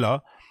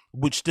umbrella,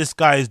 which this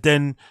guy is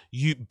then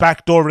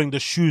backdooring the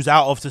shoes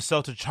out of to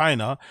sell to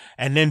China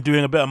and then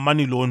doing a bit of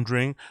money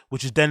laundering,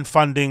 which is then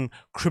funding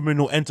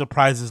criminal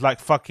enterprises like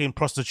fucking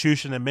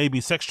prostitution and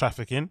maybe sex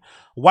trafficking,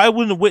 why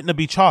wouldn't Whitner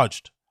be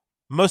charged?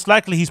 Most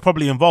likely he's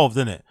probably involved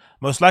in it.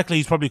 Most likely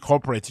he's probably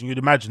cooperating. You'd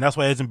imagine that's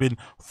why he hasn't been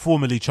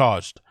formally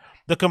charged.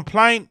 The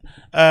complaint,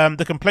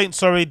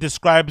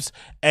 describes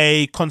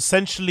a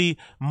consensually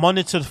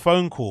monitored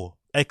phone call.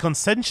 How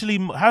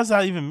does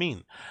that even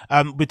mean?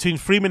 Between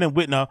Freeman and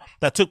Whitner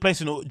that took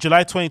place in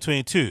July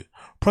 2022.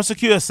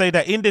 Prosecutors say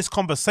that in this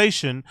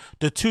conversation,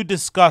 the two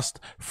discussed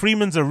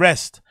Freeman's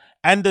arrest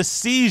and the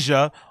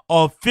seizure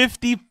of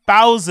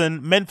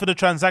 50,000 meant for the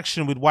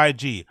transaction with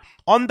YG.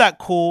 On that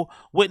call,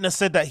 Whitner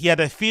said that he had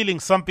a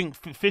feeling something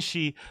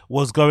fishy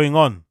was going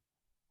on.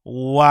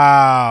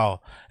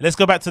 Wow. Let's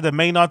go back to the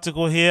main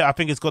article here. I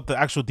think it's got the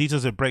actual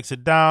details. It breaks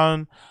it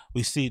down.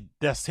 We see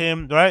that's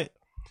him, right?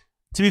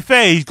 To be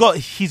fair, he's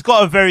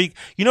got a very,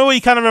 you know what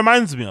he kind of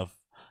reminds me of?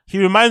 He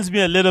reminds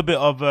me a little bit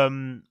of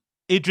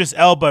Idris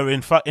Elba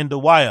in The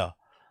Wire,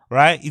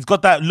 right? He's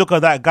got that look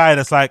of that guy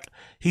that's like,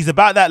 he's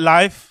about that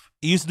life.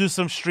 He used to do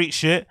some street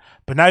shit,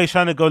 but now he's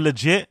trying to go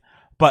legit,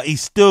 but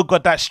he's still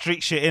got that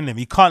street shit in him.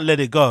 He can't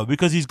let it go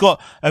because he's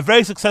got a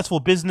very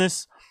successful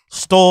business,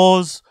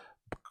 stores,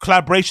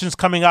 collaborations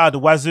coming out of the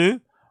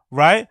wazoo,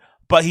 right?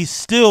 But he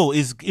still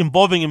is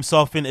involving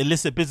himself in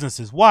illicit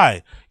businesses.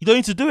 Why? You don't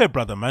need to do it,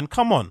 brother, man.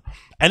 Come on.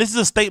 And this is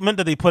a statement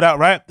that they put out,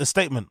 right? The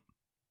statement.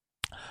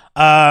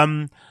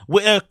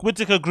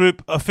 Whitaker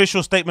Group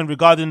official statement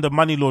regarding the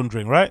money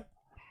laundering, right?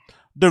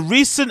 The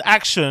recent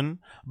action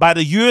by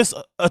the U.S.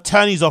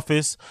 Attorney's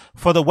Office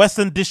for the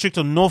Western District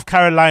of North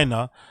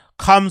Carolina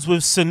comes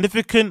with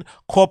significant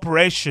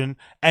cooperation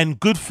and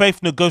good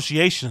faith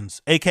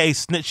negotiations, aka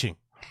snitching,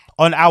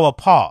 on our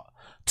part.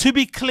 To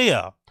be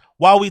clear,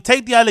 While we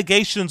take the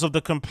allegations of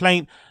the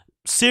complaint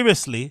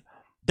seriously,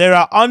 they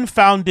are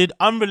unfounded,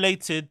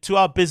 unrelated to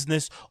our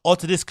business or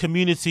to this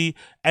community,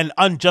 and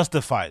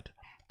unjustified.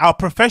 Our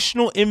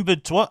professional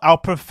inventory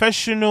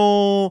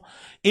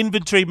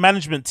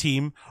management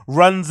team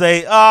runs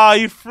a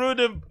you threw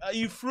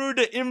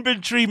the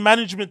inventory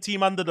management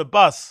team under the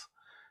bus,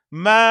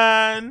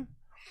 man.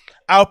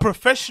 Our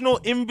professional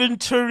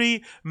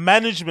inventory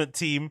management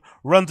team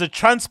runs a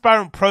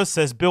transparent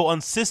process built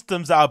on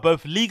systems that are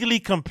both legally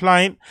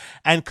compliant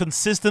and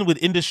consistent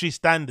with industry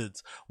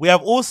standards. We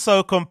have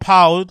also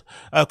complied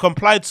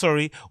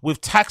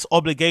with tax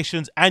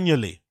obligations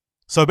annually.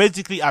 So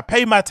basically, I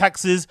pay my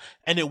taxes,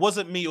 and it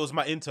wasn't me, it was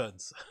my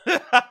interns.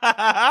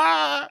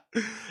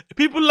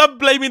 People love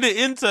blaming the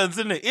interns,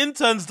 and the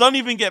interns don't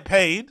even get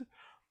paid.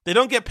 They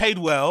don't get paid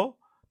well.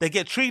 They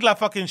get treated like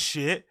fucking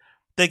shit.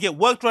 They get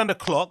worked around the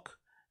clock.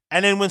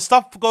 And then when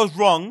stuff goes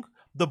wrong,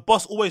 the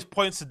boss always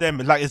points to them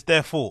like it's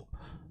their fault.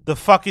 The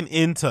fucking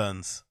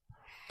interns.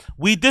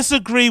 We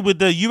disagree with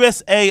the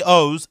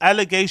USAO's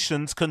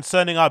allegations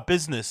concerning our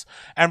business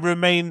and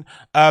remain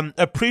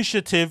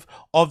appreciative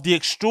of the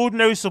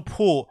extraordinary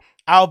support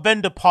our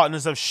vendor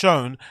partners have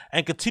shown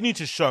and continue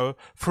to show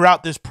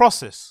throughout this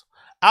process.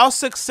 Our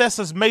success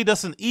has made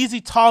us an easy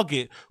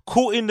target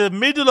caught in the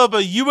middle of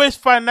a US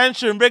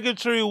financial and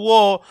regulatory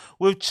war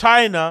with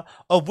China,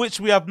 of which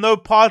we have no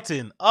part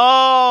in.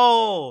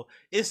 Oh,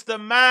 it's the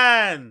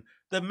man.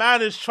 The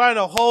man is trying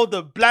to hold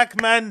the black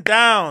man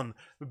down.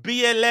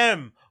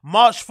 BLM,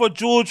 March for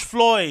George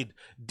Floyd.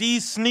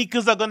 These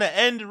sneakers are going to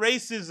end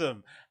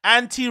racism.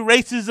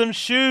 Anti-racism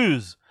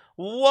shoes.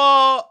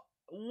 What?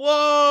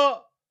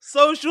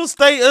 Social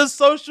status,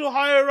 social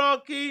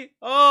hierarchy.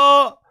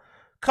 Oh.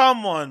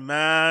 Come on,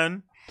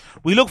 man.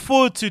 We look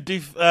forward to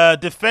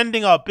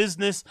defending our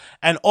business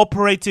and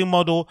operating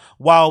model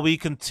while we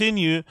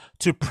continue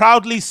to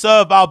proudly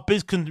serve our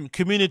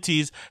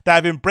communities that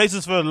have embraced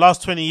us for the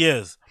last 20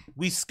 years.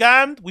 We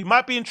scammed, we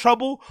might be in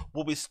trouble,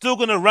 but we're still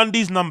going to run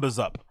these numbers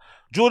up.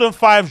 Jordan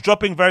 5's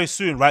dropping very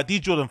soon, right? These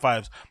Jordan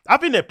 5s. I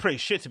think they're pretty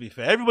shit, to be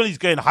fair. Everybody's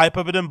getting hype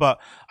over them, but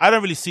I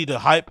don't really see the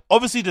hype.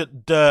 Obviously,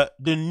 the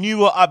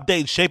newer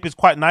updated shape is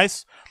quite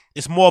nice.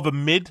 It's more of a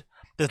mid.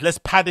 There's less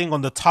padding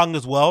on the tongue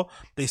as well.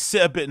 They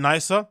sit a bit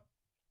nicer.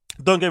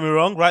 Don't get me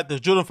wrong, right? The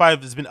Jordan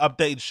 5 has been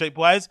updated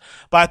shape-wise.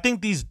 But I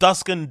think these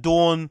Dusk and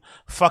Dawn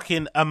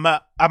fucking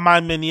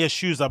Amman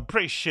shoes are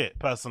pretty shit,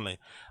 personally.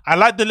 I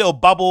like the little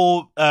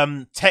bubble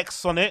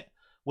text on it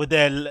with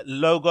their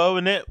logo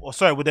in it. Or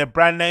sorry, with their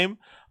brand name.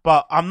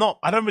 But I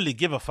don't really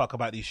give a fuck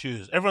about these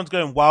shoes. Everyone's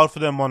going wild for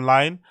them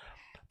online.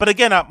 But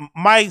again,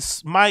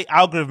 my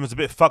algorithm is a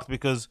bit fucked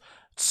because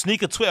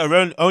sneaker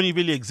Twitter only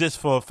really exists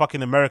for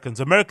fucking Americans.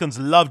 Americans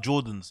love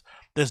Jordans.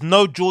 There's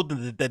no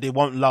Jordan that they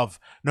won't love.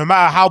 No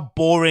matter how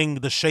boring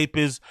the shape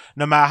is,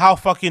 no matter how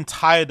fucking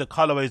tired the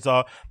colorways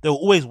are, they'll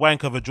always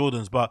wank over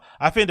Jordans. But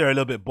I think they're a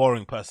little bit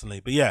boring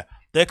personally. But yeah,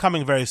 they're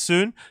coming very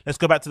soon. Let's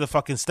go back to the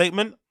fucking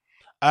statement.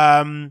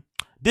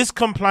 This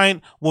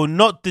complaint will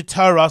not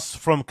deter us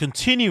from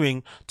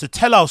continuing to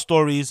tell our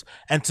stories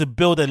and to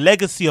build a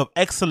legacy of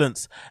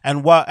excellence,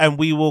 and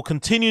we will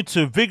continue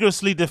to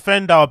vigorously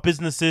defend our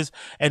businesses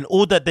and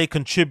all that they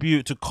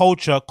contribute to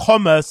culture,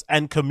 commerce,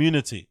 and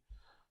community.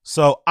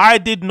 So I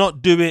did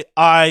not do it.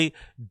 I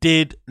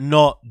did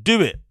not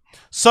do it.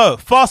 So,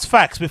 fast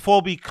facts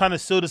before we kind of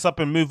seal this up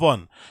and move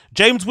on.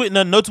 James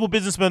Whitner, notable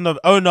businessman and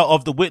owner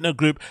of the Whitner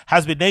Group,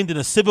 has been named in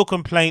a civil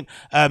complaint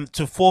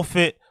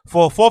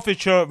for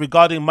forfeiture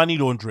regarding money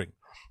laundering.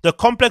 The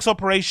complex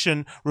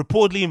operation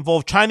reportedly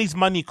involved Chinese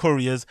money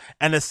couriers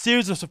and a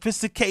series of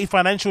sophisticated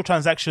financial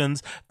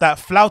transactions that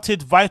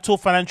flouted vital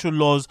financial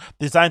laws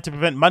designed to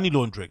prevent money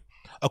laundering.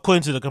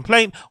 According to the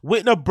complaint,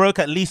 Whitner broke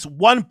at least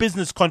one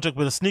business contract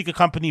with a sneaker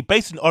company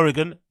based in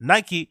Oregon,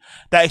 Nike,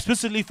 that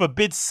explicitly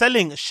forbids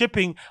selling,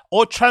 shipping,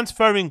 or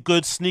transferring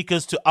goods,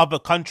 sneakers to other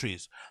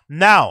countries.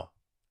 Now,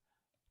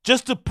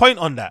 just to point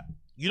on that,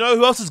 you know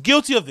who else is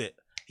guilty of it?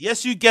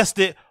 Yes, you guessed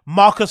it,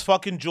 Marcus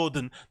fucking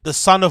Jordan, the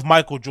son of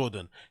Michael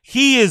Jordan.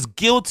 He is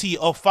guilty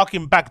of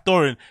fucking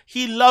backdooring.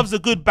 He loves a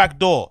good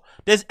backdoor.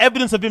 There's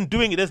evidence of him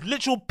doing it. There's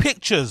literal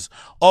pictures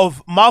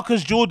of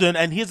Marcus Jordan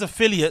and his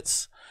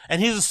affiliates and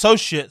his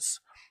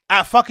associates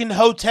at fucking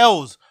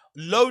hotels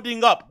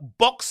loading up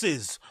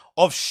boxes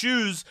of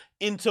shoes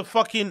into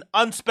fucking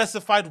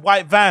unspecified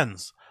white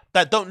vans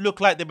that don't look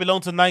like they belong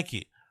to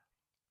Nike.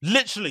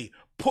 Literally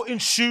putting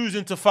shoes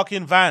into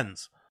fucking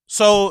vans.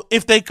 So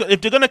if they're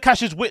gonna catch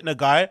this Whitner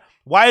guy,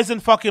 why isn't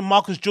fucking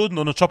Marcus Jordan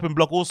on the chopping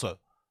block also?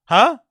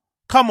 Huh?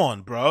 Come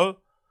on, bro.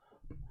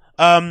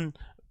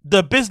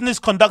 The business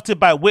conducted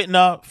by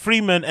Whitner,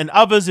 Freeman, and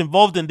others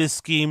involved in this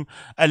scheme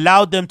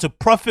allowed them to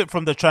profit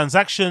from the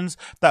transactions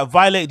that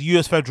violated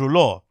US federal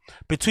law.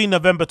 Between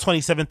November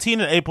 2017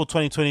 and April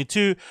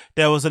 2022,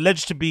 there was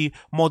alleged to be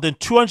more than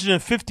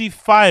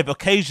 255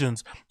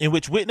 occasions in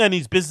which Whitner and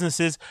his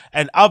businesses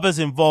and others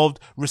involved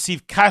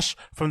received cash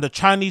from the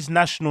Chinese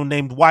national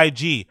named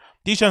YG.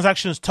 These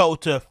transactions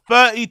totaled to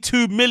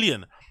 32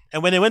 million.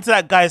 And when they went to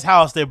that guy's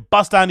house, they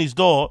bust down his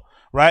door,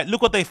 right?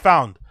 Look what they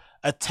found.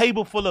 a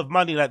table full of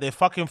money like they're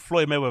fucking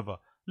Floyd Mayweather.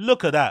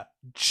 Look at that.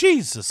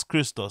 Jesus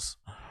Christos.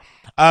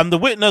 The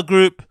Whitner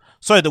Group,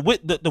 sorry, the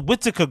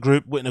Whittaker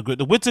Group,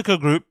 the Whittaker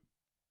Group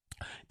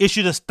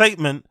issued a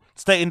statement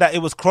stating that it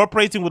was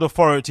cooperating with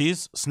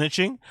authorities,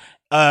 snitching,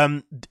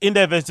 in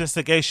their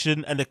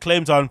investigation, and the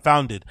claims are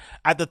unfounded.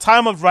 At the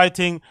time of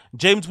writing,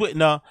 James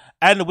Whitner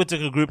and the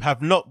Whittaker Group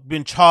have not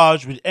been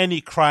charged with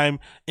any crime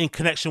in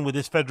connection with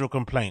this federal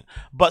complaint,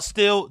 but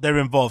still they're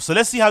involved. So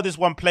let's see how this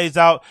one plays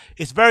out.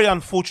 It's very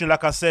unfortunate.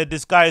 Like I said,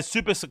 this guy is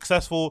super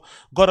successful,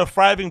 got a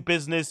thriving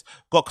business,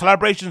 got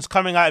collaborations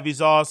coming out of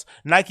his ass.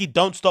 Nike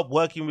don't stop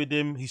working with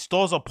him. His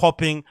stores are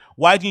popping.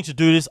 Why do you need to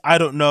do this? I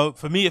don't know.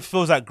 For me, it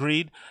feels like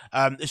greed.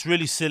 It's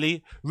really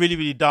silly, really,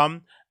 really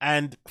dumb.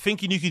 And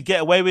thinking you could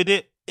get away with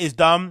it is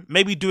dumb.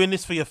 Maybe doing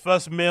this for your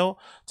first meal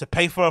to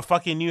pay for a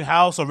fucking new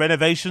house or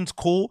renovations,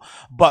 cool.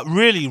 But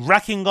really,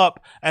 racking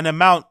up an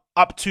amount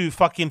up to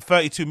fucking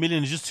 32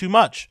 million is just too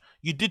much.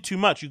 You did too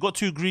much. You got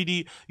too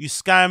greedy. You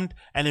scammed,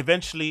 and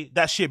eventually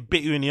that shit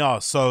bit you in the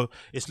ass. So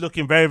it's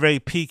looking very, very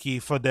peaky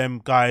for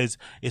them guys.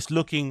 It's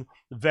looking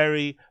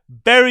very,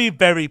 very,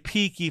 very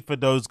peaky for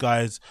those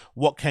guys.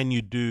 What can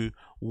you do?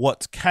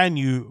 What can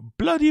you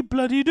bloody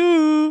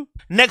do?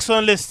 Next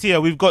on the list here,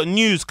 we've got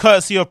news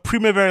courtesy of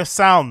Primavera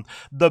Sound,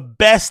 the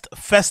best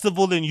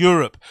festival in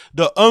Europe,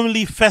 the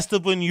only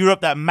festival in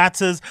Europe that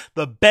matters,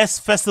 the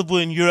best festival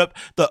in Europe,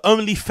 the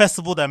only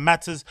festival that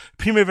matters.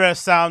 Primavera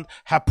Sound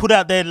have put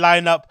out their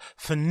lineup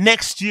for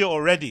next year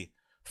already.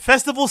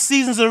 Festival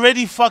season's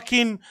already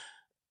fucking,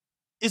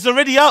 it's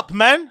already up,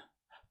 man.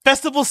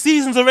 Festival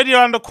season's already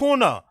around the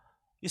corner.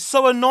 It's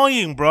so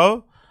annoying,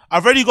 bro.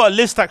 I've already got a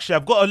list, actually.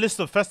 I've got a list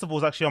of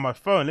festivals, actually, on my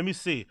phone. Let me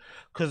see.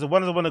 Because the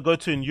ones I want to go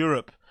to in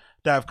Europe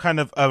that I've kind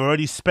of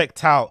already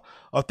specced out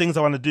of things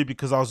I want to do,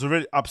 because I was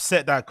already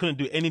upset that I couldn't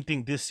do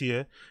anything this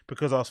year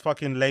because I was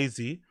fucking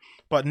lazy.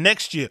 But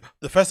next year,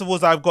 the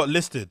festivals I've got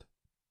listed: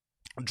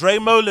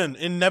 Draaimolen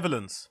in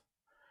Netherlands,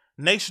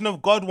 Nation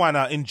of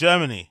Godwana in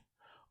Germany,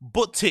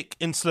 Butik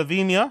in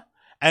Slovenia,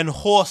 and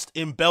Horst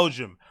in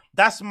Belgium.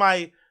 That's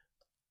my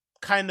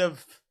kind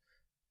of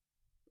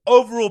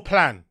overall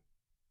plan.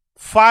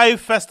 5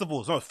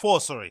 festivals, no,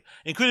 4, sorry,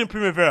 including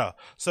Primavera.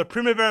 So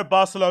Primavera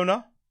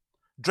Barcelona,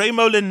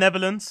 Draaimolen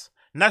Netherlands,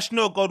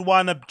 National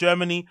Godwana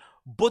Germany,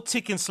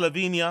 Butik in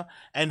Slovenia,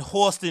 and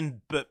Horst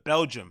in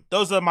Belgium.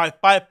 Those are my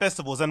 5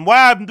 festivals. And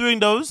why I'm doing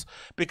those?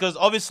 Because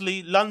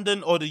obviously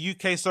London, or the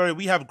UK, sorry,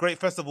 we have great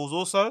festivals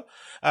also.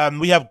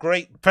 We have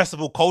great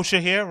festival culture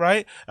here,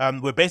 right?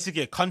 We're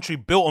basically a country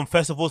built on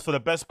festivals for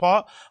the best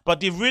part. But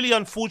the really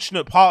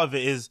unfortunate part of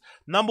it is,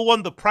 number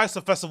one, the price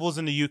of festivals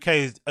in the UK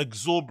is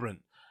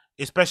exorbitant,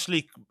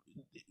 especially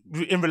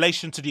in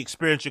relation to the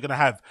experience you're going to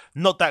have.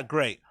 Not that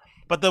great.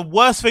 But the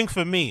worst thing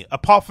for me,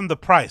 apart from the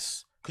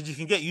price, because you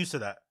can get used to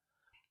that,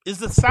 is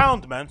the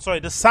sound, man. Sorry,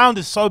 the sound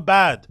is so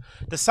bad.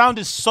 The sound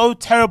is so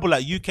terrible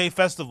at UK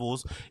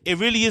festivals. It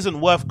really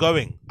isn't worth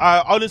going.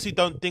 I honestly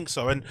don't think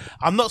so. And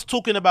I'm not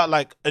talking about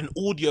like an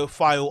audio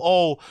file.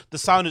 Oh, the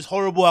sound is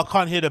horrible, I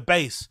can't hear the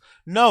bass.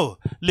 No,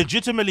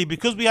 legitimately,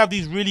 because we have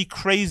these really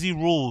crazy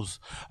rules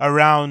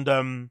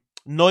around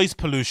noise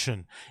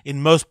pollution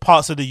in most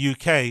parts of the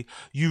UK,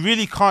 you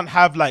really can't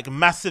have like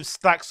massive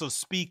stacks of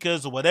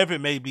speakers or whatever it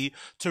may be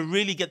to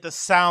really get the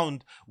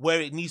sound where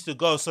it needs to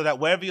go, so that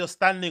wherever you're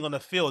standing on the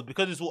field,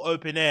 because it's all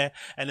open air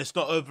and it's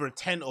not over a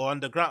tent or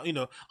underground, you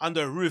know,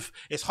 under a roof,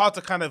 it's hard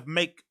to kind of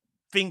make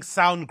things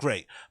sound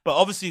great. But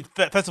obviously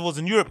festivals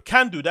in Europe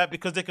can do that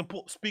because they can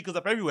put speakers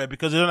up everywhere,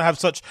 because they don't have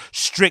such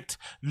strict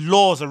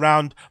laws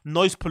around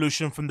noise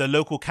pollution from the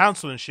local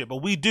council and shit.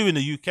 But we do in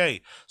the UK.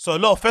 So a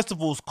lot of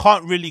festivals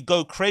can't really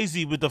go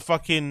crazy with the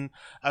fucking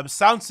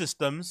sound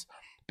systems,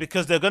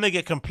 because they're going to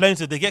get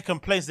complaints. If they get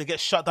complaints, they get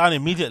shut down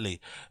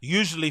immediately.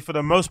 Usually, for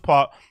the most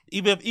part,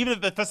 even if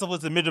the festival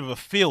is in the middle of a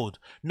field,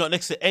 not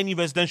next to any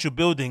residential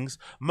buildings,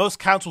 most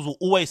councils will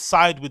always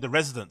side with the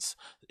residents.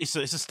 It's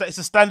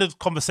a standard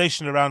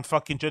conversation around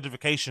fucking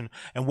gentrification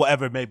and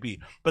whatever it may be.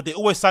 But they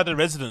always side with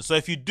the residents. So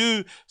if you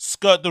do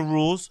skirt the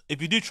rules,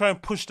 if you do try and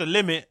push the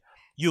limit,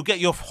 you'll get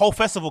your whole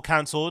festival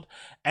cancelled,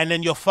 and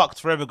then you're fucked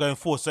forever going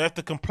forward. So you have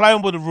to comply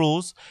with the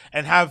rules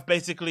and have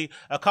basically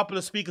a couple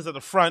of speakers at the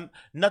front,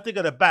 nothing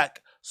at the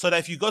back, so that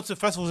if you go to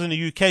festivals in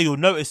the UK, you'll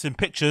notice in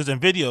pictures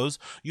and videos,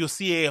 you'll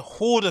see a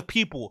horde of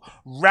people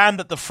rammed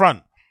at the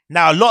front.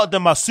 Now, a lot of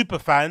them are super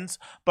fans,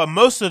 but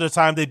most of the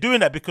time they're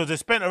doing that because they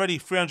spent already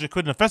 300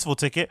 quid in a festival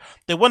ticket.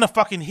 They want to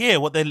fucking hear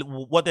what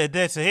they're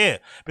there to hear.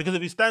 Because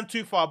if you stand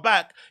too far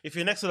back, if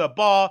you're next to the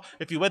bar,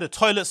 if you're where the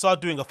toilets are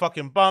doing a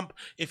fucking bump,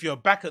 if you're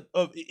back at,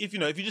 if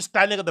you're just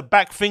standing at the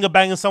back finger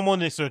banging someone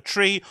next to a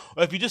tree,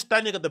 or if you're just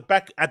standing at the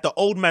back at the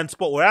old man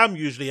spot where I'm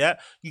usually at,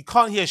 you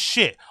can't hear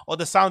shit, or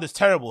the sound is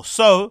terrible.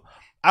 So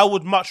I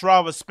would much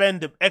rather spend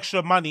the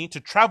extra money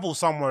to travel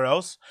somewhere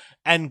else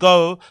and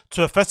go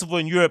to a festival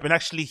in Europe and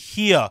actually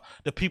hear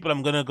the people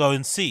I'm going to go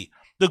and see.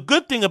 The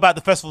good thing about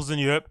the festivals in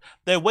Europe,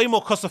 they're way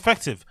more cost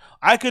effective.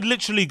 I could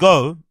literally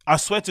go, I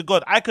swear to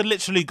God, I could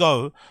literally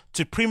go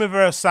to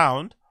Primavera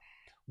Sound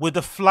with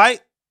the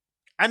flight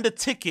and the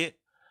ticket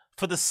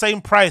for the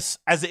same price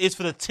as it is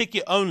for the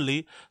ticket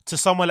only to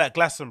somewhere like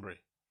Glastonbury.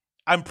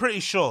 I'm pretty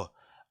sure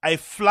a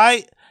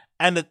flight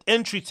and an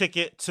entry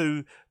ticket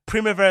to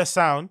Primavera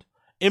Sound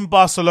in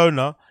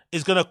Barcelona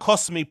is going to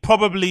cost me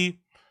probably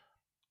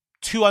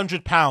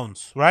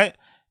 £200, right?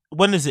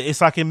 When is it?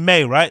 It's like in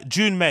May, right?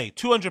 June, May,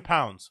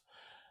 £200.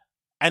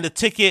 And the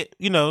ticket,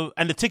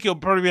 and the ticket will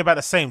probably be about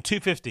the same,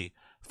 250,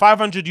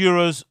 500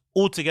 euros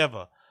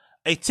altogether.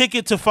 A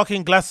ticket to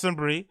fucking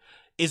Glastonbury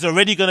is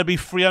already going to be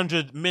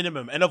 300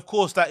 minimum. And of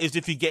course, that is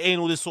if you get in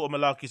all this sort of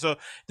malarkey. So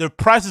the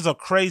prices are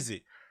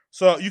crazy.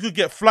 So you could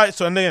get flights.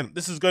 So, and then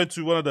this is going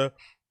to one of the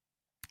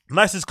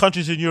nicest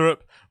countries in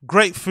Europe.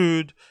 Great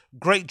food,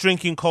 great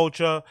drinking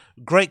culture,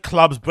 great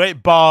clubs,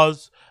 great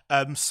bars,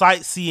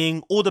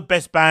 sightseeing, all the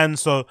best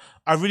bands. So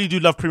I really do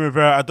love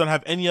Primavera. I don't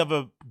have any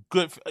other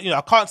good,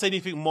 I can't say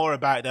anything more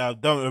about it that I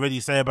don't already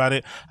say about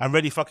it. I'm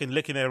already fucking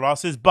licking their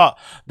asses. But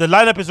the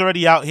lineup is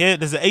already out here.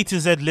 There's an A to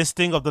Z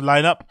listing of the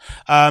lineup.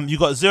 You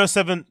got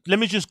 07. Let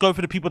me just go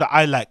for the people that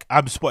I like.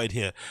 I'm spotted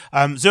here.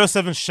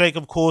 07 Shake,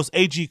 of course.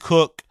 AG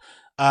Cook.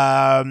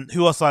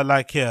 Who else I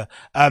like here?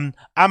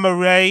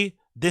 Amaray.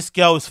 This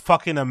girl is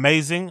fucking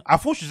amazing. I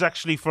thought she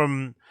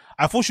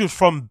was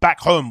from back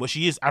home, but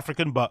she is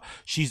African, but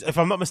she's, if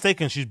I'm not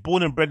mistaken, she's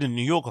born and bred in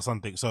New York or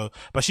something. So,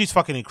 but she's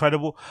fucking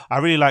incredible. I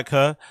really like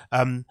her.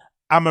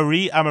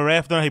 Amaray, I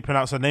don't know how you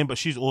pronounce her name, but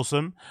she's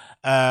awesome.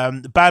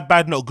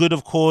 Bad Not Good,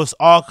 of course.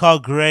 Arca,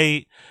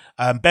 great.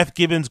 Beth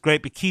Gibbons,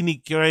 great.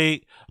 Bikini,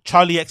 great.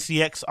 Charlie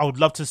XCX, I would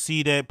love to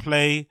see their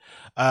play.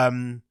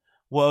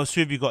 What else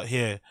have you got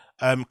here?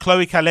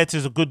 Chloe Calette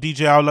is a good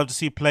DJ I would love to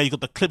see play. You got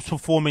the Clips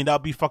performing. That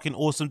would be fucking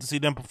awesome to see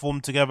them perform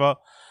together.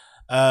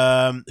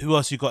 Who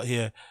else you got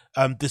here?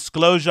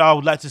 Disclosure, I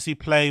would like to see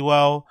play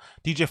well.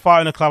 DJ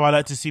Fire in the Club, I'd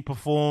like to see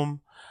perform.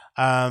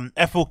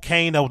 Ethel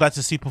Kane, I would like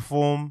to see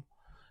perform.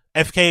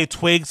 FKA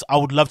Twigs, I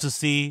would love to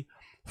see.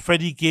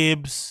 Freddie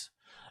Gibbs,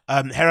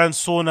 Heron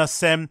Sauna,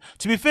 Sem.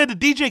 To be fair, the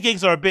DJ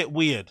gigs are a bit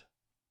weird.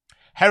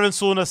 Heron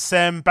Sauna,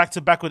 Sem, back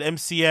to back with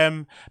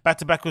MCM, back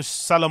to back with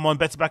Salomon,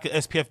 back to back with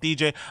SPF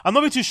DJ. I'm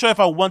not really too sure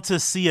if I want to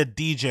see a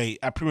DJ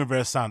at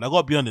Primavera Sound. I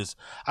gotta be honest.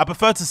 I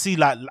prefer to see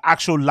like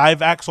actual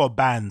live acts or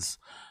bands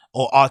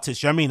or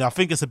artists. You know what I mean? I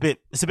think it's a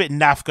bit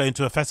naff going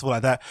to a festival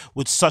like that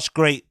with such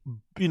great,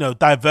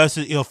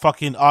 diversity of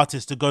fucking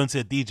artists to go into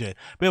a DJ.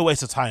 Bit of a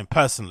waste of time,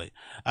 personally.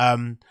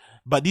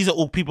 But these are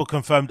all people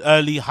confirmed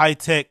early. High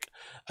Tech,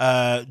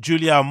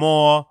 Julia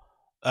Moore,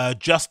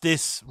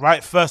 Justice,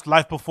 right? First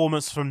live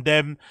performance from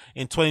them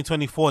in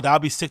 2024. That'll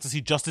be sick to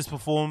see Justice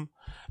perform.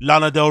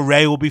 Lana Del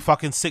Rey will be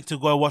fucking sick to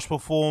go and watch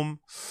perform.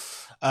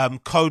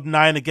 Code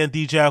 9, again,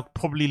 DJ, I'll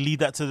probably leave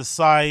that to the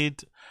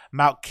side.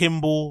 Mount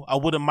Kimball, I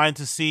wouldn't mind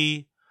to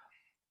see.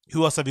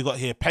 Who else have you got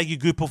here? Peggy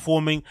Goo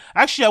performing.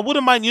 Actually, I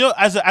wouldn't mind,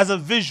 as a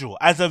visual,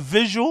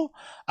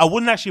 I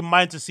wouldn't actually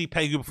mind to see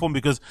Peggy Goo perform,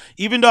 because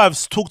even though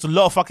I've talked a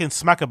lot of fucking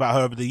smack about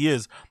her over the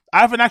years, I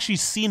haven't actually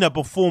seen her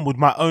perform with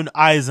my own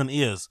eyes and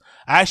ears.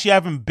 I actually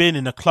haven't been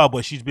in a club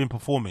where she's been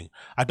performing.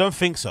 I don't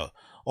think so.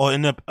 Or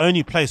in the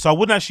only place. So I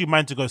wouldn't actually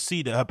mind to go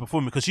see her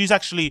perform, because she's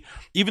actually,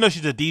 even though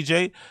she's a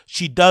DJ,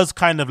 she does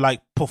kind of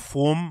like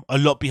perform a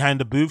lot behind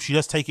the booth. She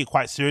does take it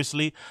quite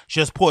seriously. She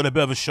has put on a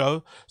bit of a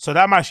show. So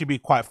that might actually be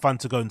quite fun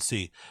to go and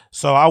see.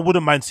 So I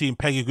wouldn't mind seeing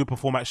Peggy Goo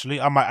perform, actually.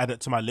 I might add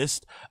it to my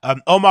list.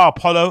 Omar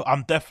Apollo,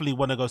 I'm definitely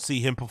want to go see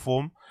him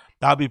perform.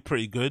 That'd be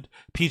pretty good.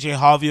 PJ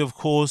Harvey, of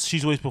course.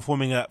 She's always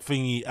performing at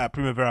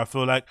Primavera, I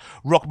feel like.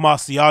 Rock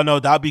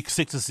Marciano, that'd be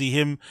sick to see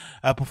him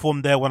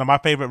perform there. One of my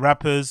favorite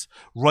rappers.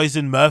 Royce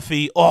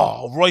Murphy.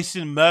 Oh, Royce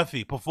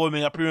Murphy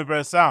performing at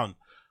Primavera Sound.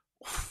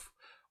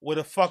 With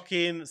a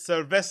fucking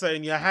cerveza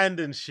in your hand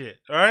and shit.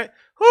 All right?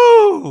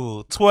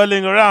 Woo!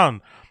 Twirling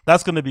around.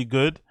 That's going to be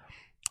good.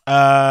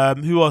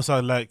 Who else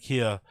I like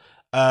here?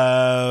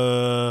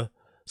 Sega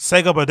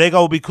Bodega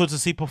will be cool to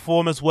see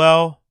perform as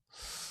well.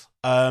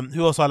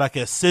 Who else I like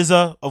here?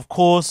 SZA, of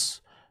course.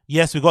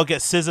 Yes, we got to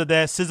get SZA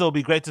there. SZA will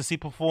be great to see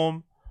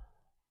perform.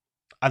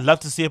 I'd love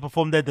to see her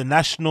perform there. The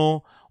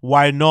National,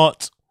 why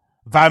not?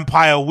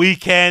 Vampire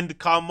Weekend,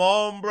 come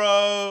on,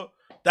 bro.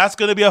 That's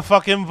going to be a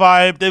fucking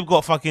vibe. They've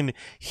got fucking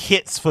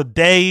hits for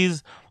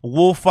days.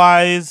 Wolf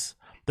Eyes,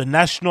 The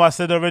National, I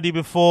said already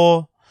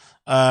before.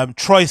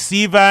 Troye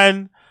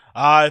Sivan,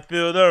 I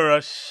feel the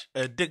rush,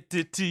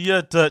 addicted to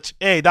your touch.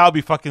 Hey, that would be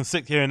fucking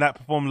sick hearing that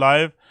perform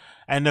live.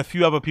 And a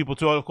few other people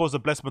too. Of course, the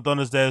Blessed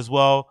Madonna's there as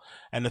well.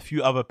 And a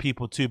few other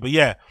people too. But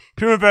yeah,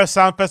 Primavera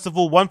Sound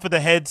Festival, one for the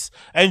heads.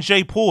 And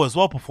J. Paul as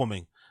well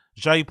performing.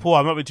 J. Paul,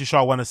 I'm not really too sure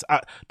I want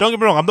to... don't get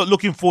me wrong, I'm not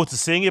looking forward to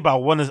seeing it, but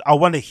I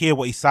want to hear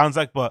what he sounds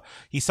like. But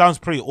he sounds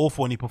pretty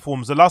awful when he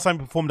performs. The last time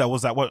he performed that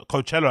was at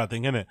Coachella, I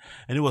think, innit?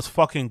 And it was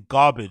fucking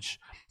garbage.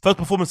 First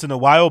performance in a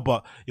while,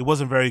 but it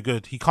wasn't very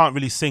good. He can't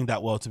really sing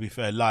that well, to be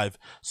fair, live.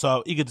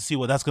 So eager to see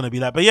what that's going to be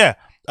like. But yeah,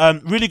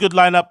 really good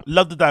lineup.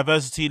 Love the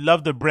diversity.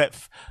 Love the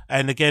breadth.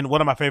 And again, one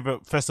of my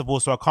favorite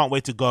festivals. So I can't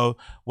wait to go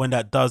when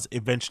that does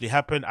eventually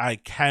happen. I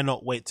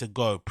cannot wait to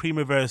go.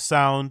 Primavera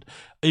Sound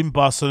in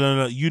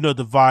Barcelona. You know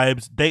the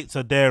vibes. Dates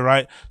are there,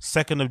 right?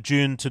 2nd of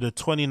June to the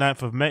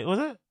 29th of May. Was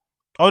it?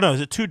 Oh no,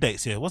 is it 2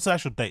 dates here? What's the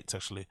actual dates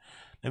actually?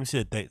 Let me see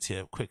the dates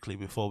here quickly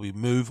before we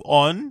move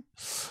on.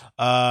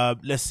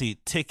 Let's see,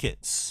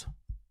 tickets.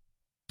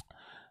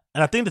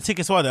 And I think the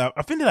tickets are,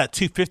 I think they're like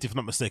 $250 if I'm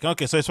not mistaken.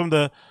 Okay, so it's from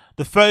the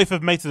 30th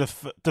of May to the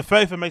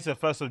 30th of May to the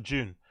 1st of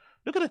June.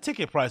 Look at the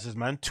ticket prices,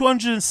 man.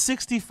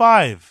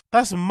 $265.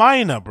 That's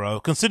minor, bro.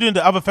 Considering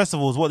the other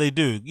festivals, what they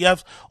do. You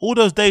have all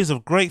those days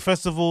of great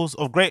festivals,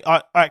 of great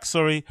acts,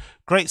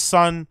 great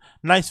sun,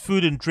 nice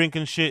food and drink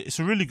and shit. It's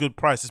a really good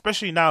price,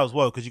 especially now as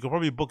well, because you can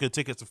probably book your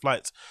tickets and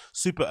flights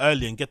super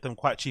early and get them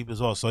quite cheap as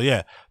well. So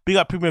yeah, big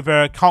up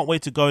Primavera. Can't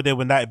wait to go there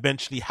when that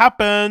eventually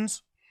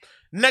happens.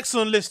 Next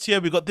on the list here,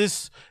 we got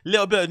this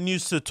little bit of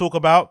news to talk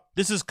about.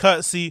 This is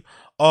courtesy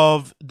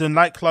of the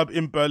nightclub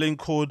in Berlin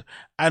called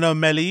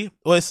Anomaly.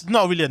 Well, it's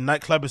not really a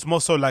nightclub. It's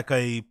more so like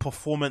a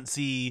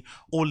performance-y,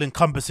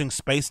 all-encompassing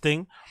space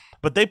thing.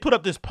 But they put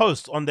up this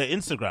post on their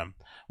Instagram,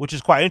 which is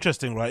quite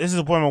interesting, right? This is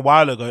a poem a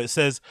while ago. It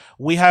says,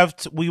 we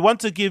want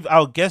to give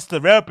our guests the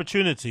rare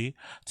opportunity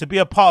to be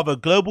a part of a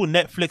global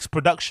Netflix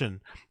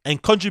production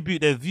and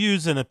contribute their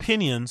views and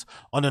opinions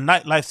on the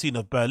nightlife scene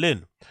of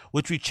Berlin,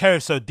 which we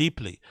cherish so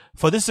deeply.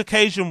 For this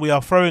occasion, we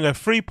are throwing a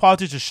free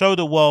party to show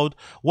the world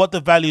what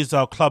the values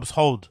our clubs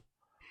hold.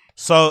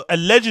 So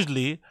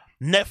allegedly,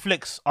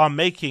 Netflix are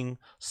making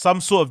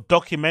some sort of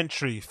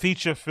documentary,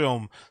 feature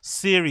film,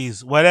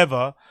 series,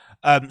 whatever,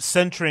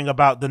 centering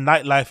about the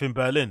nightlife in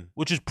Berlin,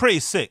 which is pretty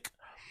sick.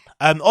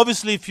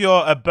 Obviously, if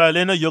you're a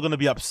Berliner, you're going to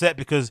be upset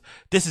because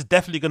this is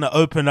definitely going to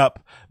open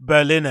up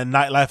Berlin and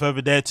nightlife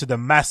over there to the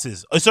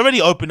masses. It's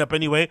already opened up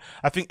anyway.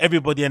 I think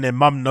everybody and their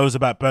mum knows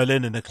about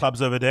Berlin and the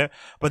clubs over there.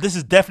 But this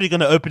is definitely going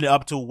to open it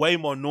up to way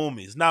more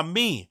normies. Now,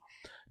 me,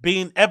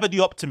 being ever the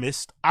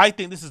optimist, I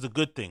think this is a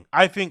good thing.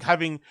 I think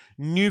having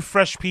new,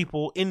 fresh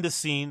people in the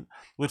scene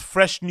with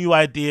fresh new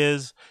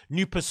ideas,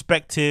 new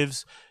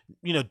perspectives,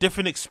 you know,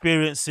 different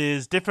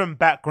experiences, different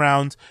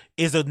backgrounds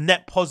is a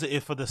net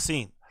positive for the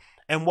scene.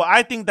 And what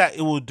I think that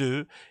it will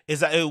do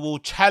is that it will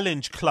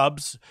challenge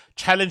clubs,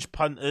 challenge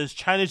punters,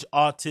 challenge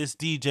artists,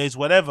 DJs,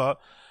 whatever,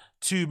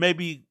 to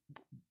maybe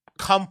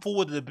come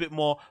forward with a bit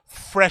more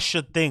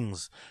fresher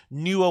things,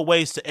 newer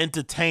ways to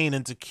entertain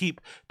and to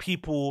keep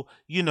people,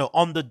 you know,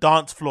 on the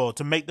dance floor,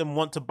 to make them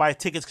want to buy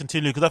tickets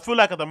continually. Because I feel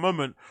like at the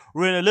moment,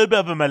 we're in a little bit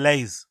of a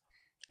malaise.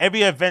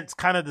 Every event's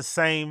kind of the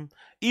same.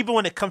 Even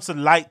when it comes to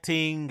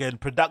lighting and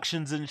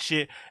productions and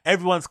shit,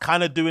 everyone's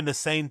kind of doing the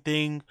same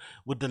thing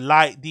with the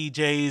light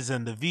DJs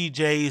and the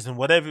VJs and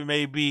whatever it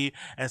may be,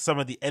 and some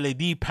of the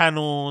LED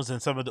panels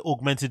and some of the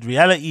augmented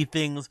reality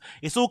things.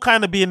 It's all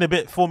kind of being a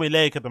bit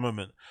formulaic at the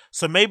moment.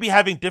 So maybe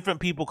having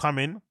different people come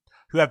in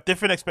who have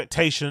different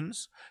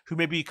expectations, who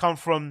maybe come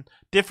from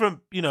different,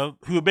 you know,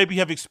 who maybe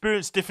have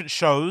experienced different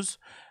shows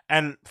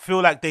and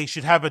feel like they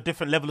should have a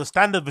different level of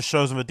standard for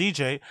shows from a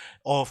DJ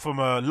or from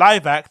a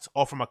live act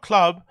or from a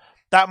club,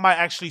 that might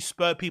actually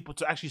spur people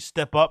to actually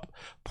step up,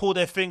 pull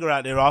their finger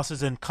out their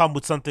asses and come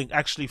with something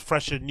actually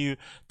fresh and new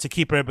to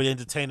keep everybody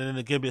entertained, and then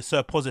it'll be a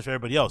serve positive for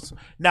everybody else.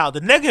 Now,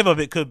 the negative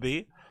of it could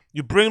be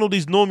you bring all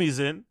these normies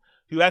in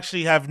who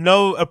actually have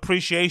no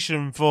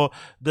appreciation for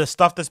the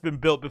stuff that's been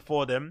built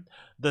before them,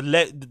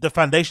 the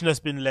foundation that's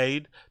been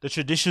laid, the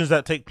traditions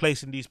that take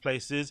place in these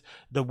places,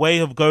 the way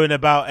of going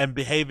about and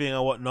behaving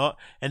and whatnot,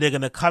 and they're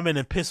going to come in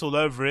and piss all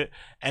over it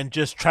and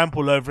just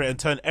trample over it and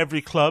turn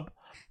every club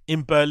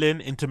in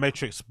Berlin into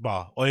Matrix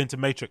Bar, or into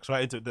Matrix,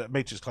 right? Into the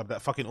Matrix Club,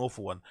 that fucking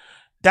awful one.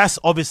 That's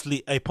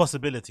obviously a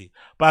possibility,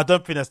 but I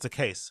don't think that's the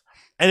case.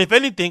 And if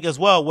anything as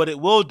well, what it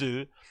will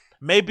do,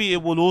 maybe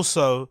it will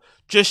also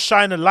just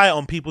shine a light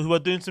on people who are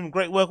doing some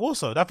great work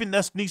also. I think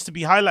that needs to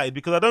be highlighted,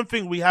 because I don't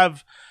think we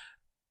have,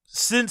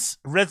 since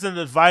Resident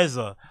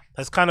Advisor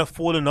has kind of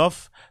fallen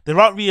off, there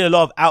aren't really a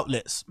lot of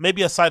outlets,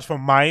 maybe aside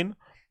from mine,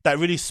 that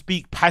really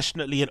speak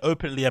passionately and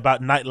openly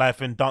about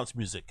nightlife and dance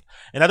music.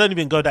 And I don't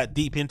even go that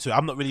deep into it.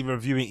 I'm not really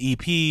reviewing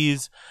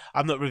EPs.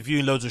 I'm not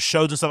reviewing loads of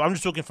shows and stuff. I'm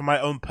just talking from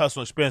my own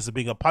personal experience of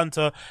being a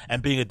punter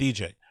and being a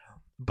DJ.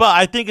 But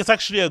I think it's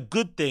actually a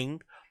good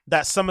thing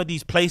that some of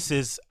these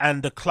places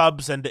and the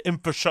clubs and the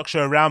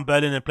infrastructure around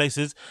Berlin and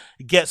places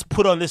gets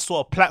put on this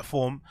sort of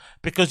platform,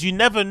 because you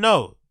never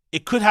know.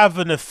 It could have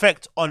an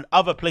effect on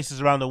other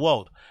places around the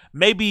world.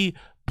 Maybe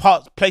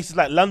places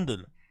like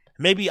London.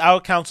 Maybe our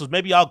councils,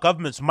 maybe our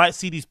governments might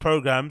see these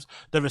programs,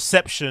 the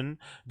reception,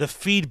 the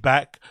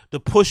feedback,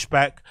 the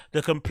pushback,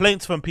 the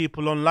complaints from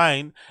people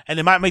online, and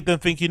it might make them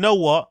think, you know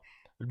what?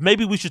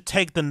 Maybe we should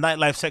take the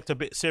nightlife sector a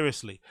bit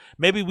seriously.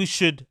 Maybe we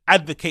should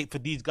advocate for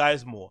these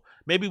guys more.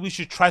 Maybe we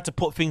should try to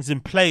put things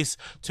in place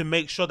to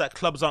make sure that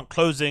clubs aren't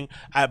closing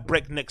at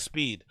breakneck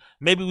speed.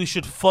 Maybe we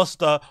should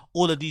foster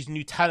all of these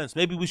new talents.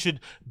 Maybe we should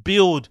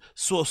build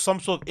some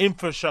sort of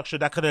infrastructure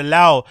that could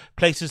allow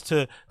places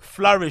to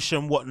flourish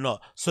and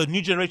whatnot, so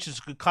new generations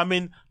could come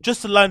in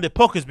just to line their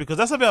pockets, because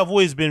that's something I've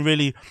always been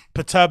really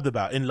perturbed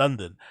about in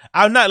London.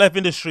 Our nightlife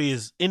industry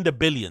is in the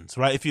billions,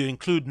 right? If you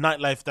include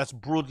nightlife that's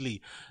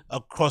broadly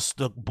across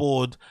the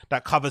board,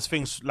 that covers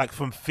things like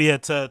from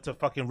theatre to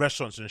fucking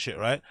restaurants and shit,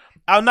 right?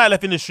 Our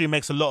nightlife industry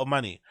makes a lot of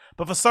money.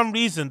 But for some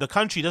reason, the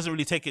country doesn't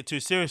really take it too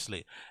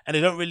seriously, and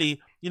they don't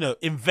really,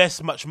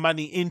 invest much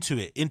money into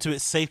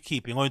its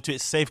safekeeping or into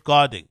its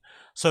safeguarding.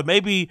 So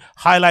maybe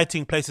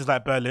highlighting places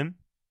like Berlin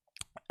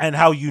and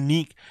how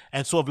unique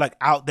and sort of like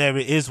out there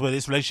it is with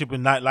its relationship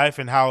with nightlife,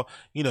 and how,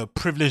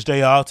 privileged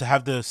they are to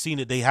have the scene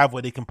that they have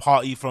where they can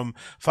party from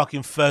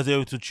fucking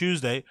Thursday to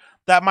Tuesday.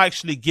 That might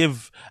actually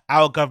give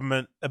our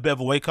government a bit of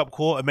a wake up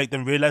call and make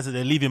them realize that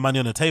they're leaving money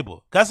on the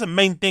table. That's the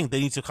main thing they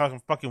need to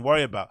fucking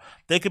worry about.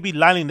 They could be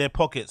lining their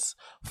pockets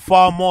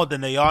far more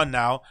than they are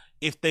now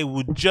if they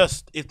would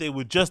just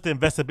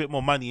invest a bit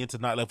more money into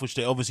nightlife, which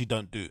they obviously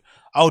don't do.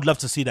 I would love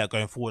to see that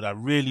going forward. I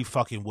really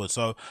fucking would.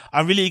 So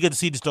I'm really eager to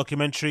see this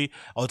documentary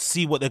or to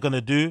see what they're gonna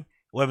do.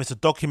 Whether it's a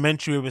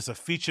documentary, whether it's a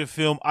feature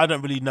film, I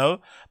don't really know.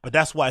 But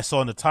that's what I saw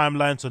on the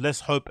timeline. So let's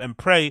hope and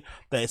pray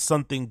that it's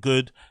something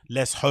good.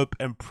 Let's hope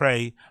and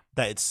pray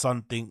that it's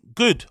something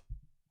good.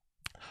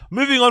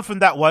 Moving on from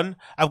that one,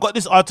 I've got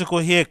this article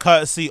here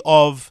courtesy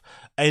of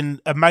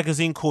a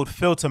magazine called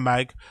Filter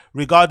Mag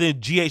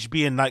regarding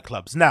GHB in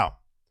nightclubs. Now,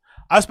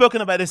 I've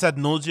spoken about this ad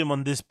nauseum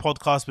on this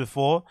podcast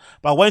before,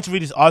 but I wanted to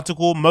read this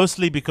article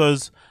mostly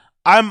because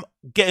I'm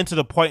getting to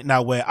the point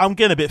now where I'm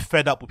getting a bit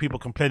fed up with people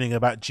complaining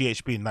about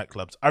GHB in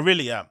nightclubs. I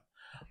really am.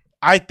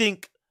 I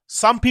think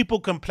some people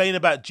complain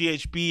about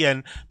GHB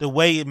and the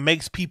way it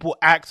makes people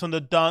act on the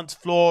dance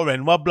floor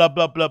and blah, blah,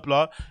 blah, blah,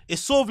 blah.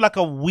 It's sort of like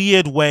a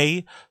weird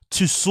way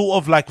to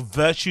sort of like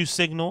virtue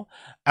signal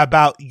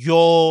about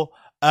your,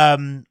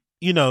 about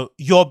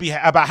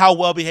how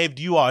well behaved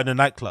you are in a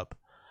nightclub,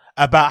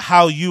 about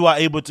how you are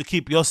able to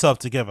keep yourself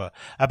together,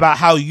 about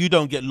how you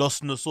don't get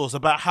lost in the sauce,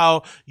 about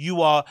how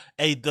you are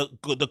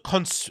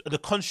the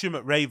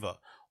consummate raver.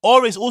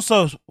 Or it's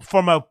also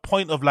from a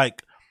point of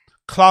like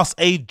class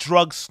A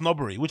drug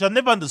snobbery, which I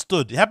never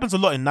understood. It happens a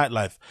lot in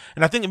nightlife.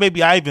 And I think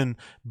maybe I even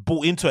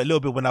bought into it a little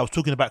bit when I was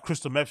talking about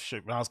crystal meth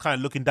shit, when I was kind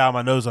of looking down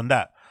my nose on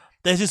that.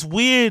 There's this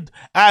weird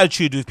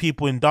attitude with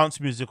people in dance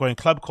music or in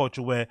club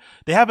culture where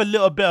they have a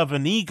little bit of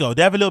an ego.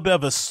 They have a little bit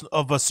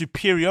of a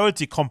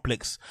superiority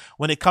complex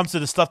when it comes to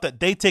the stuff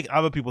that they take and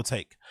other people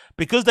take.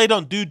 Because they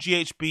don't do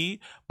GHB,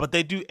 but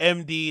they do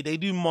MD, they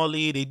do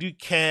Molly, they do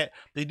Ket,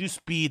 they do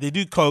Speed, they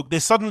do Coke. They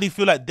suddenly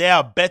feel like they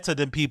are better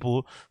than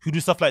people who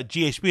do stuff like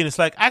GHB. And it's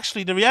like,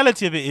 actually, the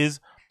reality of it is,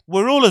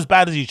 we're all as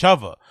bad as each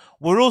other.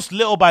 We're all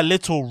little by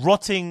little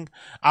rotting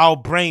our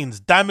brains,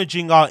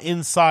 damaging our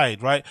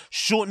inside, right?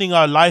 Shortening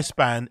our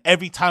lifespan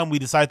every time we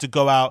decide to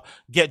go out,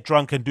 get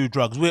drunk and do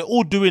drugs. We're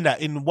all doing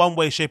that in one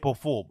way, shape or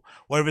form.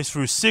 Whether it's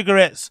through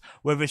cigarettes,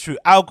 whether it's through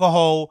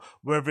alcohol,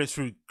 whether it's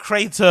through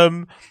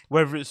Kratom,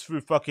 whether it's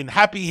through fucking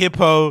Happy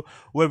Hippo,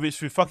 whether it's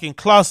through fucking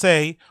Class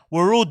A,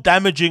 we're all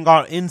damaging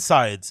our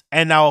insides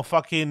and our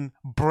fucking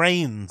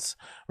brains,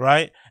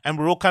 right? And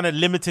we're all kind of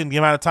limiting the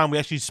amount of time we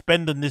actually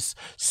spend on this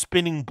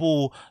spinning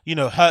ball,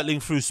 hurtling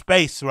through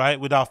space, right,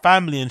 with our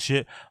family and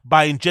shit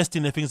by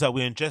ingesting the things that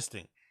we're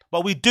ingesting.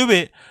 But we do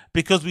it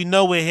because we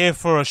know we're here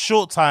for a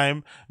short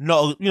time,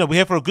 we're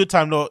here for a good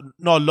time, not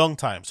a long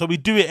time. So we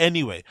do it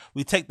anyway.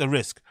 We take the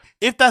risk.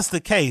 If that's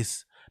the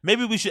case,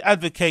 maybe we should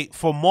advocate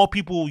for more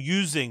people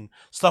using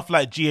stuff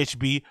like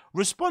GHB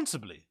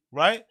responsibly,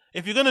 right?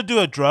 If you're gonna do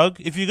a drug,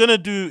 if you're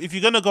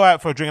gonna go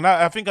out for a drink, and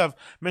I think I've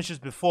mentioned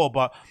this before,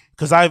 but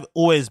because I've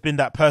always been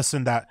that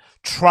person that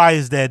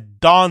tries their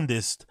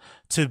darndest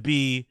to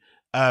be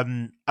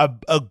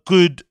a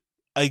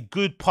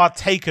good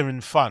partaker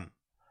in fun.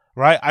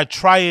 Right? I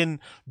try and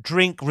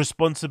drink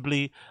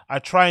responsibly. I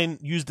try and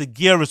use the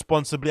gear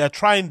responsibly. I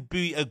try and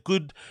be a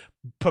good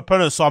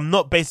proponent, so I'm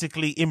not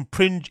basically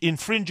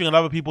infringing on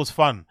other people's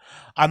fun.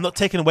 I'm not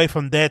taking away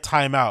from their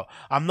time out.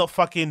 I'm not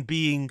fucking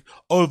being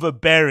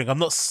overbearing. I'm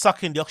not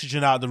sucking the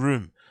oxygen out of the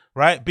room.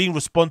 Right? Being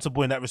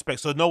responsible in that respect.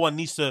 So no one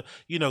needs to,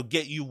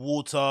 get you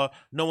water.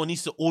 No one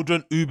needs to order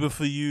an Uber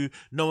for you.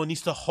 No one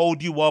needs to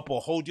hold you up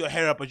or hold your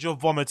hair up as you're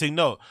vomiting.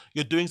 No,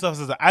 you're doing stuff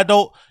as an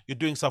adult. You're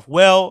doing stuff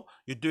well.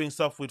 You're doing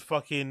stuff with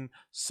fucking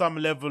some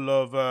level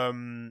of,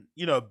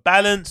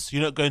 balance.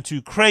 You're not going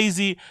too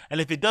crazy. And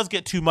if it does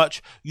get too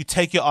much, you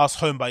take your ass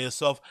home by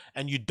yourself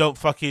and you don't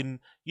fucking,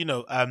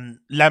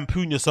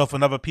 lampoon yourself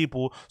and other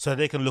people so that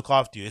they can look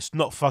after you. It's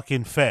not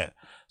fucking fair.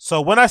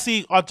 So when I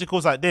see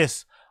articles like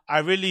this, I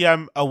really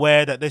am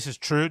aware that this is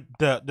true.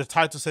 The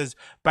title says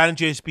ban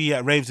GHB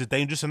at raves is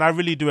dangerous, and I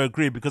really do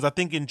agree, because I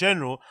think in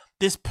general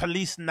this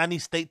police nanny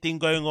state thing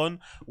going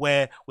on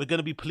where we're going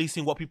to be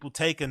policing what people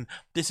take and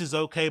this is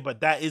okay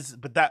but that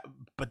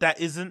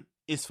isn't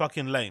is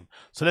fucking lame.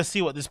 So let's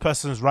see what this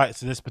person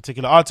writes in this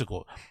particular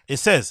article. It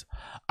says,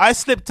 I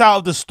slipped out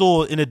of the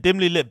store in a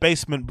dimly lit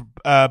basement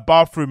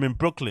bathroom in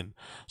Brooklyn.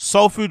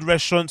 Soul food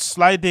restaurant,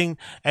 sliding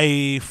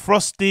a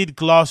frosted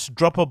glass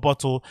dropper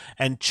bottle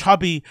and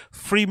chubby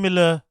 3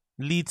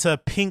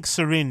 milliliter pink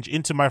syringe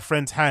into my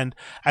friend's hand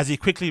as he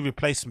quickly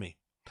replaced me.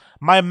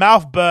 My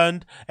mouth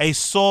burned, a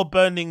sore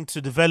burning to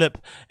develop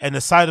in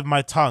the side of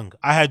my tongue.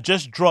 I had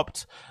just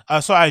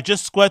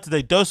squirted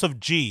a dose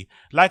of G,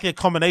 like a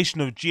combination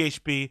of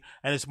GHB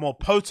and its more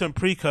potent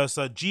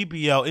precursor,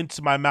 GBL,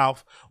 into my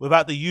mouth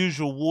without the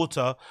usual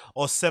water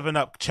or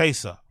 7-Up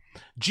chaser.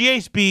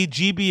 GHB,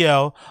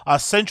 GBL are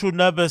central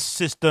nervous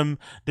system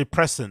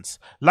depressants,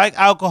 like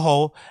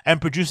alcohol, and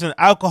produce an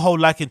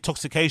alcohol-like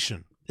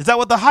intoxication. Is that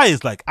what the high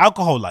is like?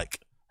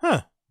 Alcohol-like?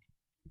 Huh.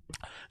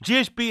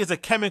 GHB is a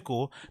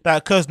chemical that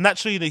occurs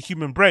naturally in the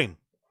human brain,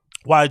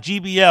 while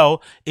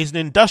GBL is an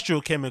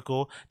industrial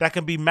chemical that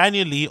can be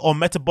manually or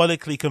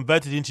metabolically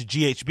converted into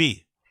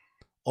GHB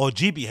or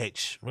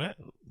GBH, right?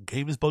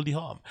 Game is bodily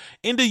harm.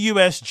 In the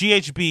US,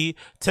 GHB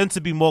tends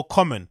to be more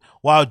common,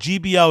 while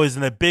GBL is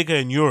bigger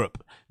in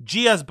Europe.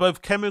 G, as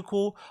both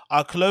chemical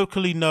are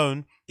colloquially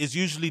known, is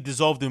usually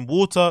dissolved in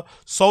water,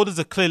 sold as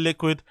a clear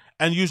liquid,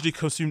 and usually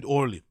consumed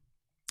orally.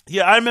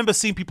 Yeah, I remember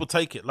seeing people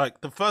take it. Like,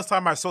 the first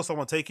time I saw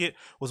someone take it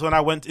was when I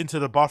went into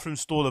the bathroom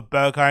stall of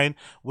Berghain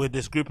with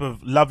this group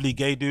of lovely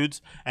gay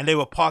dudes, and they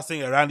were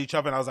passing it around each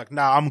other, and I was like,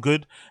 nah, I'm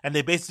good. And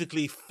they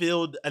basically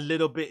filled a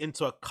little bit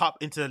into a cup,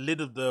 into the lid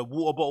of the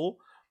water bottle,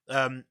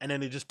 and then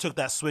they just took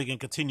that swig and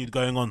continued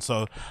going on.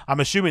 So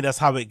I'm assuming that's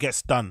how it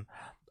gets done.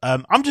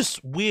 I'm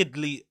just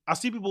weirdly, I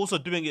see people also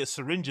doing it with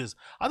syringes.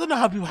 I don't know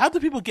how do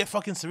people get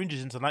fucking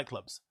syringes into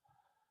nightclubs?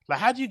 Like,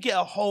 how do you get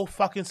a whole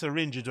fucking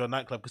syringe into a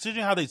nightclub?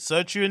 Considering how they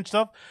search you and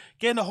stuff,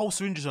 getting a whole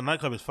syringe into a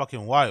nightclub is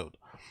fucking wild.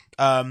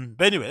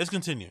 But anyway, let's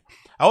continue.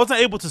 I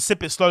wasn't able to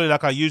sip it slowly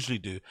like I usually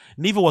do.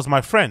 Neither was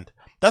my friend.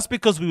 That's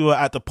because we were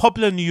at the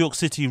popular New York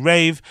City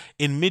rave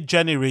in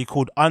mid-January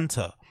called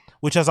Unter,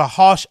 which has a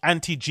harsh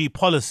anti-G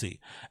policy.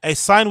 A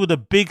sign with a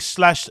big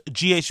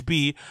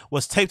 /GHB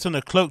was taped on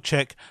a cloak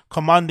check,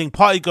 commanding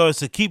partygoers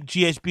to keep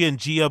GHB and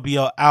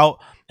GLBL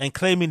out, and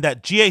claiming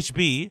that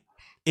GHB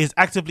is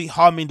actively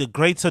harming the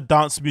greater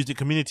dance music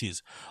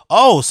communities.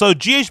 Oh, so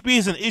GHB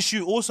is an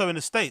issue also in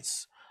the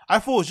States. I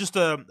thought it was just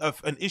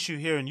an issue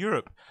here in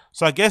Europe.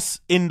 So I guess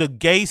in the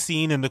gay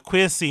scene and the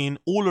queer scene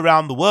all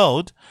around the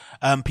world,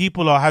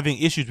 people are having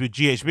issues with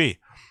GHB.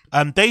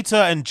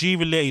 Data and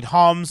G-related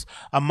harms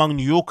among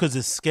New Yorkers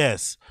is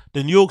scarce.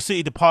 The New York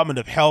City Department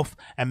of Health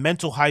and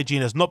Mental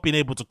Hygiene has not been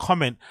able to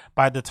comment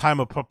by the time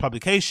of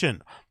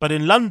publication. But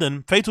in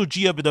London, fatal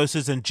G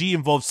overdoses and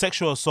G-involved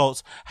sexual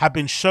assaults have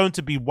been shown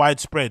to be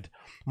widespread.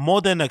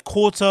 More than a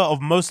quarter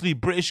of mostly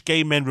British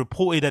gay men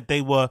reported that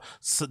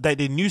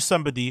they knew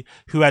somebody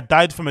who had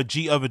died from a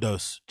G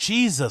overdose.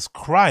 Jesus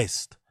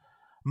Christ.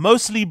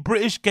 Mostly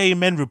British gay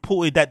men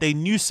reported that they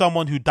knew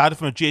someone who died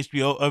from a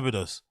GHB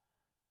overdose.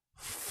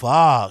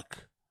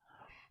 Fuck.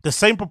 The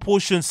same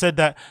proportion said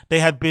that they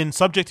had been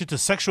subjected to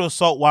sexual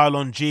assault while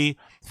on G,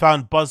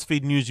 found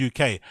BuzzFeed News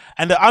UK.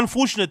 And the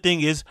unfortunate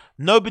thing is,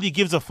 nobody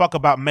gives a fuck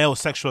about male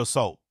sexual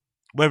assault.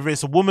 Whether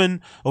it's a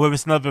woman or whether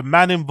it's another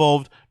man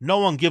involved, no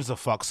one gives a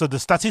fuck. So the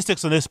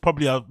statistics on this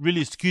probably are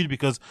really skewed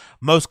because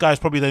most guys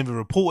probably don't even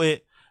report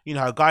it. You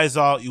know how guys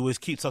are, you always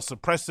keep stuff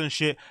suppressed and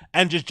shit,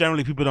 and just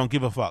generally people don't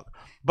give a fuck.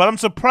 But I'm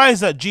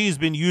surprised that G has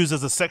been used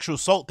as a sexual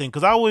assault thing,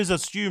 because I always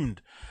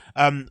assumed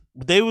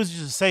they always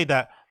used to say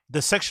that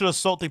the sexual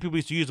assault thing people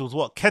used to use was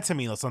what?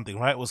 Ketamine or something,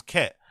 right? It was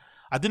ket.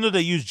 I didn't know they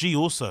used G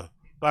also.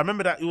 But I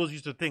remember that it was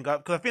used to think,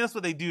 because I think that's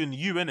what they do in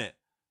You, innit?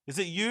 Is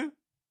it You?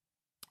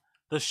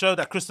 The show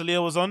that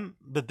Crystalia was on,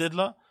 the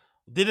diddler?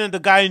 Didn't the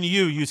guy in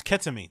You use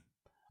ketamine?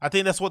 I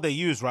think that's what they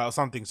used, right, or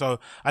something. So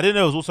I didn't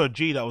know it was also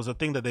G that was a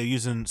thing that they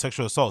use in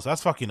sexual assault. So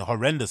that's fucking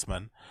horrendous,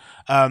 man.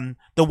 The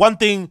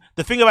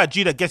thing about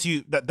G that gets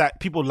you, that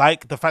people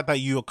like, the fact that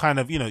you're kind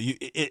of,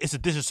 it's a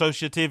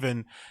disassociative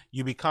and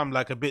you become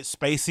like a bit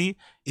spacey,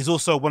 is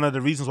also one of the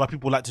reasons why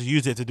people like to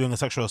use it to doing a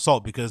sexual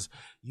assault, because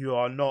you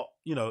are not,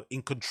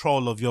 in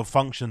control of your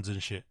functions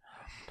and shit.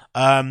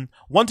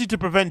 Wanting to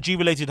prevent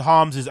G-related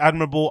harms is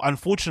admirable.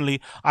 Unfortunately,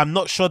 I'm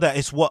not sure that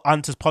it's what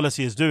Unter's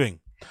policy is doing.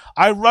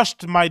 I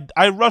rushed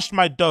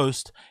my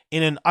dose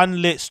in an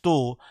unlit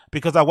stall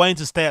because I wanted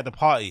to stay at the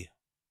party.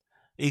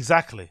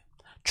 Exactly.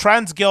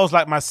 Trans girls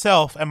like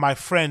myself and my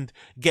friend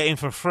get in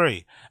for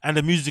free, and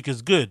the music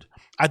is good.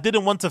 I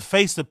didn't want to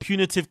face the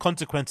punitive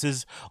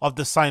consequences of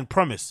the signed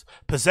promise.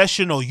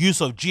 Possession or use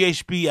of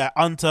GHB at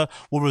Unter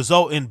will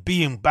result in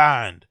being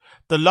banned.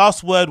 The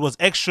last word was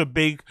extra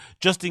big,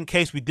 just in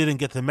case we didn't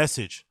get the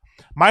message.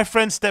 My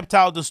friend stepped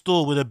out of the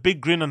store with a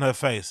big grin on her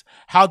face.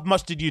 How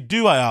much did you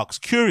do? I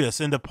asked, curious.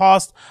 In the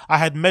past, I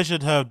had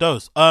measured her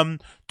dose.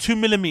 2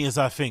 millimeters,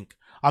 I think.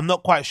 I'm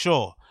not quite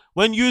sure.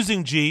 When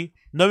using G,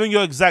 knowing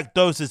your exact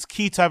dose is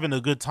key to having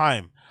a good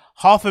time.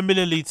 0.5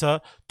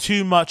 milliliter,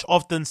 too much,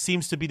 often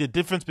seems to be the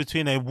difference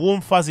between a warm,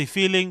 fuzzy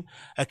feeling,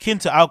 akin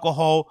to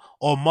alcohol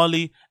or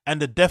Molly,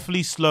 and the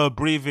deathly slow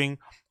breathing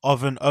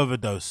of an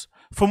overdose.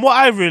 From what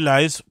I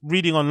realized,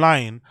 reading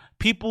online,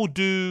 people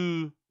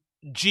do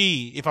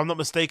G, if I'm not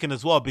mistaken,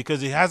 as well,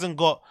 because it hasn't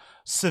got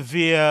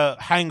severe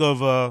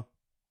hangover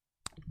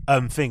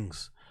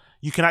things.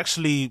 You can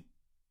actually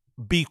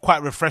be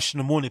quite refreshed in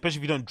the morning, especially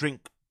if you don't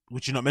drink,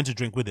 which you're not meant to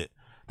drink with it.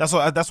 That's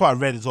what I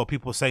read as well.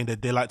 People saying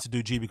that they like to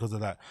do G because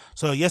of that.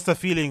 So yes, the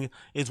feeling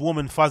is warm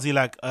and fuzzy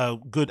like a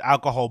good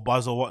alcohol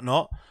buzz or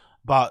whatnot,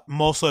 but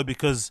more so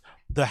because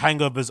the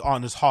hangovers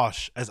aren't as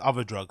harsh as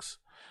other drugs.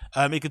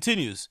 It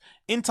continues.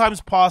 In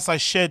times past, I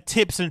shared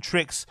tips and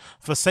tricks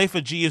for safer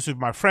G use with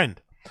my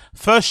friend.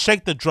 First,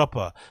 shake the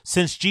dropper,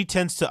 since G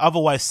tends to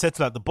otherwise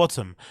settle at the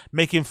bottom,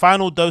 making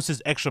final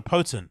doses extra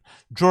potent.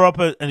 Draw up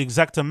an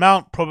exact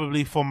amount,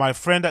 probably for my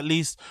friend at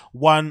least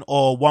 1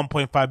 or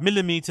 1.5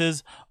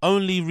 millimeters.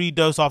 Only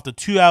redose after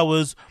 2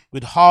 hours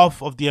with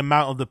half of the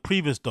amount of the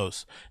previous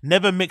dose.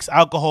 Never mix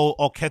alcohol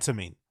or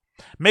ketamine.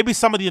 Maybe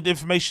some of the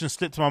information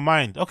slipped my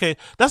mind. Okay,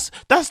 that's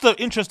the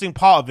interesting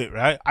part of it,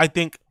 right? I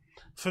think,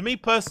 for me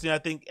personally, I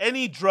think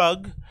any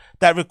drug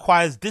that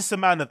requires this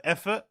amount of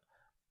effort,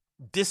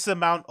 this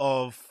amount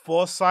of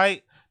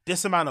foresight,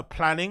 this amount of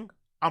planning,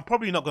 I'm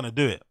probably not going to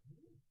do it.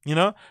 You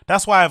know,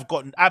 that's why I've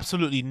gotten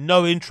absolutely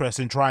no interest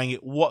in trying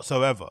it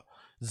whatsoever.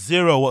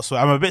 Zero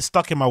whatsoever. I'm a bit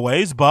stuck in my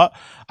ways, but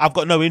I've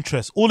got no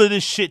interest. All of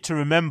this shit to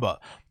remember.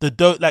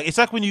 Like, it's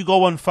like when you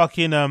go on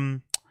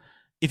fucking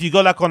if you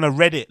go like on a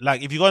Reddit,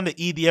 like if you go on the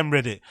EDM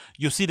Reddit,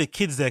 you'll see the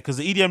kids there, because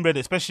the EDM Reddit,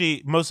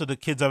 especially most of the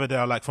kids over there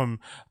are like from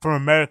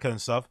America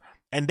and stuff,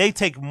 and they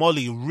take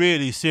Molly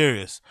really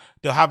serious.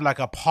 They'll have like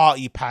a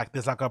party pack.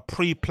 There's like a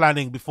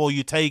pre-planning before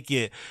you take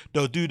it.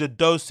 They'll do the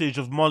dosage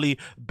of Molly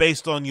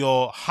based on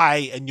your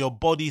height and your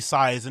body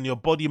size and your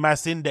body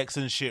mass index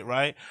and shit,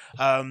 right?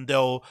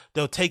 They'll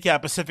take it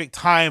at a specific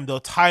time. They'll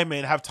time it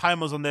and have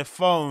timers on their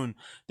phone.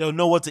 They'll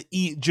know what to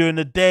eat during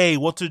the day,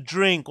 what to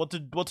drink, what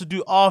to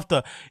do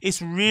after.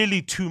 It's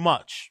really too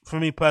much for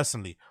me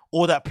personally.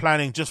 All that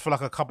planning just for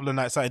like a couple of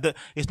nights.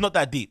 It's not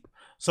that deep.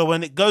 So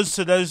when it gets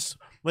to this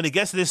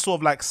sort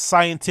of like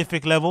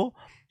scientific level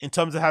in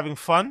terms of having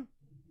fun,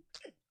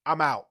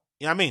 I'm out.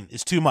 You know what I mean?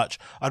 It's too much.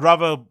 I'd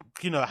rather,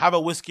 have a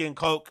whiskey and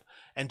coke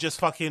and just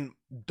fucking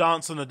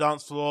dance on the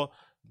dance floor,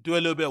 do a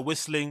little bit of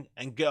whistling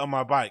and get on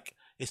my bike.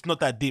 It's not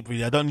that deep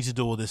really. I don't need to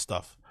do all this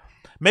stuff.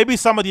 Maybe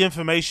some of the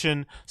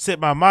information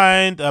slipped my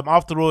mind.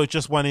 After all, it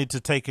just wanted to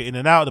take it in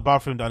and out of the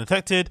bathroom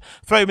undetected.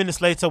 30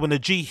 minutes later, when the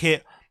G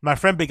hit, my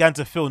friend began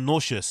to feel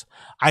nauseous.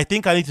 I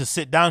think I need to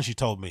sit down, she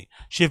told me.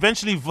 She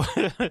eventually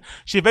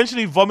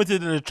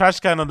vomited in a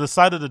trash can on the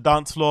side of the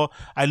dance floor.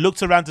 I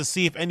looked around to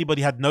see if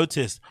anybody had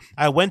noticed.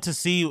 I went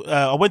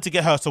to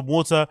get her some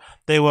water.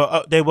 They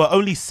were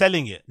only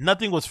selling it.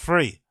 Nothing was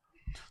free.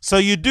 So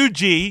you do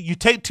G, you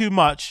take too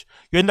much,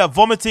 you end up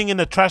vomiting in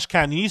the trash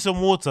can, you need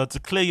some water to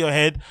clear your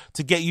head,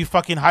 to get you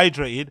fucking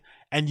hydrated,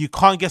 and you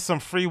can't get some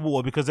free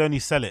water because they only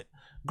sell it.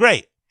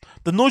 Great.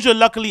 The nausea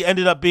luckily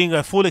ended up being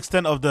a full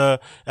extent of the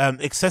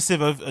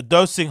excessive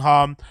dosing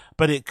harm,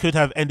 but it could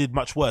have ended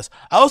much worse.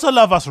 I also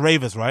love us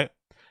ravers, right?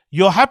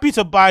 You're happy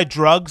to buy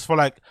drugs for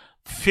like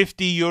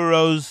 50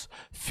 euros,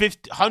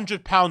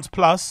 100 pounds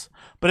plus,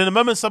 but in the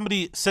moment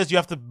somebody says you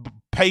have to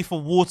pay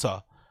for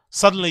water,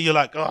 suddenly you're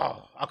like,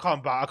 oh, I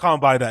can't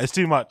buy that. It's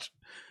too much.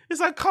 It's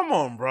like, come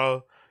on,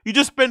 bro. You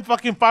just spent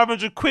fucking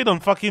 500 quid on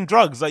fucking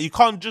drugs. Like, you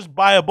can't just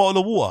buy a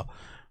bottle of water.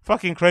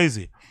 Fucking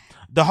crazy.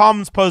 The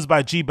harms posed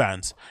by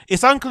G-Bands.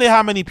 It's unclear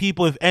how many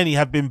people, if any,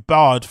 have been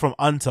barred from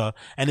UNTA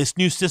and its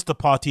new sister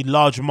party,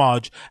 Large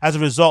Marge, as a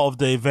result of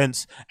the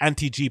event's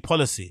anti-G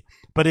policy.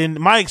 But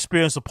in my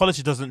experience, the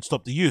policy doesn't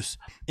stop the use.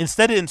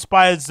 Instead, it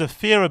inspires the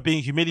fear of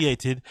being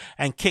humiliated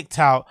and kicked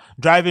out,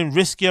 driving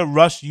riskier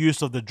rushed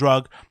use of the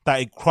drug that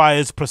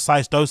requires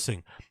precise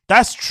dosing.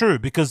 That's true,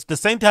 because the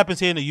same thing happens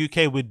here in the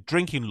UK with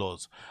drinking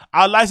laws.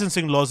 Our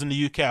licensing laws in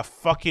the UK are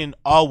fucking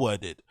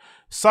R-worded.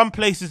 Some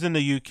places in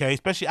the UK,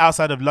 especially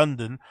outside of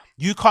London,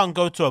 you can't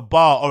go to a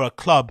bar or a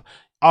club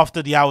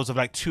after the hours of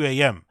like 2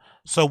 a.m.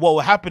 So what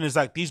will happen is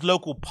like these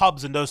local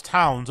pubs in those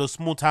towns, those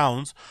small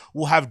towns,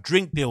 will have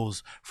drink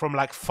deals from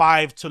like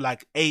 5 to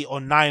like 8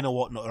 or 9 or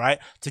whatnot, right?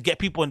 To get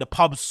people in the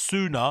pubs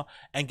sooner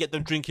and get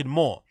them drinking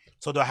more.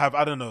 So they'll have,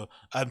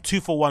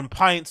 2-for-1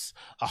 pints,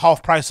 a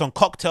half price on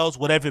cocktails,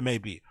 whatever it may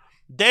be.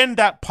 Then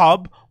that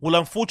pub will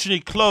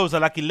unfortunately close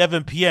at like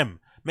 11 p.m.,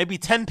 maybe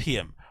 10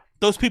 p.m.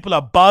 Those people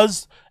are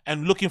buzzed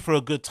and looking for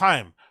a good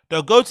time.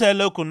 They'll go to a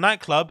local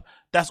nightclub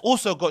that's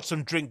also got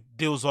some drink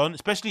deals on,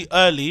 especially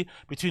early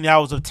between the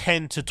hours of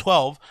 10 to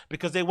 12,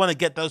 because they want to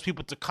get those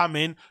people to come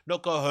in,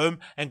 not go home,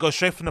 and go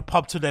straight from the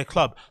pub to their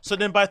club. So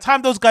then by the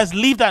time those guys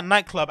leave that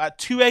nightclub at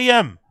 2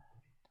 a.m.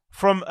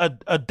 from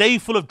a day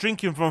full of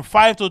drinking from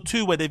 5 till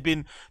 2, where they've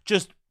been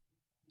just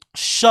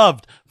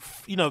shoved,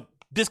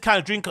 this kind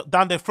of drink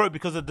down their throat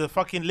because of the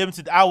fucking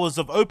limited hours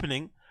of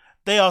opening,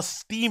 they are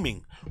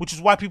steaming, which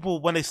is why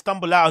people, when they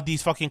stumble out of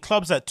these fucking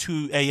clubs at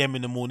 2 a.m.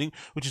 in the morning,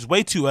 which is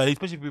way too early,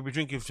 especially if you're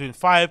drinking between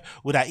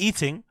 5 without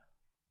eating,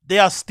 they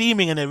are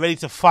steaming and they're ready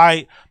to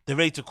fight. They're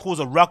ready to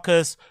cause a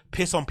ruckus,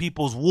 piss on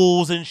people's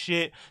walls and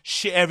shit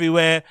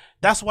everywhere.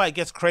 That's why it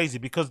gets crazy,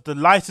 because the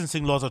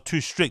licensing laws are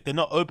too strict. They're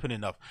not open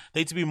enough.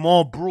 They need to be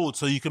more broad,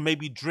 so you can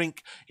maybe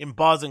drink in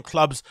bars and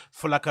clubs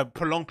for like a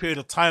prolonged period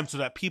of time, so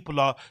that people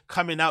are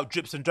coming out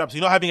drips and drabs.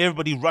 You're not having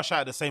everybody rush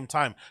out at the same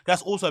time.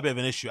 That's also a bit of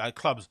an issue at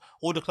clubs.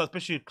 All the clubs,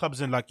 especially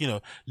clubs in like,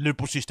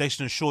 Liverpool Street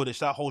Station and Shoreditch,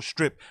 that whole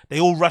strip, they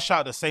all rush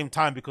out at the same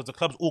time because the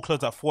clubs all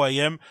close at 4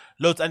 a.m.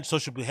 Loads of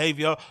antisocial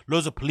behavior,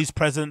 loads of police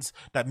presence.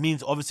 That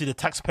means obviously the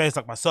taxpayers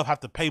like myself have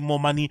to pay more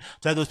money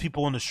to have those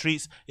people on the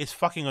streets. It's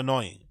fucking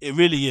annoying. It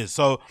really is.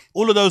 So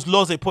all of those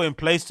laws they put in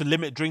place to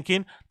limit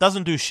drinking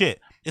doesn't do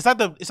shit. It's like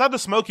the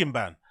smoking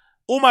ban.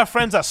 All my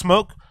friends that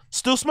smoke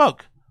still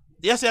smoke.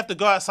 yes, they have to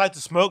go outside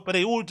to smoke, but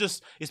they all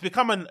just it's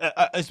become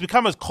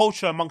a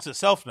culture amongst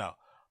itself now.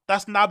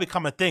 That's now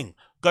become a thing.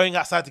 Going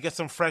outside to get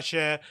some fresh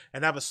air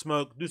and have a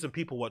smoke, do some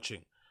people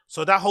watching.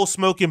 So that whole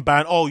smoking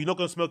ban, oh, you're not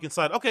going to smoke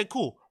inside. Okay,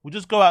 cool. We'll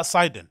just go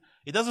outside then.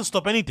 It doesn't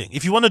stop anything.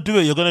 If you want to do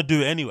it, you're going to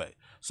do it anyway.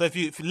 So if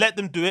you let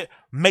them do it,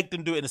 make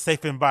them do it in a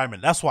safe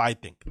environment. That's what I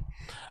think.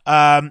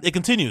 It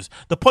continues.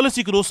 The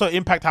policy could also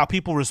impact how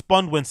people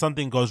respond when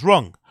something goes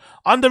wrong.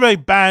 Under a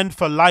ban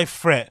for life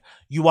threat,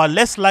 you are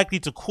less likely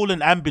to call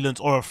an ambulance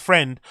or a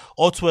friend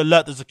or to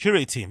alert the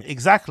security team.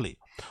 Exactly.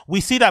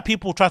 We see that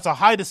people try to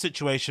hide the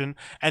situation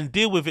and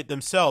deal with it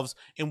themselves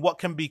in what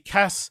can be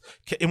cases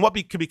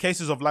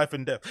of life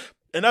and death.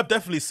 And I've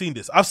definitely seen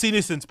this. I've seen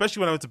this, especially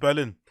when I went to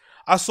Berlin.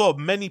 I saw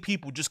many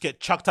people just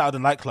get chucked out of the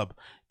nightclub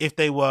if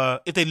they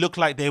looked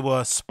like they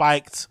were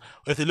spiked,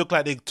 or if they looked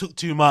like they took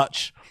too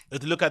much,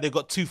 if they looked like they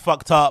got too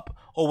fucked up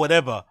or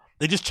whatever.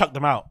 They just chucked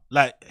them out.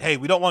 Like, hey,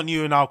 we don't want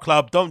you in our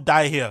club. Don't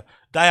die here.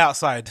 Die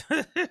outside.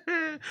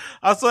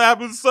 I saw it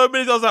happen so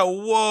many times. I was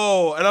like,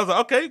 whoa. And I was like,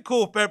 okay,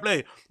 cool, fair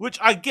play. Which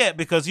I get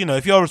because,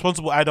 if you're a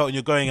responsible adult and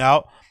you're going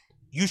out,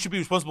 you should be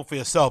responsible for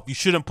yourself. You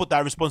shouldn't put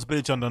that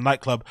responsibility on the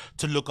nightclub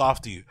to look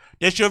after you.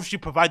 They should obviously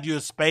provide you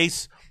a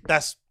space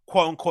that's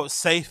quote unquote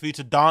safe for you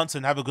to dance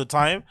and have a good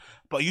time,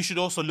 but you should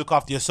also look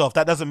after yourself.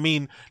 That doesn't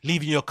mean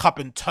leaving your cup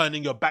and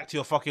turning your back to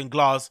your fucking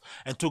glass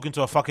and talking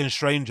to a fucking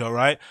stranger,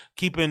 right?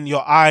 Keeping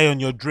your eye on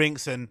your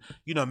drinks and,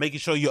 making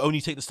sure you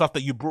only take the stuff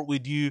that you brought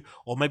with you,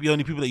 or maybe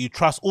only people that you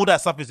trust. All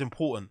that stuff is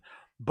important.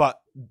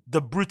 But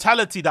the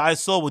brutality that I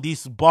saw with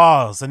these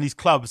bars and these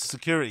clubs,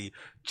 security,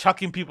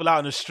 chucking people out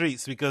in the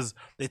streets because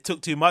they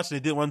took too much and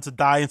they didn't want to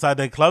die inside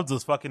their clubs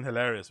was fucking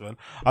hilarious, man.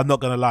 I'm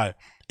not going to lie.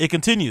 It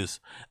continues.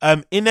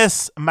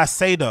 Ines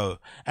Macedo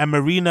and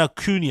Marina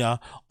Cunha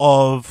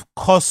of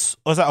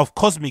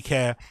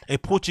Cosmicare, a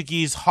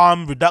Portuguese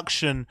harm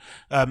reduction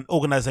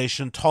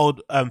organization,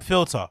 told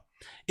Filter.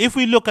 If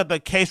we look at the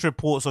case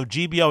reports of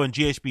GBO and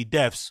GHB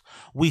deaths,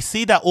 we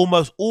see that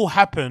almost all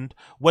happened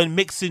when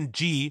mixing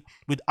G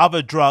with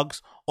other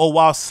drugs or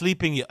while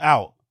sleeping it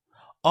out.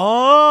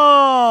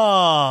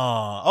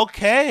 Oh,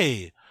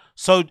 okay.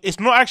 So it's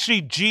not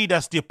actually G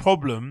that's the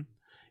problem.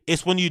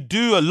 It's when you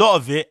do a lot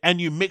of it and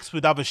you mix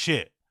with other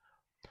shit.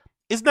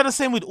 Isn't that the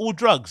same with all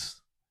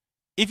drugs?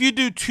 If you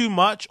do too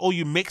much or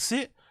you mix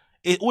it,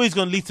 it's always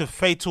going to lead to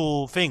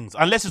fatal things.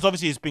 Unless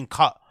it's been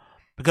cut.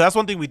 Because that's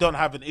one thing we don't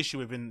have an issue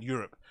with in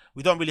Europe.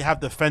 We don't really have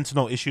the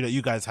fentanyl issue that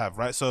you guys have,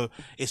 right? So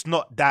it's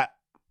not that,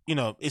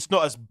 it's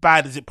not as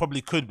bad as it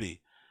probably could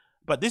be.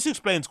 But this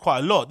explains quite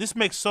a lot. This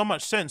makes so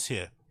much sense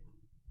here.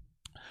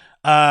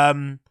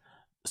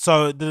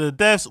 So the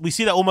deaths, we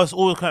see that almost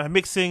all kind of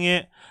mixing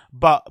it,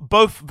 but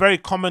both very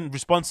common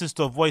responses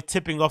to avoid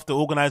tipping off the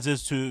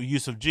organizers to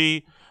use of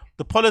G.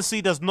 The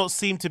policy does not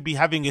seem to be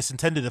having its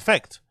intended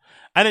effect.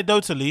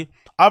 Anecdotally,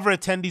 other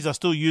attendees are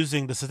still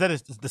using the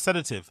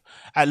sedative.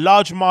 At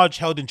Large March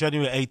held in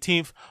January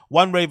 18th,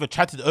 one raver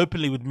chatted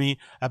openly with me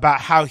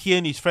about how he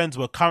and his friends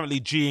were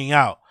currently G'ing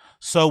out.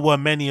 So were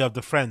many of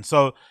the friends.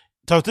 So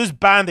this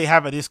ban they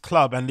have at this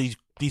club and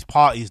these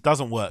parties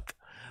doesn't work.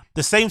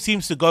 The same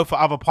seems to go for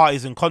other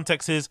parties and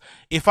contexts.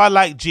 If I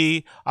like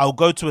G, I'll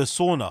go to a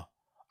sauna.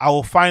 I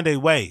will find a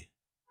way.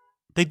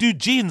 They do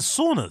G in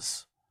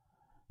saunas.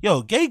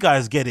 Yo, gay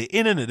guys get it,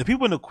 innit? The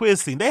people in the queer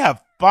scene, they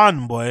have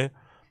fun, boy.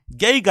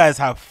 Gay guys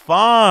have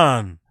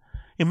fun.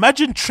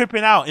 Imagine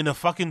tripping out in a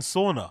fucking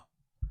sauna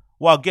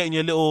while getting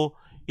your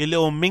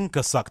little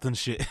minka sucked and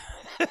shit.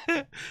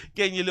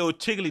 Getting your little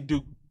chiggly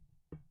duke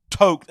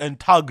toked and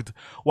tugged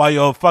while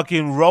you're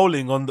fucking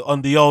rolling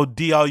on the old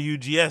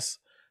DRUGS.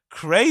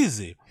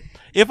 Crazy.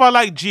 If I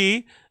like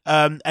G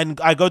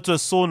and I go to a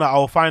sauna, I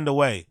will find a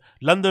way.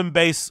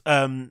 London-based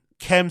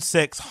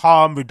chemsex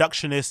harm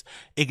reductionist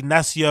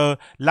Ignacio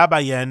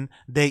Labayen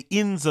de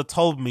Inza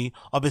told me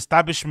of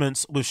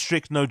establishments with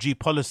strict no G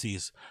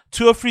policies.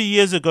 2 or 3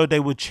 years ago,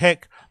 they would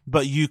check,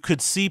 but you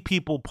could see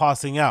people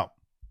passing out.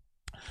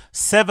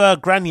 Seva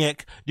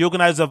Graniek, the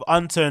organizer of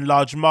UNTA and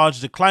Large March,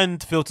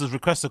 declined Filter's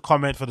request to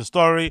comment for the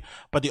story,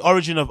 but the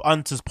origin of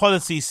UNTA's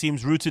policy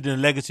seems rooted in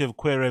a legacy of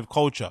queer rave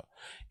culture.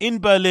 In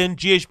Berlin,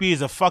 GHB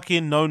is a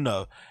fucking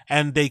no-no,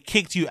 and they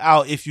kicked you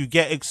out if you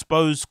get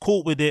exposed,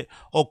 caught with it,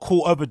 or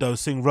caught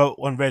overdosing, wrote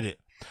on Reddit.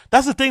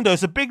 That's the thing though,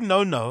 it's a big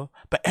no-no,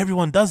 but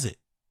everyone does it.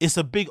 It's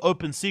a big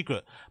open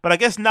secret. But I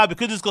guess now,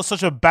 because it's got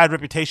such a bad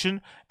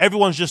reputation,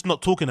 everyone's just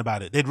not talking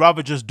about it. They'd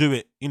rather just do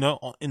it,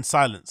 in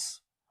silence.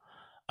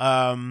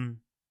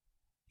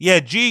 Yeah,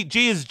 G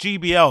is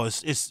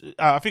GBL. It's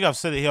I think I've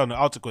said it here on the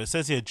article. It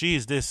says here G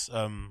is this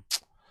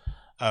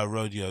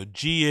rodeo.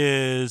 G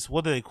is,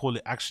 what do they call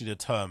it? Actually, the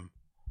term.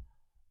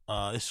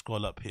 Let's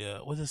scroll up here.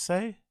 What does it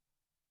say?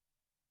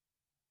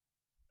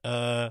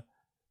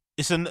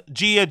 It's an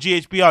G and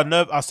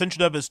GHB are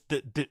central nervous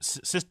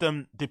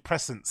system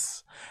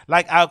depressants.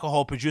 Like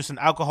alcohol, produce an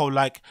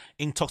alcohol-like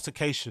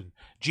intoxication.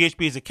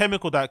 GHB is a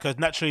chemical that occurs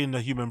naturally in the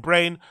human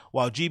brain,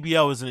 while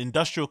GBL is an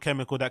industrial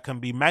chemical that can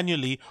be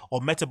manually or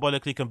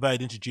metabolically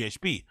converted into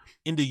GHB.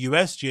 In the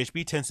US,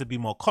 GHB tends to be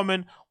more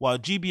common, while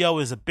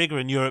GBL is bigger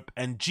in Europe,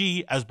 and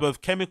G, as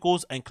both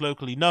chemicals and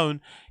colloquially known,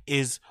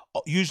 is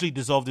usually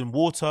dissolved in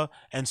water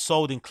and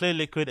sold in clear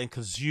liquid and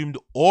consumed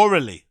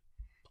orally.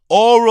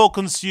 Oral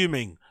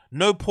consuming.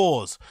 No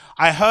pause.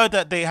 I heard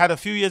that they had a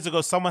few years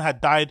ago someone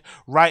had died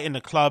right in the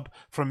club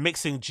from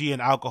mixing G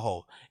and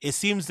alcohol. It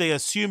seems they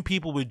assume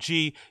people with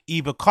G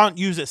either can't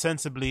use it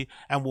sensibly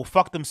and will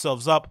fuck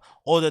themselves up,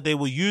 or that they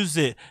will use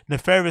it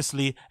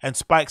nefariously and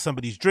spike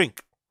somebody's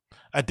drink.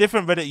 A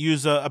different Reddit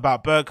user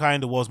about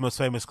Berghain, the world's most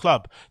famous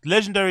club. The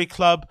legendary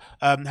club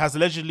has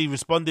allegedly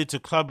responded to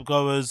club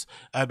goers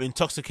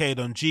intoxicated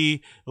on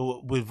G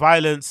with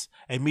violence,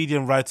 a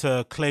Medium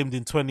writer claimed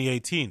in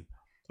 2018.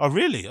 Oh,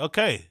 really?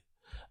 Okay.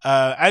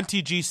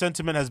 Anti-G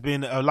sentiment has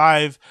been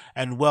alive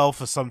and well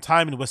for some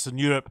time in Western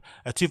Europe.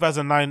 A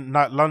 2009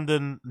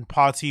 London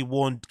party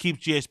warned keep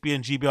GHB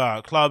and GBR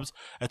at clubs.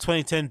 A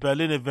 2010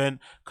 Berlin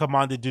event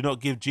commanded do not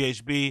give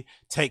GHB,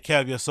 take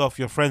care of yourself,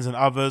 your friends and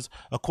others.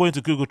 According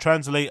to Google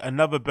Translate,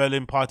 another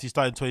Berlin party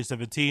started in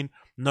 2017,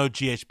 no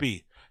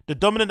GHB. The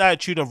dominant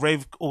attitude of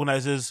rave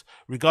organizers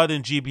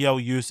regarding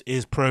GBL use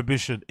is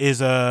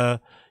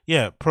prohibitionism,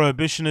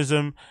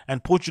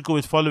 and Portugal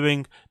is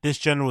following this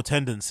general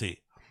tendency.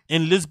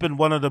 In Lisbon,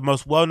 one of the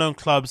most well-known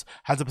clubs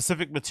has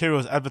specific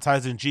materials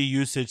advertising G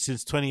usage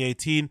since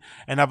 2018,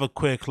 and other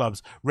queer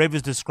clubs.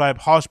 Ravers describe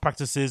harsh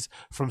practices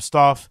from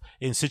staff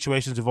in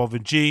situations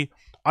involving G.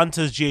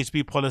 UNTA's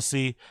GHB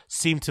policy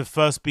seemed to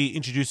first be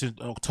introduced in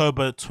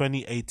October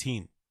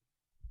 2018.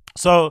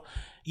 So,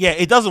 yeah,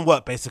 it doesn't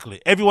work,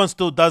 basically. Everyone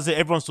still does it.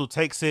 Everyone still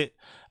takes it.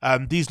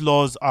 These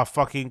laws are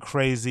fucking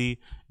crazy.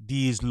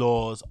 These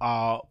laws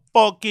are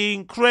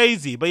fucking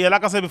crazy. But yeah,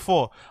 like I said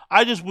before,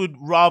 I just would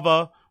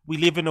rather we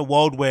live in a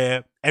world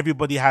where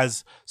everybody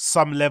has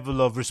some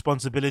level of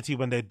responsibility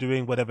when they're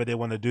doing whatever they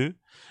want to do.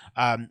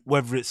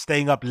 Whether it's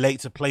staying up late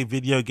to play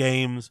video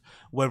games,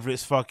 whether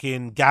it's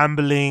fucking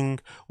gambling,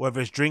 whether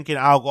it's drinking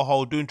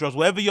alcohol, doing drugs,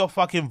 whatever your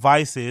fucking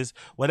vice is,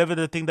 whatever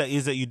the thing that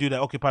is that you do that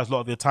occupies a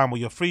lot of your time or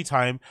your free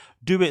time,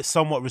 do it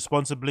somewhat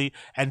responsibly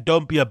and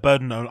don't be a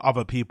burden on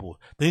other people.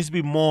 There needs to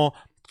be more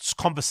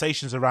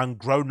conversations around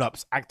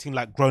grown-ups acting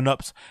like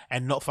grown-ups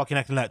and not fucking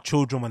acting like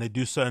children when they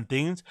do certain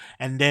things,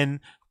 and then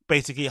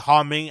basically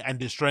harming and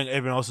destroying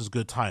everyone else's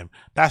good time.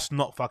 That's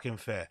not fucking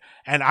fair.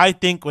 And I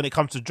think when it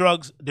comes to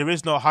drugs, there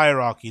is no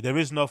hierarchy. There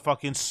is no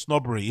fucking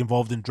snobbery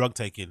involved in drug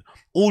taking.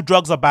 All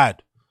drugs are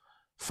bad.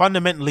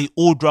 Fundamentally,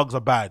 all drugs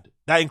are bad.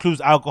 That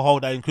includes alcohol.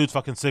 That includes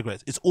fucking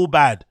cigarettes. It's all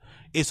bad.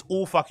 It's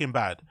all fucking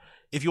bad.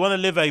 If you want to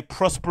live a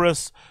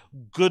prosperous,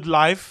 good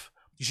life,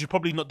 you should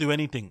probably not do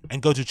anything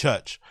and go to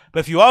church.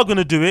 But if you are going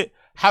to do it,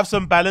 have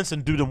some balance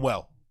and do them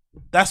well.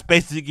 That's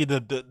basically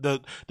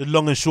the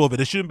long and short of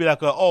it. It shouldn't be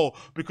like,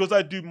 because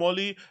I do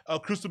Molly,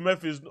 crystal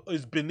meth is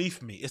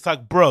beneath me. It's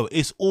like, bro,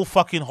 it's all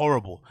fucking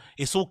horrible.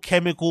 It's all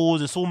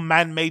chemicals. It's all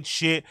man-made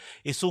shit.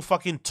 It's all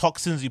fucking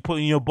toxins you put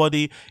in your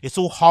body. It's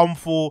all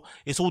harmful.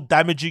 It's all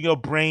damaging your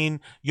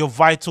brain, your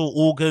vital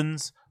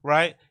organs,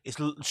 right? It's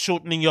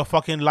shortening your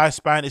fucking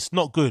lifespan. It's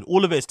not good.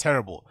 All of it is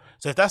terrible.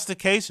 So if that's the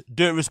case,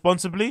 do it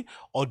responsibly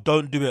or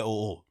don't do it at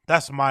all.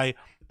 That's my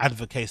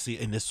advocacy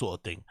in this sort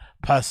of thing,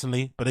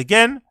 personally. But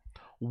again,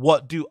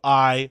 what do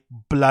I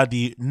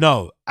bloody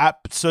know?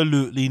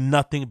 Absolutely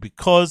nothing,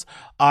 because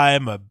I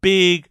am a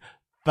big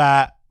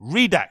fat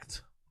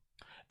redact.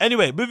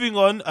 Anyway, moving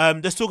on.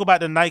 Let's talk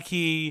about the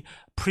Nike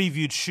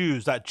previewed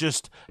shoes that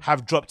just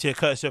have dropped here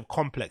courtesy of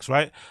Complex,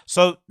 right?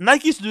 So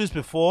Nike used to do this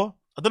before.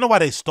 I don't know why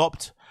they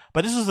stopped,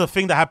 but this was a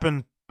thing that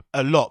happened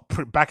a lot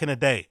back in the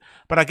day.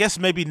 But I guess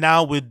maybe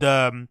now with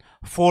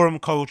forum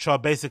culture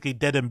basically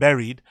dead and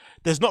buried,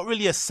 there's not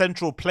really a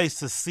central place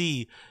to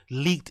see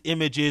leaked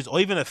images or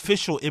even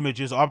official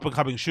images of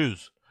up-and-coming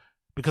shoes.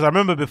 Because I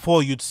remember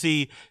before you'd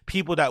see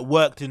people that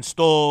worked in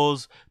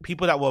stores,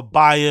 people that were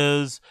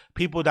buyers,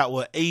 people that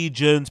were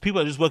agents, people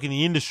that just work in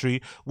the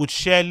industry would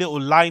share little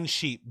line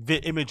sheet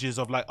images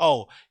of like,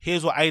 oh,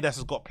 here's what Adidas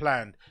has got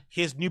planned.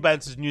 Here's New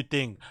Balance's new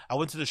thing. I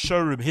went to the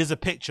showroom. Here's a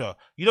picture.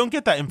 You don't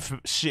get that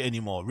shit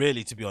anymore,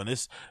 really, to be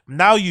honest.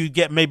 Now you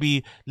get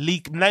maybe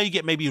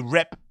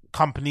rep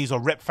companies or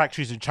rep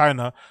factories in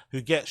China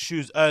who get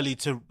shoes early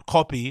to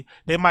copy.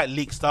 They might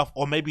leak stuff,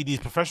 or maybe these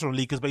professional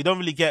leakers, but you don't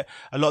really get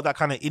a lot of that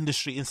kind of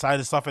industry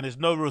insider stuff, and there's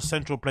no real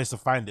central place to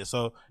find it.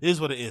 So it is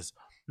what it is.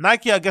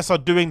 Nike, I guess, are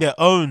doing their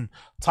own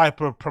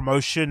type of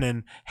promotion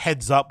and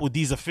heads up with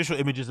these official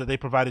images that they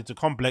provided to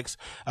Complex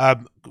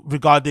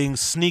regarding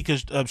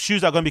sneakers,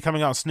 shoes that are going to be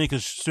coming out on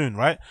sneakers soon,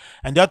 right?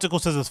 And the article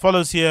says as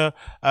follows here: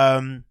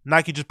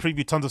 Nike just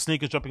previewed tons of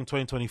sneakers dropping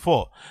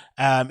 2024.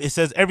 It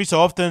says every so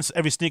often,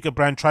 every sneaker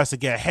brand tries to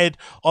get ahead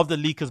of the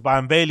leakers by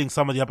unveiling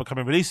some of the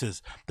upcoming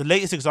releases. The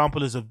latest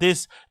example is of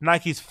this: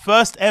 Nike's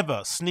first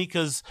ever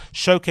sneakers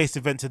showcase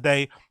event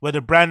today, where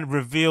the brand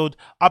revealed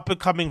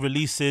upcoming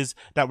releases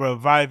that were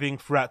arriving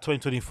throughout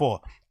 2024.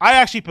 I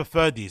actually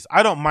prefer these.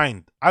 I don't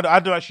mind. I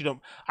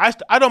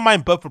don't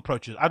mind both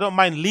approaches. I don't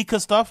mind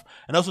leaker stuff,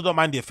 and also don't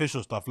mind the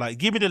official stuff. Like,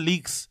 give me the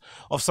leaks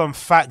of some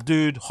fat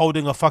dude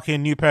holding a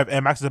fucking new pair of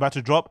Air Maxes about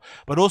to drop,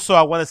 but also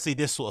I want to see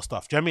this sort of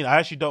stuff. Do you know what I mean? I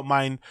actually don't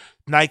mind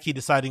Nike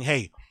deciding,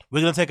 hey,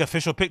 we're going to take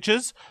official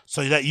pictures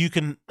so that you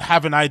can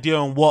have an idea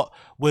on what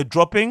we're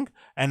dropping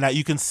and that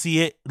you can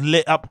see it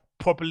lit up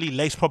properly,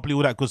 laced properly,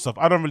 all that good stuff.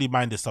 I don't really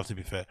mind this stuff, to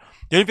be fair.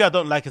 The only thing I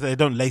don't like is that they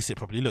don't lace it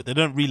properly. Look, they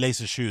don't relace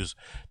the shoes.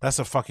 That's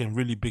a fucking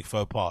really big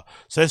faux pas.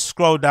 So let's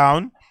scroll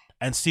down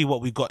and see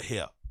what we got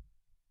here.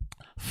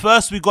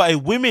 First, we got a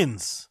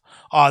women's.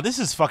 This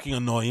is fucking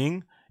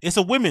annoying. It's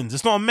a women's.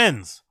 It's not a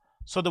men's.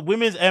 So the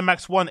women's Air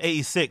Max 1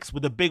 86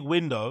 with a big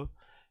window,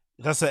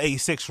 that's an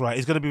 86, right?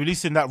 It's going to be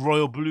released in that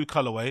royal blue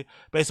colorway,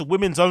 but it's a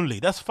women's only.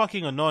 That's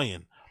fucking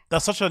annoying.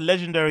 That's such a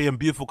legendary and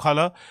beautiful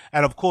color.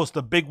 And of course,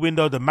 the big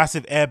window, the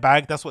massive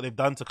airbag, that's what they've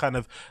done to kind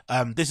of,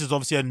 this is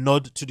obviously a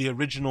nod to the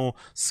original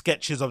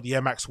sketches of the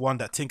Air Max 1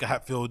 that Tinker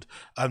Hatfield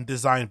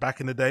designed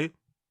back in the day.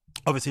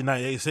 Obviously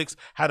 1986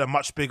 had a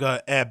much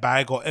bigger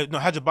airbag, or no,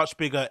 had a much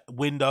bigger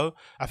window.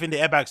 I think the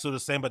airbag's still the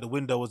same, but the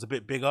window was a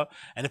bit bigger.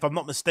 And if I'm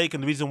not mistaken,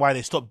 the reason why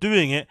they stopped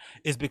doing it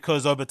is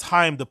because over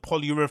time the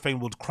polyurethane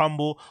would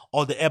crumble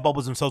or the air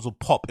bubbles themselves would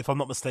pop, if I'm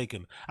not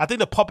mistaken. I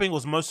think the popping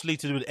was mostly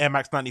to do with Air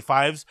Max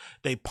 95s.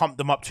 They pumped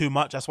them up too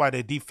much. That's why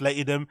they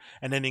deflated them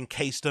and then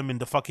encased them in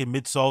the fucking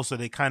midsole, so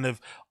they kind of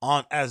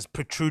aren't as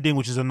protruding,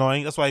 which is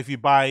annoying. That's why if you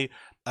buy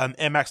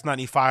Air Max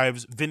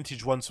 95s,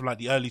 vintage ones from like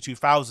the early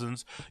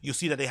 2000s, you'll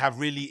see that they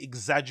have really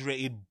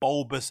exaggerated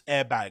bulbous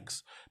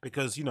airbags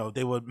because, you know,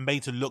 they were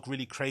made to look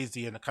really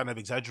crazy and kind of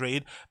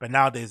exaggerated, but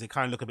nowadays they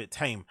kind of look a bit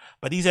tame.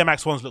 But these Air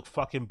Max ones look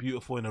fucking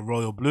beautiful in a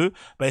royal blue,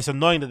 but it's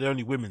annoying that they're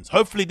only women's.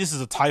 Hopefully this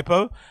is a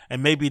typo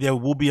and maybe there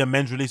will be a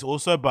men's release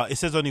also, but it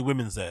says only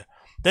women's there.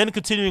 Then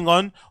continuing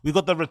on, we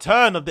got the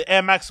return of the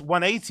Air Max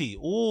 180.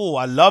 Oh,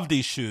 I love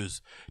these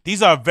shoes.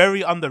 These are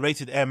very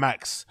underrated Air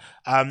Max.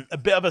 A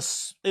bit of a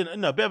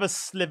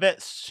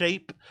slivette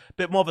shape, a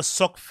bit more of a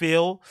sock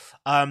feel.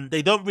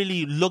 They don't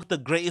really look the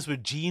greatest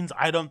with jeans.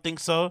 I don't think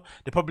so.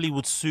 They probably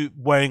would suit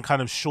wearing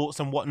kind of shorts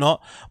and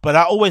whatnot. But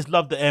I always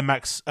love the Air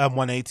Max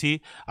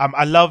 180.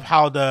 I love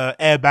how the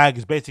airbag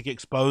is basically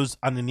exposed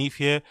underneath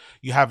here.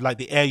 You have like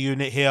the air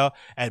unit here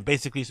and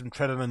basically some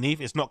tread underneath.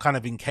 It's not kind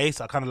of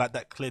encased. I kind of like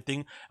that clear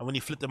thing. And when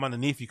you flip them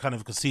underneath, you kind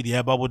of can see the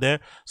air bubble there.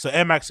 So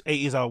Air Max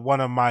 80s are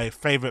one of my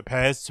favorite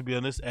pairs, to be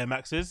honest, Air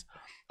Maxes.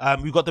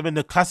 We got them in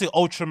the classic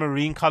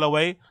ultramarine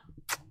colorway.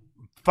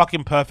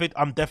 Fucking perfect.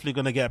 I'm definitely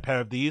going to get a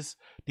pair of these.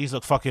 These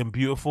look fucking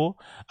beautiful.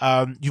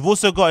 You've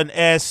also got an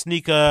Air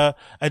sneaker,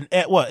 an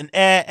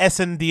Air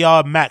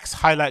SNDR Max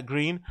highlight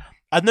green.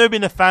 I've never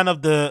been a fan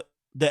of the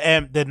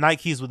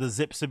Nikes with the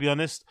zips, to be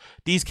honest.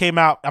 These came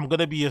out, I'm going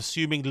to be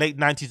assuming, late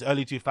 90s,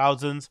 early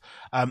 2000s.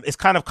 It's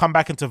kind of come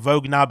back into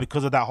vogue now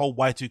because of that whole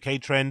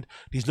Y2K trend.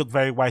 These look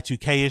very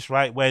Y2K-ish,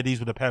 right? Wear these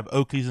with a pair of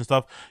Oakleys and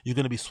stuff. You're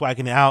going to be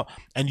swagging it out.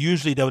 And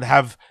usually they would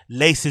have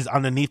laces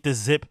underneath this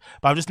zip.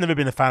 But I've just never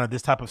been a fan of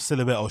this type of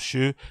silhouette or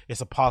shoe.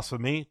 It's a pass for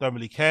me. Don't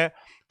really care.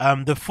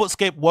 The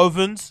Footscape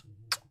Wovens,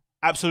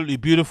 absolutely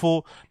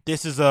beautiful.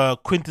 This is a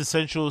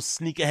quintessential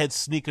sneakerhead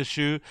sneaker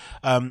shoe.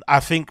 I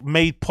think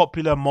made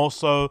popular more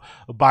so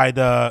by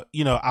the,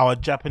 you know, our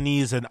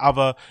Japanese and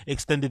other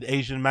extended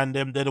Asian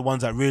mandem. They're the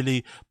ones that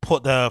really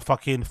put the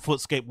fucking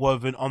Footscape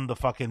Woven on the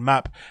fucking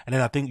map. And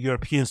then I think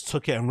Europeans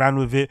took it and ran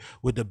with it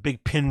with the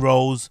big pin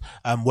rolls.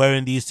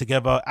 Wearing these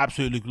together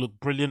absolutely look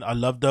brilliant. I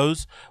love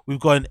those. We've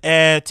got an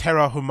Air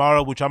Terra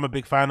Humara, which I'm a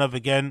big fan of.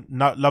 Again,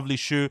 lovely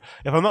shoe.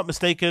 If I'm not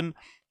mistaken,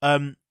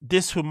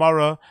 this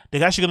Humara,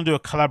 they're actually going to do a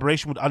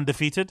collaboration with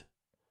Undefeated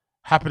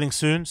happening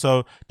soon,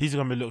 so these are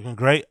going to be looking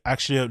great.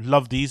 Actually, I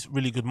love these.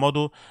 Really good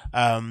model.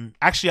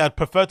 Actually, I'd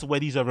prefer to wear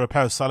these over a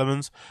pair of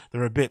Salomons.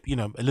 They're a bit, you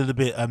know, a little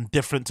bit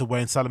different to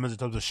wearing Salomons in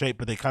terms of shape,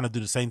 but they kind of do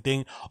the same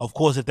thing. Of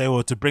course, if they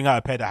were to bring out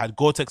a pair that had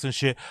Gore-Tex and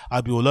shit,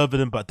 I'd be all over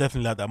them, but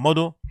definitely like that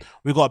model.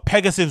 We got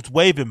Pegasus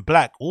Wave in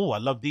black. Oh, I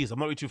love these. I'm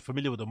not really too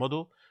familiar with the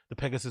model, the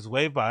Pegasus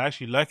Wave, but I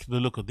actually like the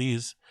look of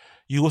these.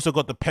 You also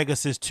got the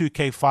Pegasus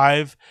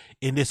 2K5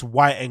 in this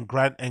white and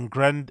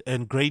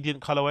gradient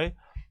colorway.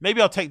 Maybe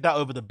I'll take that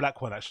over the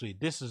black one, actually.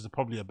 This is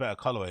probably a better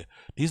colorway.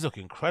 These look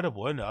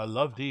incredible, isn't it? I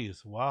love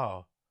these.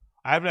 Wow.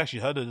 I haven't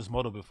actually heard of this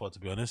model before, to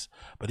be honest,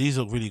 but these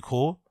look really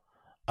cool.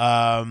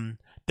 Then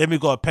we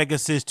got a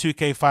Pegasus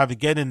 2K5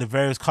 again in the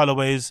various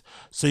colorways.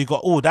 So you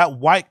got, oh, that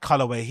white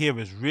colorway here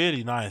is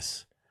really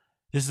nice.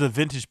 This is a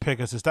vintage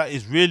Pegasus. That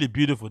is really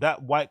beautiful.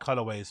 That white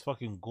colorway is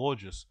fucking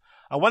gorgeous.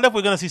 I wonder if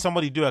we're gonna see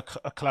somebody do a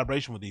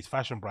collaboration with these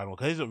fashion brand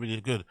because these look really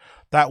good.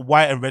 That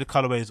white and red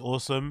colorway is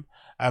awesome.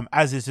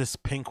 As is this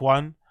pink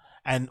one,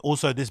 and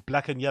also this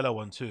black and yellow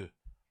one too.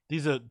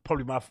 These are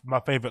probably my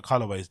favorite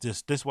colorways.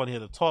 This one here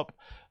at the top,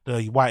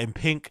 the white and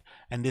pink,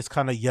 and this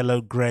kind of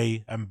yellow,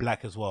 gray, and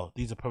black as well.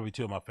 These are probably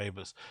two of my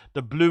favorites.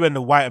 The blue and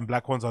the white and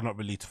black ones are not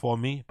really for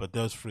me, but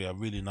those three are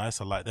really nice.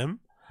 I like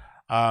them.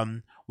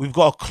 We've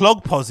got a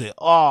clog posit.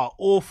 Oh,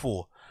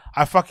 awful.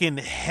 I fucking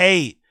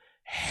hate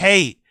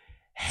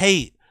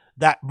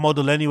that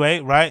model anyway,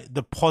 right?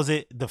 The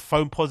posit, the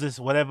foam posits,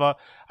 whatever.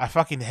 I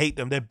fucking hate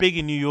them. They're big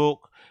in New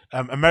York.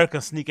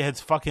 American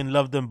sneakerheads fucking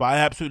love them, but I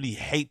absolutely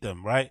hate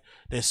them, right?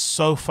 They're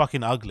so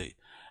fucking ugly.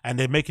 And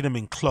they're making them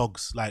in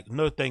clogs. Like,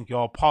 no thank you.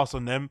 I'll pass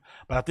on them.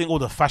 But I think all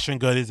the fashion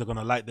girlies are going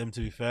to like them, to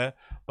be fair.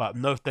 But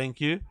no thank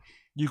you.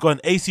 You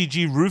got an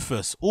ACG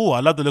Rufus. Oh, I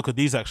love the look of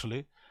these, actually.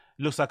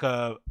 It looks like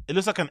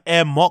an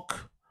Air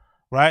Mock,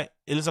 right?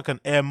 It looks like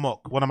an Air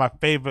Mock. One of my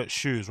favorite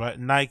shoes, right?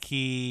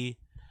 Nike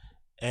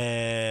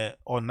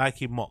or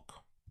Nike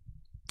Mock.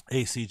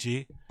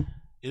 ACG.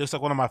 It looks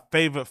like one of my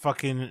favorite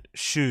fucking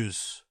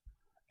shoes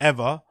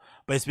ever,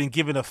 but it's been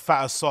given a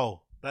fatter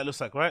sole. That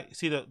looks like, right? You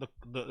see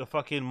the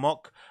fucking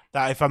Mock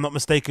that, if I'm not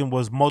mistaken,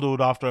 was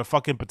modeled after a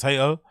fucking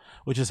potato,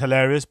 which is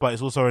hilarious, but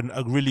it's also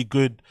a really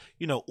good,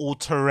 you know,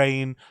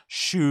 all-terrain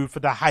shoe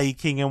for the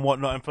hiking and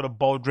whatnot, and for the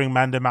bouldering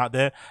mandem out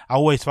there. I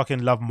always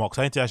fucking love Mocks.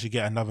 I need to actually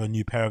get another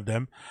new pair of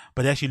them,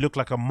 but they actually look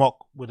like a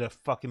Mock with a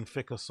fucking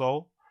thicker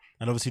sole,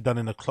 and obviously done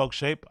in a clog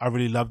shape. I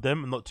really love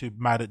them. I'm not too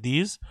mad at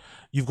these.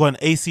 You've got an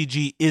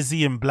ACG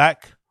Izzy in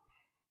black.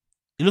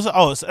 It looks like,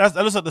 oh, that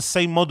looks like the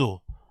same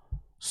model.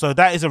 So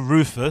that is a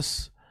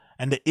Rufus,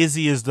 and the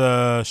Izzy is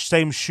the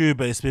same shoe,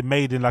 but it's been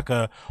made in like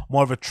a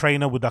more of a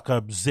trainer with like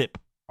a zip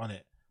on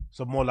it.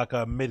 So more like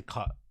a mid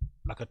cut,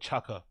 like a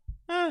chucker.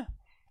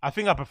 I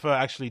think I prefer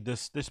actually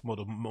this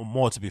model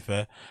more, to be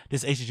fair.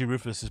 This ACG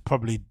Rufus is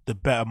probably the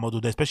better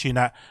model there, especially in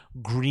that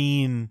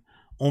green,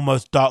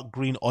 almost dark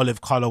green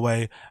olive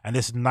colorway, and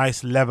this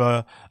nice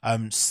leather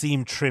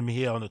seam trim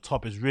here on the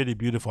top is really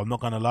beautiful. I'm not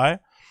gonna lie.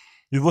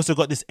 We've also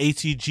got this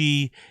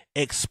ATG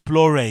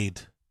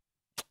Explorade.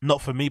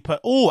 Not for me,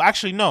 but oh,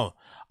 actually no,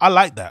 I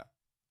like that.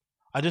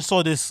 I just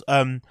saw this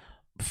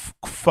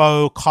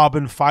faux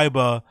carbon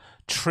fiber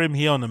trim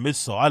here on the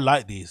midsole. I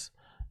like these.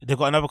 They've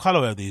got another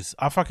colorway of these.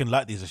 I fucking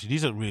like these actually.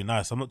 These are really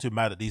nice. I'm not too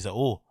mad at these at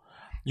all.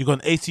 You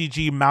got an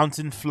ATG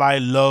Mountain Fly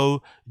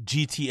Low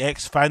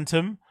GTX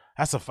Phantom.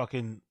 That's a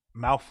fucking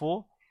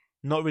mouthful.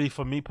 Not really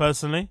for me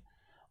personally.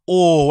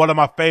 Oh, one of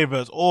my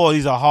favorites. Oh,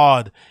 these are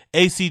hard.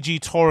 ACG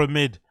Tora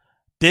Mid.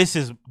 This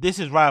is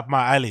right up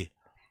my alley.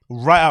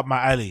 Right up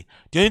my alley.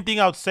 The only thing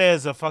I would say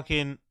as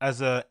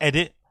a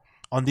edit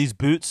on these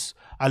boots,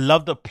 I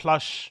love the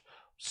plush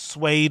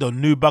suede or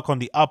nubuck on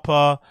the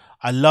upper.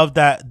 I love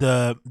that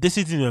this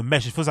isn't even a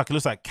mesh. It feels like it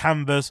looks like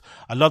canvas.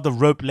 I love the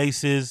rope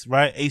laces,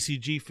 right?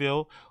 ACG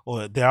feel,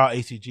 or there are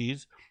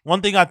ACGs.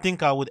 One thing I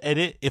think I would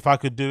edit if I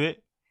could do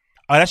it,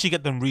 I'd actually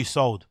get them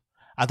resoled.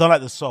 I don't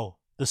like the sole.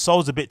 The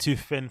sole's a bit too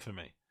thin for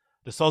me.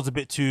 The sole's a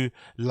bit too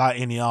light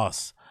in the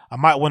ass. I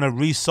might want to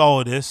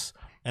resole this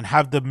and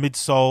have the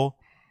midsole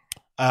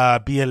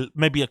be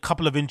maybe a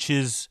couple of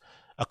inches,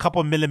 a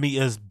couple of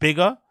millimeters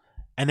bigger,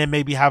 and then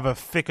maybe have a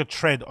thicker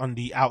tread on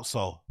the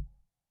outsole.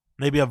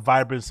 Maybe a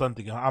vibrant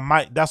something.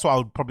 That's what I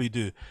would probably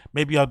do.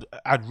 Maybe I'd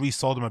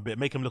resole them a bit,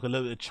 make them look a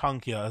little bit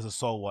chunkier as a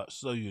sole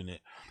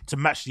unit to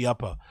match the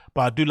upper.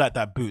 But I do like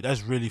that boot.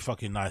 That's really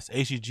fucking nice.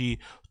 ACG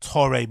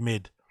Torre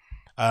Mid.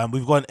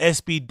 We've got an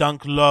SB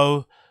Dunk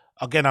Low.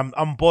 Again,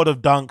 I'm bored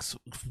of dunks.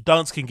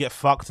 Dunks can get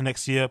fucked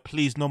next year.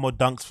 Please, no more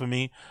dunks for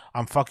me.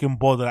 I'm fucking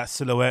bored of that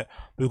silhouette.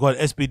 We've got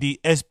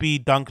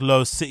SB Dunk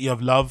Low City of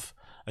Love.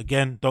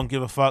 Again, don't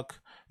give a fuck.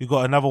 We've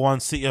got another one,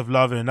 City of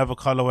Love, in another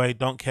colorway.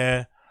 Don't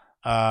care.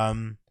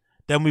 Then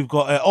we've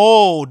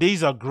got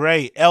these are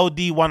great.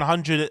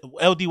 LD1000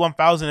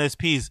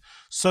 SPs.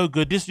 So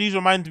good. These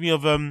remind me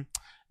of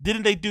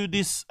didn't they do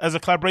this as a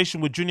collaboration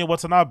with Junior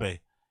Watanabe,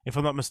 if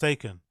I'm not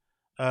mistaken?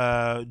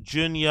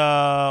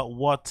 Junior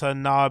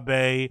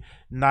Watanabe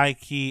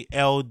Nike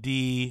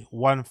LD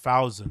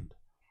 1000.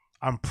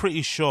 I'm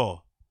pretty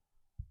sure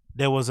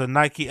there was a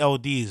Nike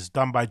LDs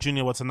done by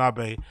Junior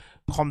Watanabe,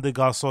 Comme des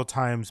Garçons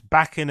times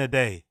back in the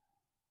day.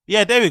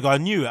 Yeah, there we go. I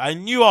knew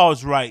I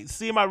was right.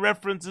 See my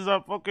references? I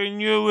fucking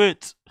knew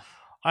it.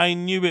 I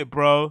knew it,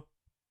 bro.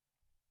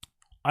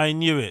 I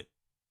knew it.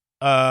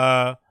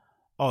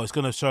 Oh, it's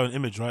going to show an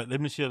image, right? Let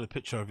me show the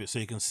picture of it so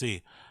you can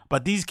see.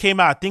 But these came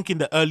out, I think, in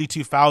the early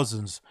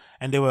 2000s.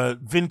 And they were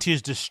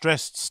vintage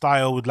distressed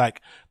style with,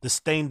 like, the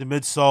stained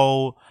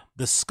midsole,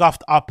 the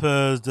scuffed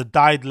uppers, the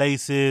dyed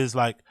laces.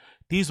 Like,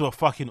 these were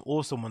fucking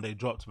awesome when they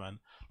dropped, man.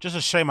 Just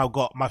a shame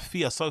my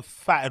feet are so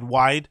fat and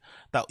wide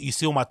that you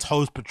see all my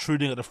toes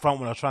protruding at the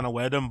front when I'm trying to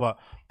wear them. But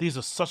these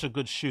are such a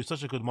good shoe,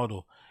 such a good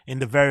model in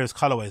the various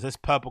colorways. This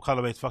purple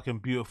colorway is fucking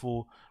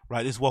beautiful,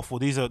 right? This waffle,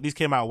 these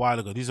came out a while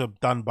ago. These are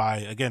done by,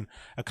 again,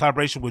 a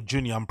collaboration with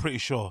Junior. I'm pretty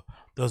sure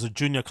there was a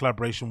Junior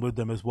collaboration with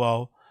them as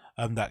well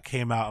that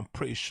came out. I'm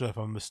pretty sure, if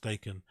I'm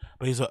mistaken.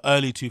 But these are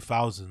early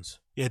 2000s.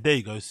 Yeah, there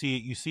you go. See,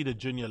 you see the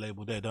Junior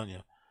label there, don't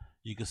you?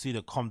 You can see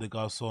the Comme des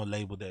Garçons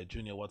label there,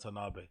 Junior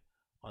Watanabe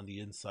on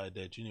the inside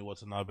there, Junior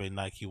Watanabe,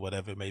 Nike,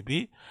 whatever it may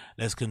be.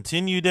 Let's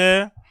continue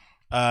there.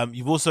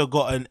 You've also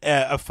got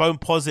a foam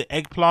posit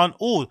eggplant.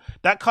 Oh,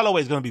 that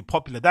colorway is going to be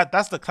popular.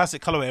 That's the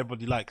classic colorway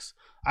everybody likes.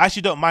 I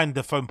actually don't mind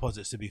the foam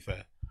posits, to be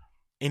fair,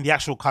 in the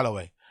actual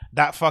colorway.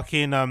 That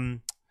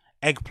fucking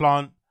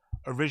eggplant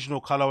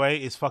original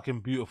colorway is fucking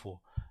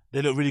beautiful.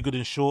 They look really good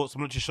in shorts.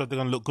 I'm not too sure if they're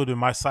gonna look good in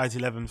my size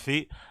 11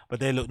 feet, but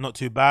they look not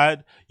too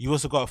bad. You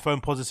also got a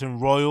foam posits in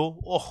royal.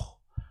 Oh,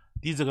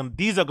 these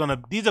are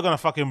gonna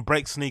fucking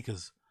break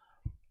sneakers.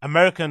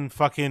 American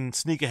fucking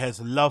sneakerheads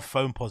love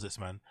foam posits,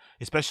 man.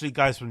 Especially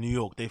guys from New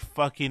York. They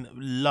fucking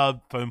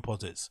love foam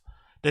posits.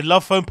 They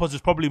love foam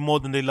posits probably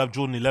more than they love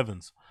Jordan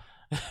 11s.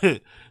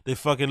 They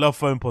fucking love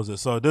foam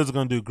posits. So those are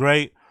gonna do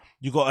great.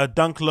 You got a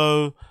Dunk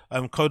Low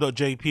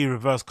Co.JP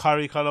reverse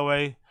Curry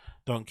colorway.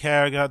 Don't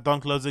care. I got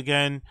Dunk Lows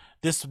again.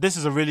 This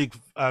is a really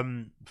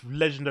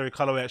legendary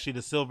colorway, actually,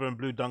 the silver and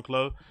blue Dunk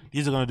Low.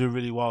 These are going to do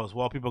really well as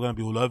well. People are going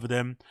to be all over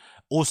them.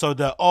 Also,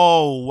 the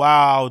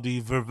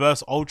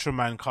reverse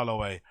Ultraman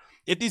colorway.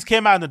 If these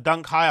came out in the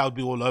Dunk High, I would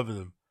be all over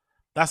them.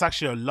 That's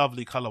actually a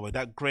lovely colorway.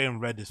 That grey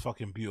and red is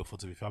fucking beautiful,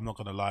 to be fair. I'm not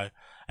going to lie.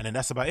 And then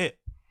that's about it.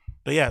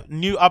 But yeah,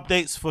 new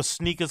updates for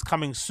sneakers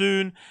coming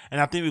soon. And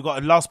I think we've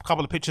got a last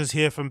couple of pictures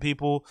here from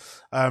people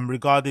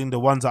regarding the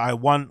ones that I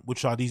want,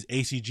 which are these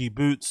ACG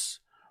boots.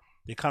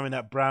 They come in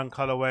that brown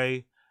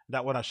colorway.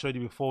 That one I showed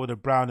you before with the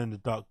brown and the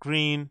dark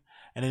green.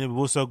 And then we've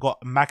also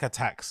got Mac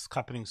Attacks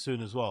happening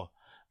soon as well.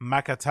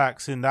 Mac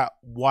Attacks in that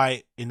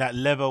white, in that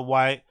leather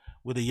white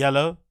with the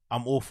yellow.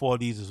 I'm all for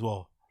these as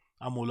well.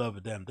 I'm all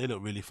over them. They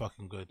look really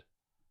fucking good.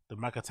 The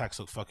Mac Attacks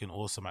look fucking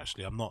awesome,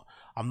 actually. I'm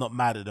not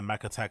mad at the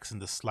Mac Attacks in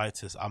the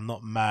slightest. I'm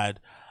not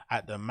mad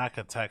at the Mac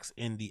Attacks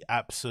in the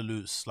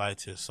absolute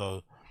slightest.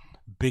 So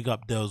big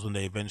up those when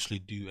they eventually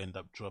do end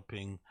up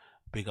dropping.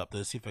 Big up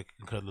there. See if I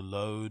can cut the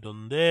load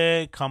on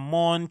there. Come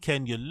on,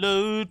 can you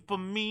load for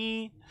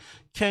me?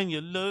 Can you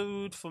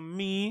load for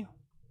me?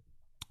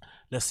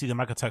 Let's see the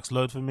Mac Attacks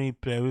load for me.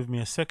 Bear with me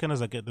a second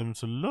as I get them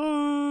to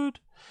load.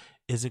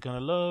 Is it gonna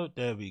load?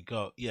 There we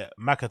go. Yeah,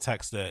 Mac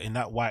Attacks there in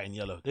that white and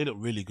yellow. They look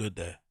really good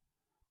there.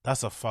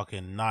 That's a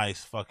fucking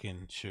nice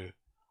fucking shoe.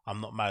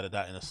 I'm not mad at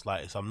that in the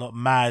slightest. I'm not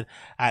mad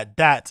at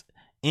that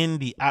in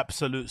the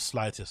absolute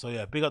slightest. So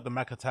yeah, big up the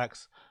Mac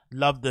Attacks.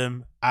 Love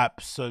them.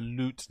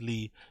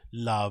 Absolutely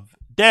love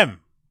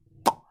them.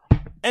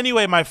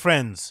 Anyway, my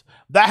friends,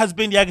 that has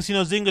been the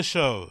Agostino Zinga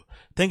Show.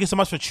 Thank you so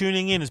much for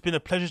tuning in. It's been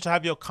a pleasure to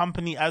have your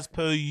company as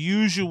per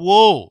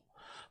usual.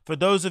 For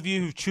those of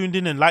you who've tuned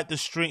in and liked the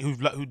stream,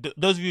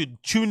 those of you who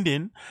tuned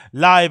in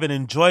live and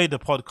enjoyed the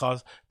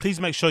podcast, please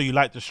make sure you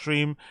like the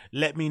stream.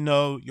 Let me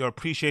know your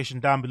appreciation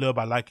down below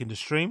by liking the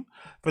stream.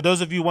 For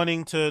those of you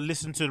wanting to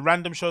listen to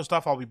random show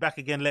stuff, I'll be back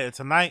again later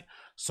tonight.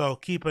 So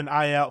keep an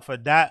eye out for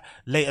that.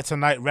 Later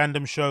tonight,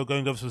 random show,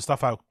 going over some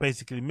stuff I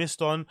basically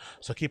missed on.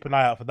 So keep an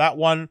eye out for that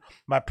one.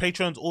 My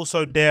Patreon's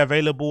also there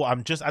available.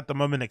 I'm just at the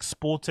moment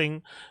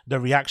exporting the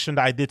reaction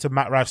that I did to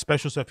Matt Rife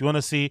special. So if you want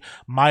to see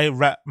my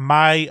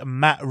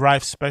Matt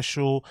Rife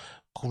special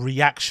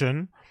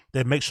reaction,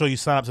 then make sure you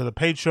sign up to the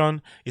Patreon.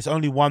 It's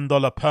only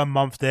 $1 per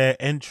month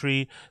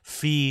entry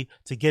fee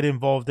to get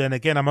involved. And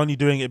again, I'm only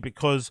doing it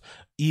because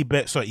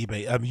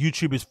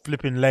YouTube is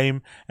flipping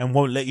lame and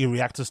won't let you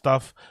react to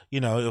stuff.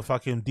 You know, it'll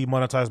fucking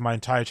demonetize my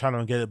entire channel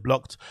and get it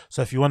blocked.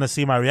 So if you want to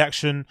see my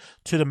reaction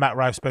to the Matt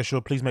Rife special,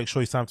 please make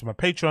sure you sign up to my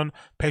Patreon,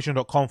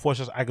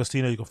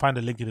 patreon.com/Agostino. You can find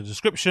the link in the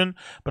description.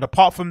 But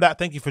apart from that,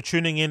 thank you for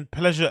tuning in.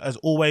 Pleasure as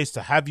always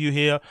to have you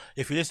here.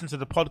 If you listen to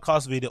the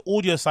podcast via the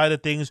audio side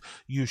of things,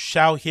 you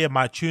shall hear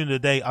my tune of the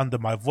day under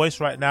my voice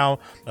right now.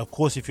 Of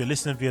course, if you're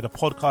listening via the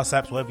podcast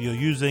apps, whatever you're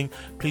using,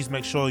 please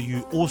make sure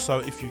you also,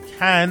 if you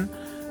can,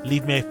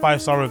 leave me a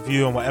 5-star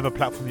review on whatever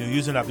platform you're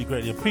using. That'd be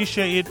greatly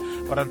appreciated.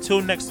 But until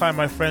next time,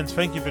 my friends,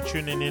 thank you for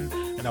tuning in,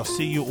 and I'll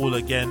see you all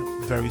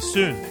again very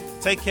soon.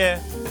 Take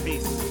care.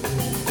 Peace.